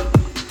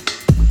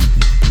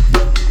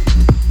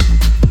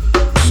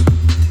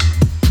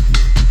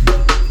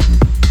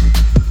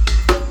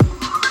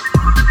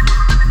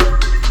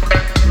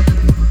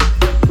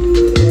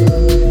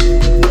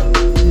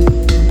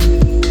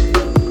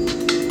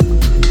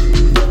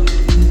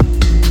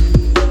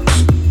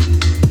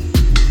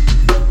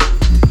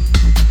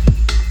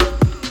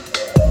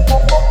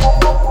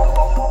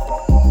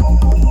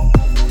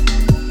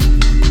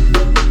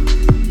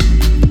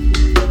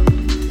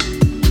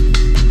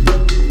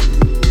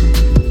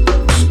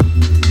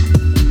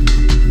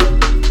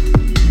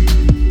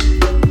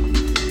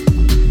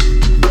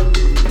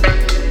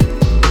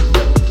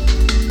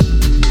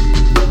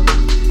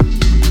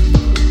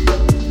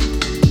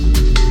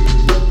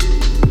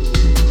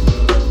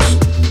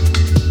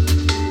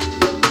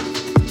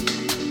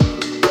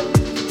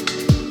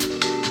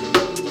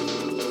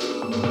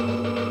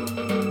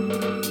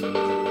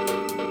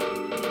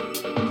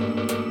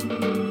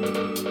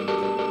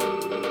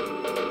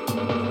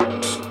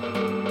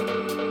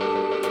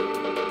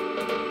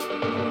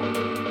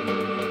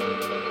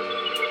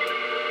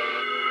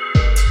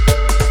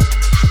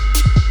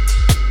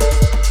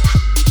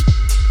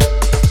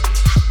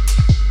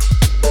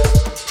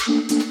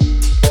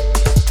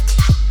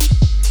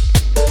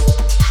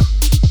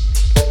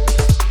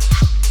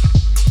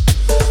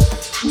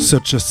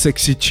 Such a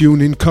sexy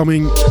tune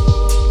incoming.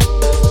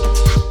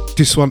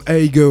 This one,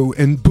 Ego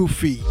and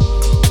Buffy.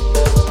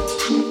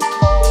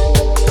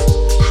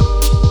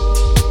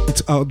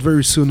 It's out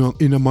very soon on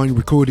Inner Mind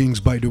Recordings,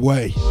 by the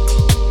way.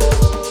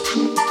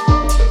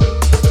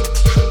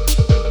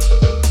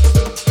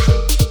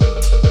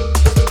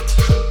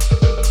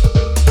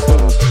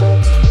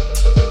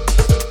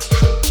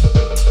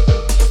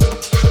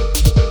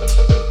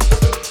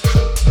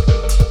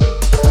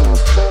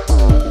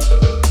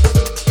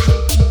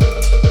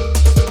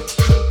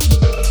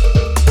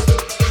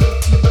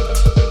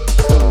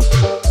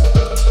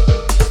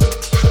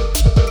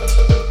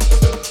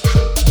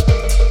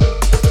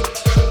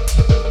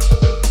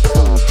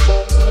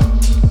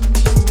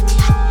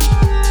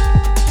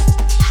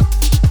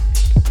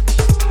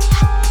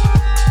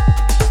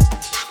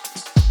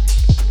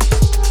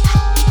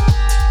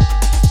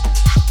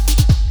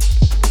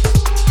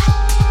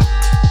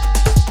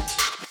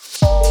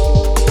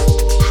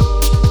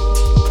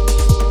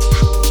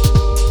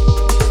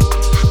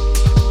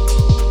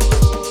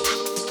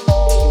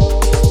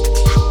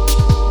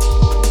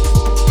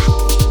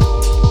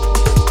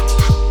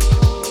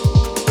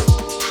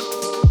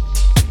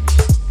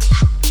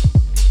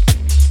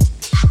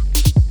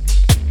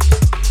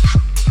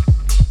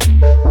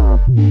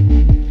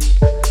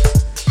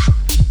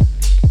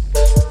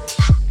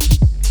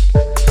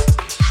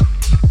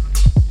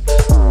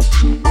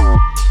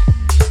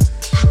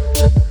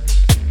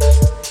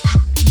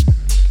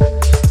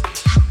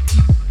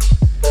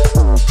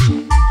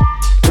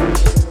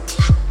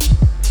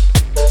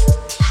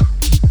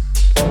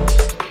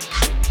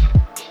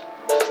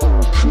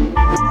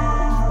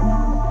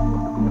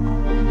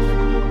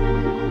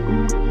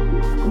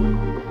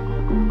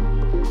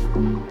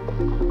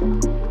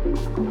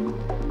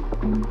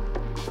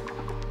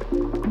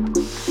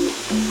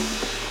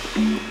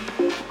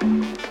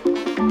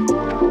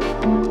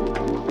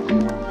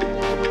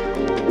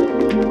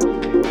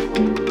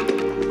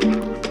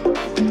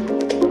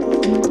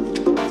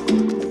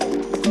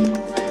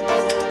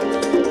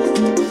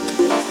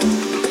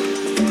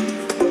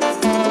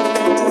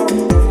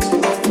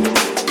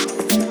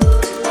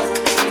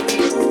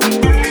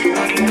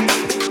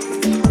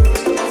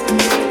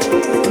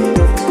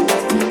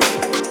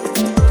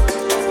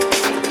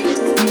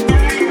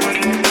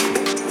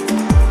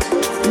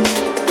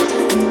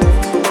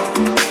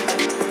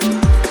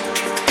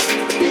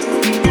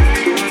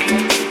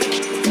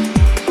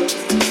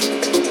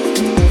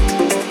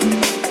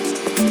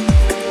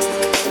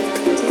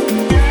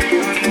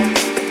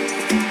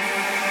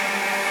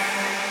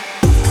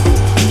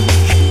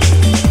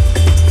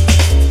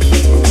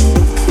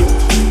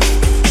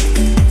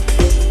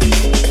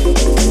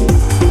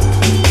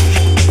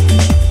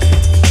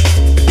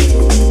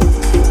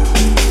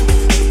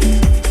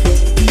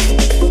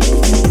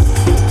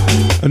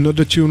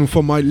 Another tune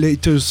from my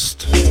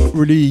latest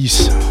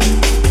release,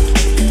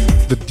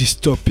 the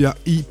Dystopia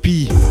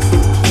EP,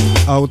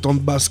 out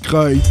on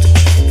BunZer0.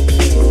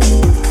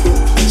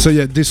 So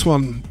yeah, this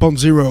one,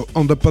 BunZer0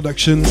 on the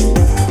production.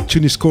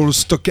 Tune is called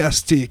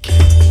Stochastic.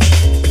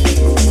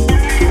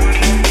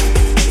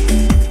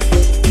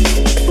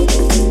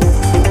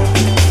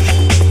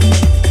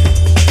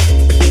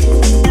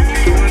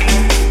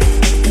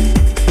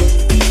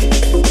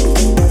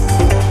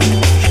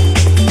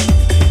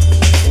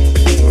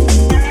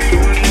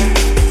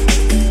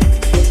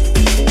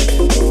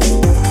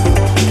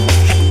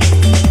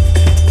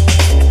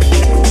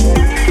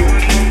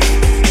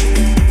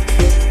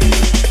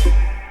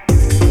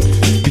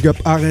 Big up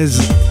Arez,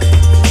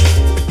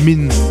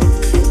 Min,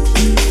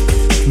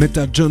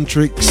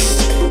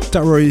 Metagentrix,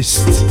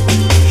 Terrorist.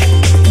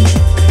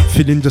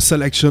 Feeling the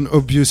selection,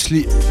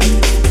 obviously.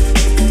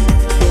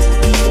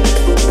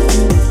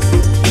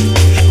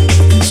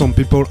 Some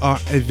people are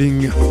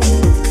having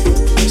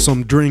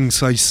some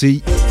drinks, I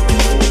see.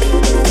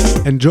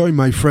 Enjoy,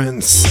 my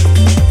friends.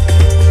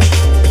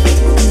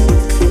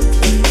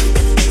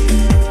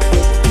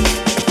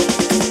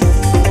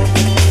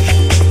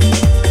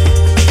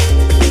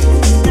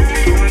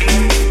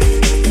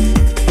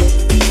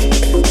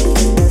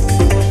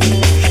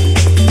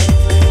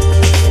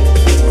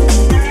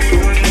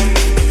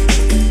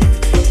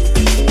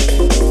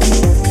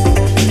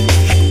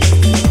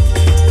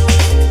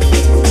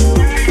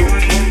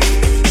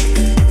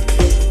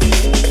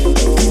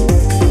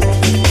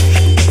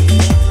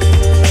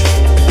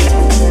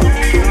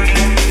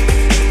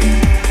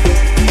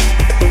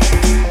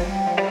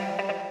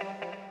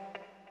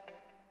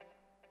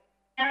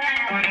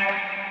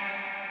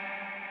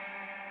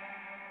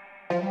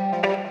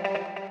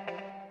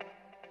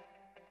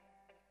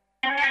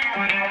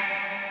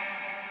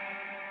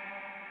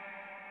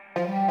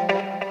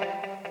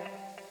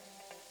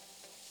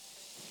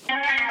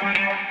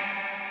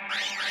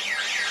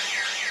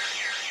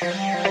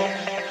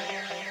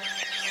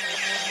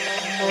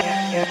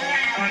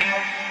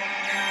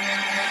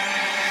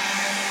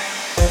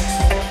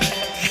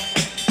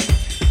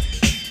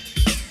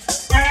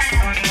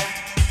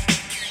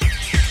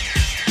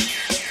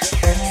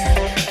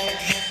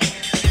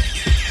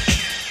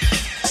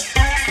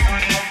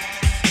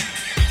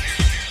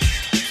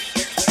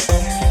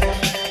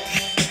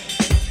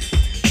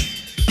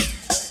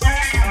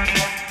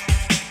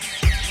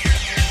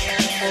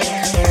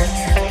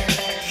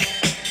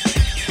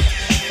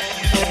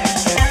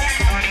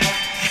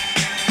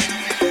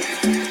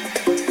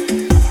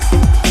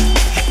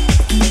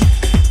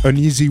 An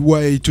easy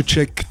way to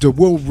check the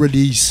world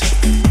release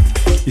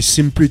is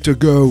simply to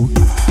go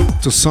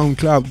to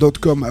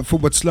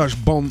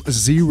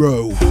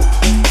soundcloud.com/BunZer0.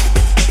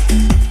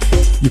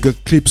 You got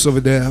clips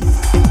over there.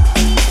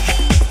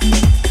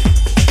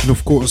 And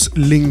of course,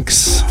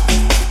 links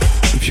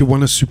if you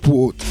want to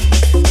support.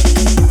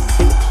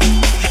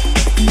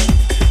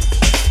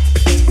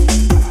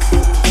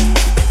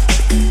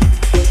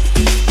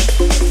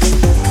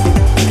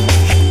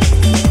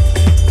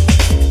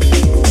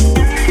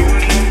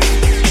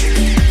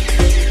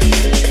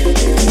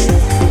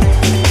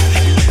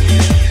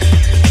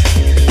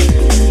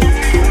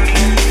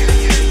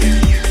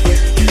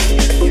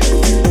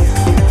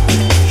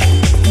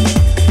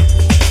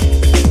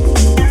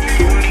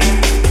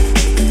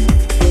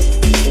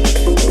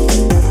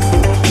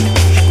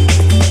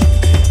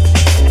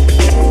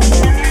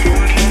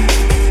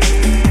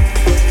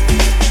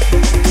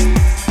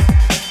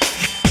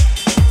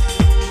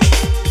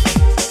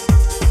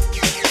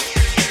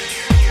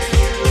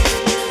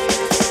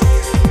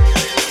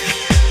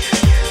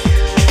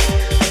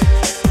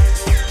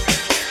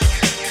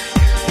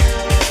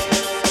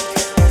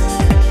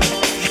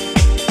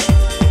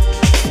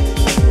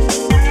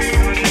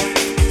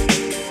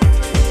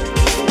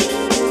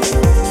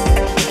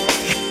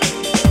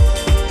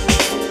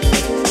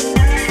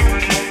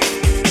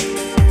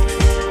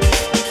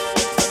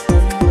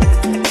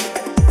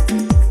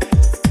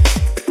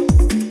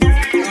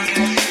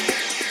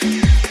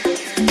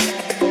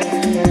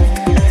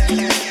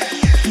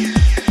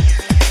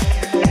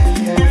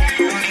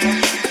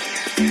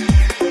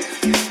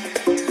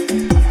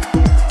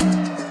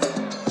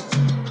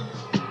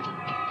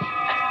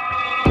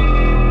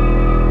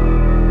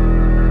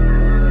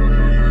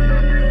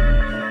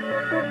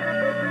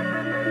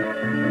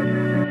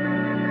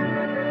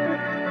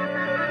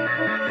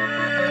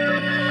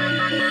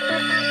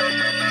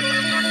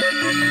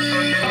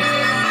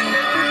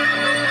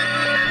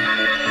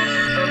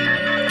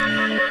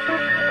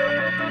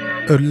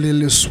 A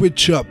little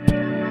switch up,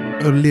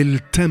 a little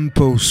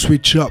tempo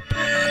switch up.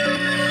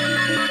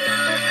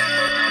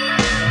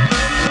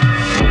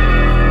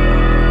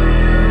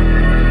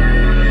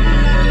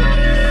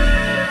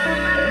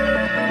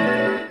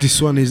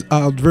 This one is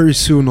out very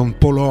soon on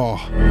Polar.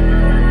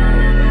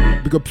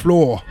 Big up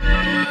Floor.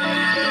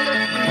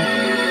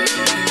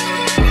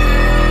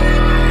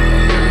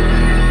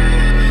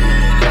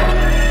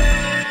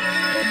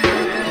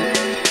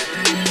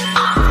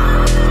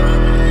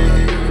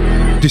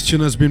 This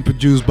tune has been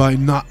produced by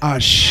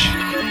Naash.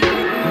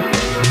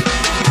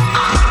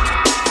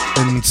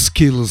 and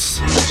skills.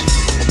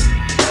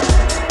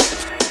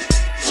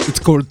 It's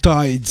called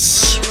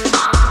Tides.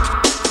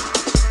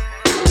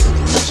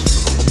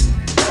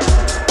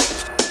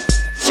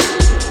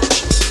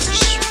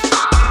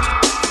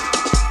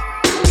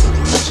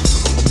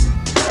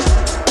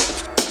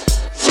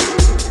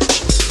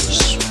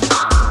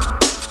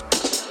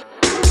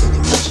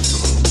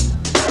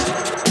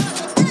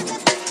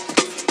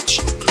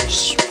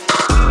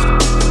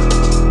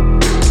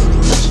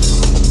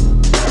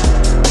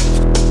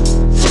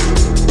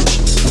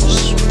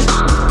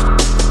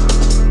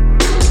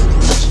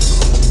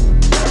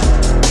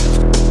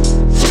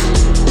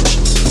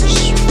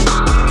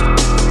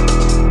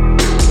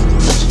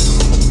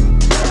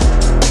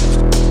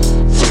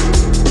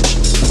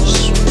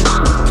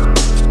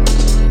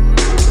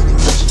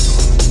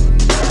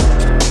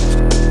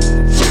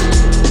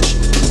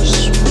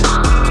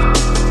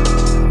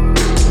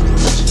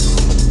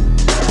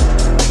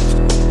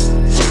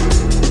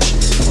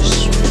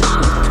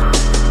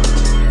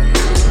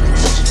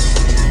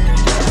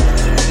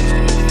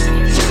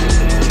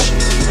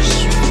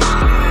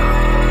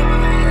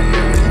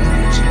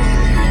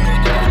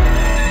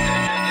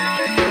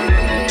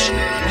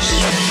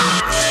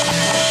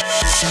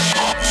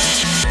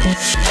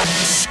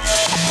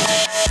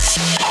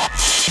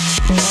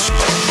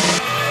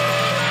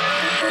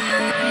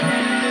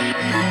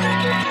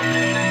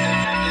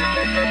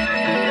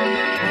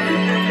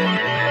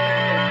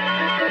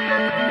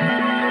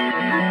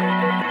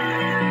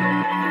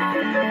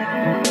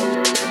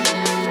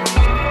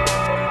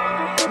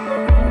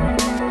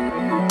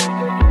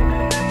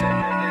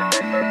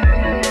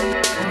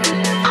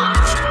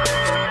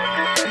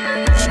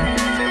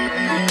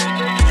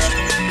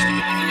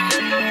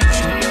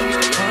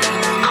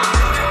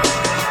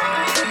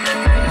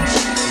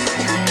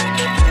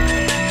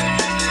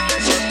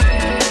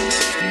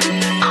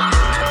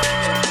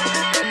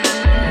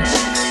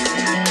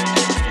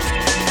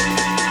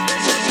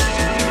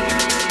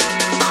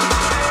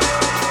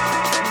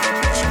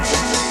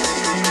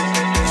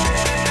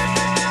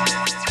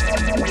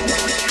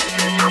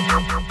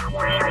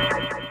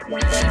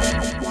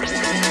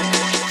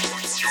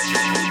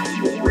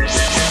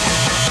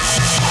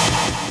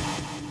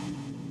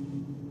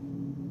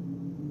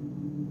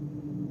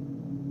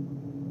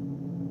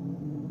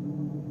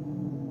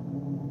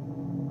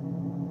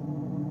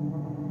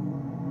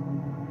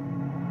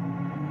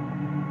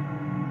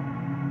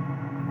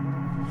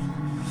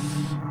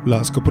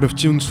 Last couple of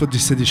tunes for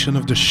this edition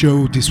of the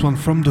show. This one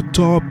from the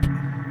top.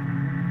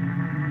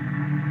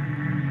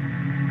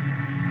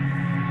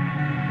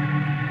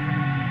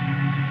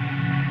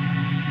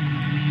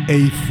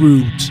 A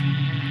Fruit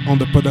on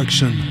the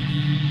production.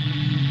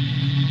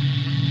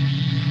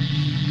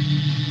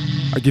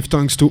 I give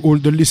thanks to all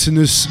the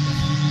listeners.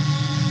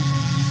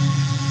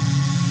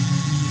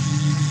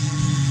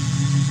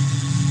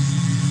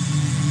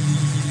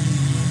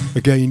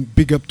 Again,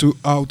 big up to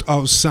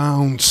Outhouse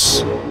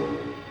Sounds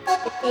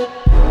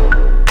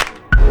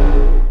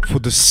for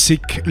the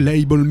sick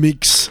label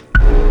mix.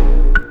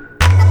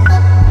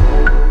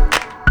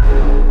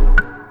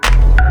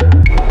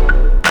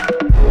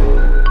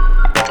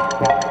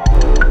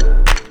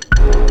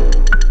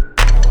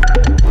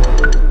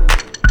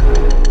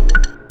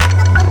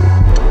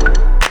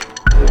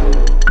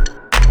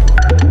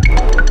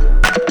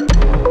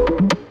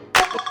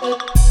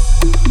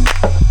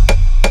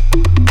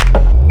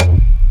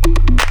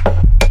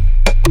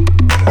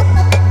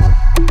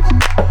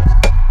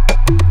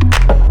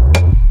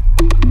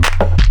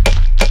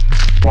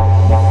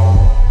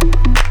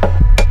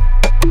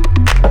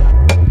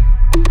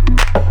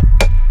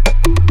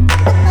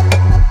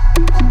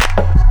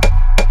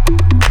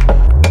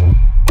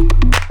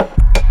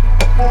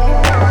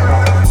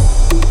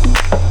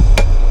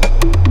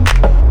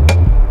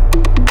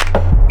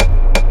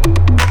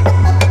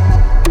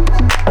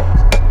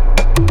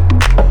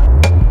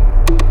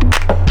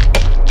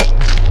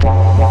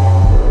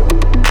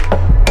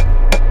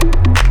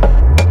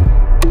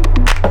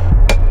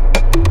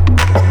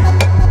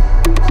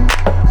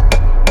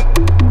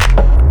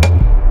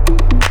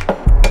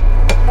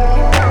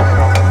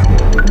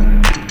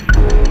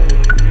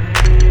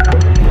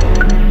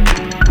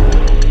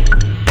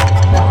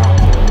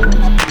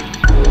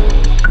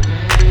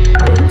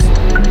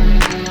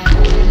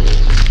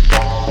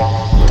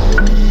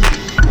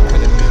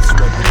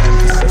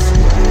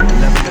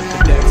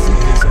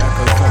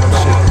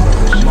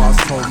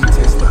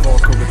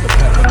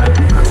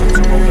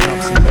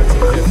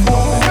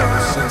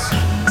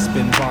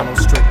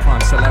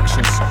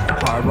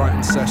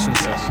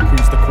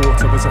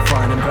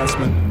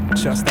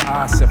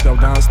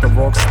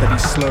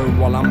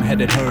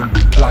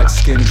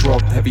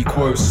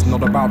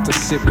 Not about to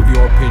sit with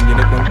your opinion,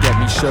 it won't get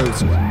me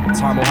shows.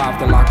 Time will have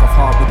the lack of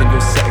heart within your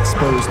set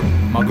exposed.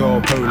 My girl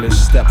Polish,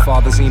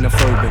 stepfather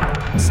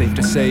xenophobic. Safe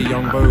to say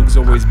young Vogue's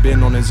always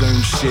been on his own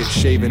shit,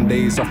 shaving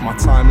days off my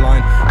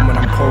timeline. And when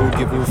I'm cold,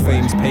 give all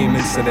fame's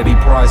payments so that he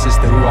prizes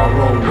to who I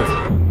roll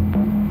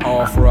with. I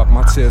offer up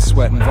my tears,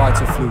 sweat and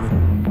vital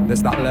fluid.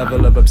 There's that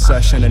level of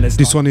obsession and it's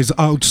This one is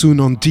out soon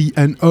on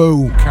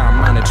DNO. Can't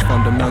manage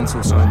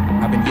fundamentals.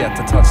 Haven't yet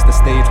to touch the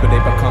stage where they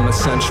become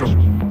essential.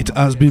 It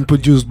has been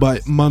produced by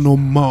Mano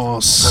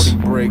Mars,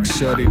 Body breaks,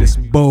 shirty this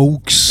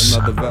Boaks,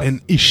 another verse.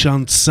 and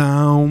Ishant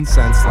Sound,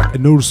 Sense like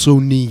and also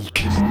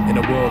Neek. in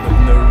a world of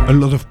no A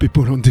lot of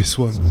people on this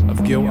one.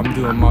 of guilt, I'm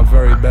doing my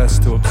very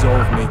best to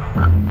absolve me.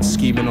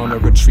 Scheming on a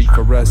retreat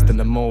for rest in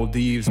the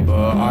Maldives,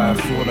 but I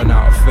have fallen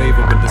out of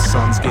favor with the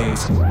sun's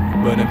gaze.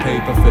 Burning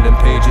paper, filling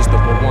pages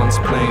that were once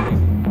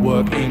plain.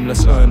 Work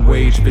aimless, earn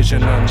wage,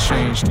 vision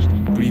unchanged.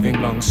 Breathing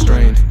lungs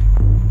strained.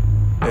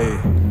 Hey,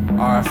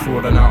 I have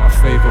fallen out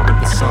of favor with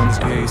the sun's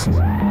gaze.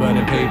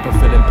 Burning paper,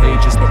 filling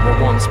pages that were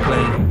once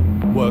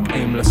plain. Work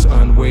aimless,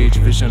 earn wage,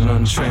 vision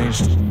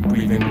unchanged.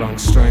 Breathing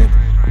lungs strained.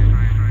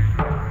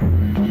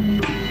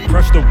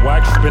 Press the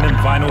wax, spinning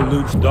vinyl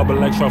loops. Double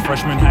XL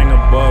freshman hang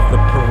above the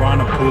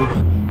piranha pool.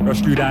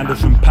 Rescued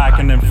Anderson Paak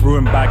and then threw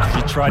him back cause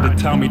he tried to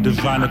tell me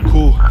designer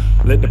cool.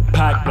 Lit the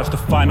pack, that's the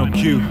final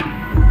cue.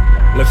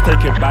 Let's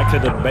take it back to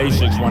the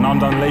basics. When I'm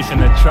done lacing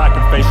the track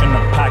and facing the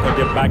pack, I'll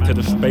get back to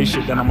the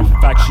spaceship. Then I'ma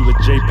fax you a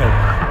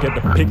JPEG.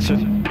 Get the picture.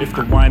 If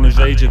the wine is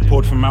aged,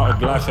 poured from out a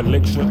glass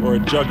elixir or a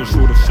jug, it's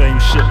all the same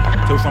shit.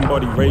 Till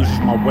somebody raises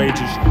my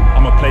wages,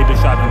 I'ma play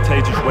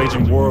disadvantageous,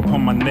 waging war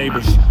upon my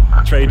neighbors.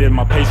 Traded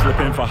my pay slip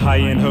in for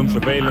high-end home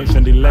surveillance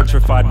and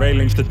electrified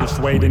railings to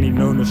dissuade any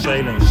known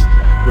assailants.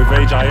 With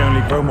age, I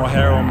only grow more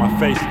hair on my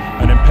face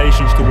and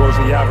impatience towards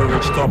the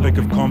average topic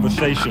of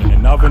conversation.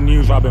 In other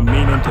news, I've been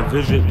meaning to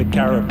visit the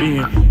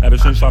Caribbean ever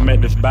since I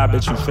met this bad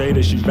bitch who say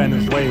that she's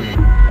Venezuelan.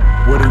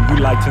 Wouldn't you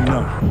like to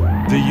know?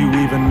 Do you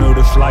even know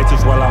the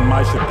slightest? Well, I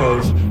might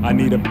suppose. I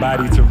need a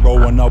baddie to roll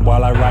one up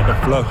while I ride the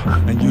flow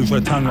and use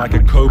her tongue like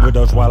a cobra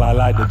does while I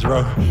light the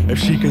dro. If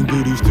she can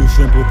do these two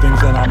simple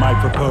things, then I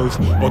might propose.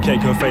 Or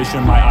cake her face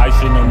in my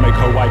icing and make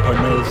her wipe her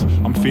nose.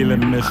 I'm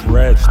feeling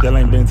misread, still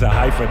ain't been to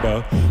Haifa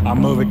though.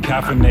 I'm over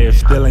caffeinated,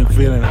 still ain't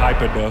feeling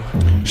hyper though.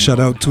 Shout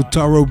out to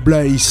Taro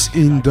Blaze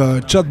in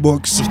the chat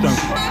box. Just don't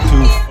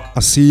too I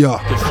see ya.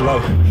 slow.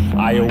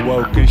 I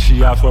awoke and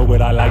she asked where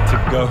would I like to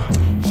go.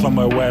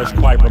 Somewhere where it's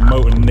quite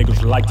remote and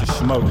niggas like to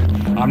smoke.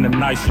 I'm the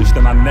nicest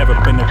and I've never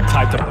been the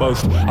type to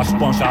boast. I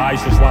sponsor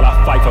ISIS while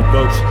I fight for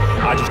votes.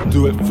 I just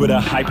do it for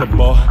the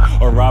hyperbole,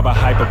 or rather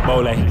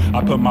hyperbole.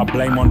 I put my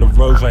blame on the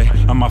rose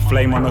and my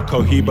flame on the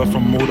Cohiba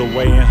from all the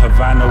way in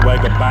Havana, where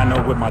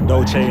Gabbana with my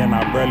Dolce. And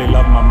I really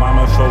love my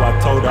mama, so I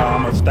told her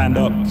I'ma stand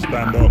up,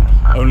 stand up.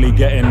 Only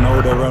getting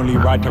older, only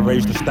right to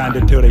raise the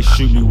standard till they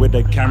shoot me with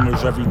their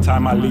cameras every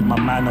time I leave my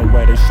manor.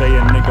 Where they say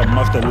a nigga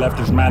must have left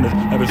his manners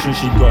ever since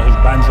he got his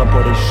bands up,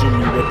 or they shoot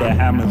me with their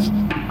hammers.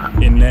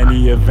 In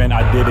any event,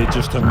 I did it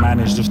just to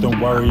manage. Just don't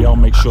worry, I'll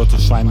make sure to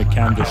sign the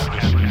canvas.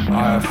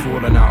 I have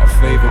fallen out of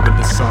favor with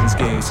the sun's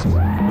gaze.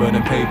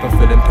 Burning paper,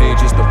 filling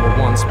pages that were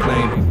once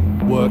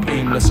plain. Work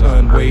aimless,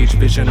 earn wage,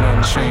 vision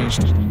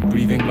unchanged.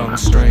 Breathing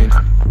lungs strained.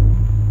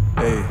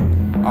 Hey,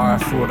 I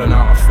have fallen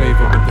out of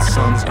favor with the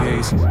sun's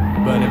gaze.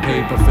 Burning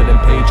paper, filling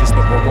pages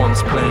that were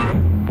once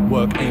plain.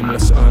 Work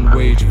aimless, earn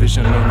wage,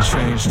 vision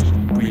unchanged.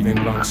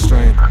 Breathing lungs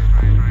strained.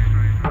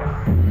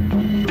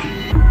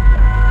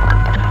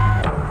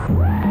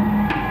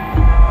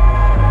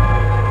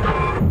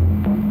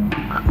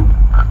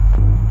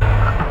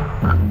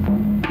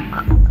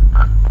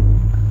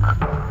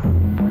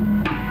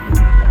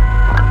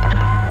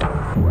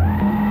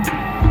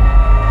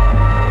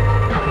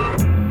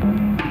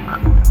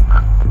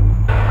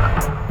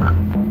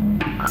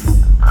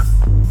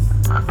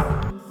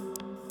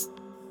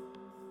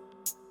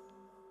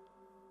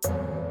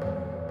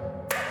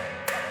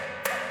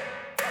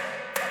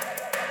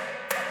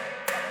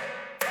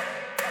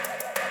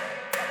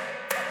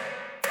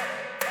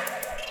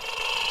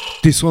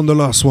 This one, the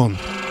last one.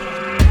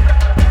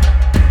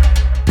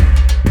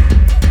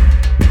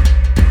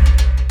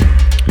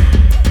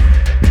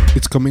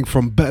 It's coming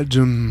from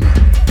Belgium.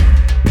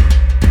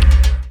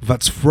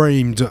 That's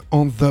framed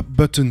on the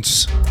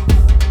buttons.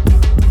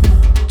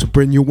 It's a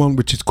brand new one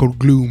which is called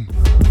Gloom.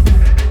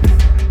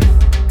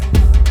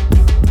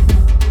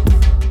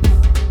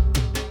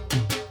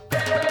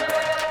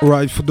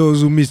 Alright, for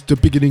those who missed the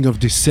beginning of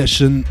this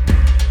session,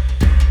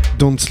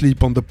 don't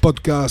sleep on the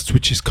podcast,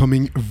 which is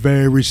coming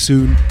very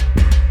soon.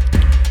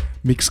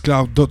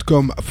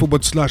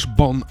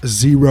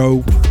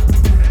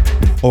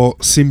 Mixcloud.com/BunZer0 or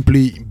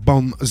simply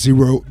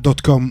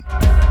BunZer0.com,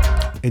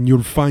 and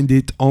you'll find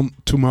it on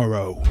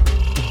tomorrow.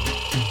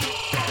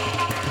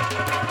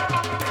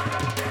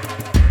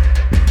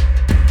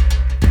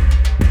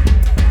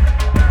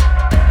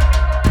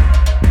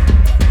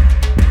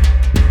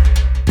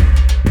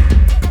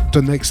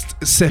 The next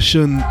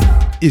session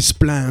is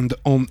planned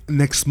on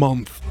next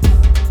month.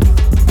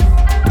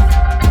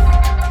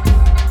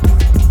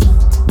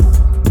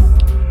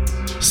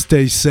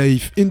 Stay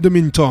safe in the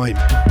meantime.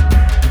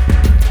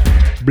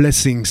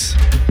 Blessings.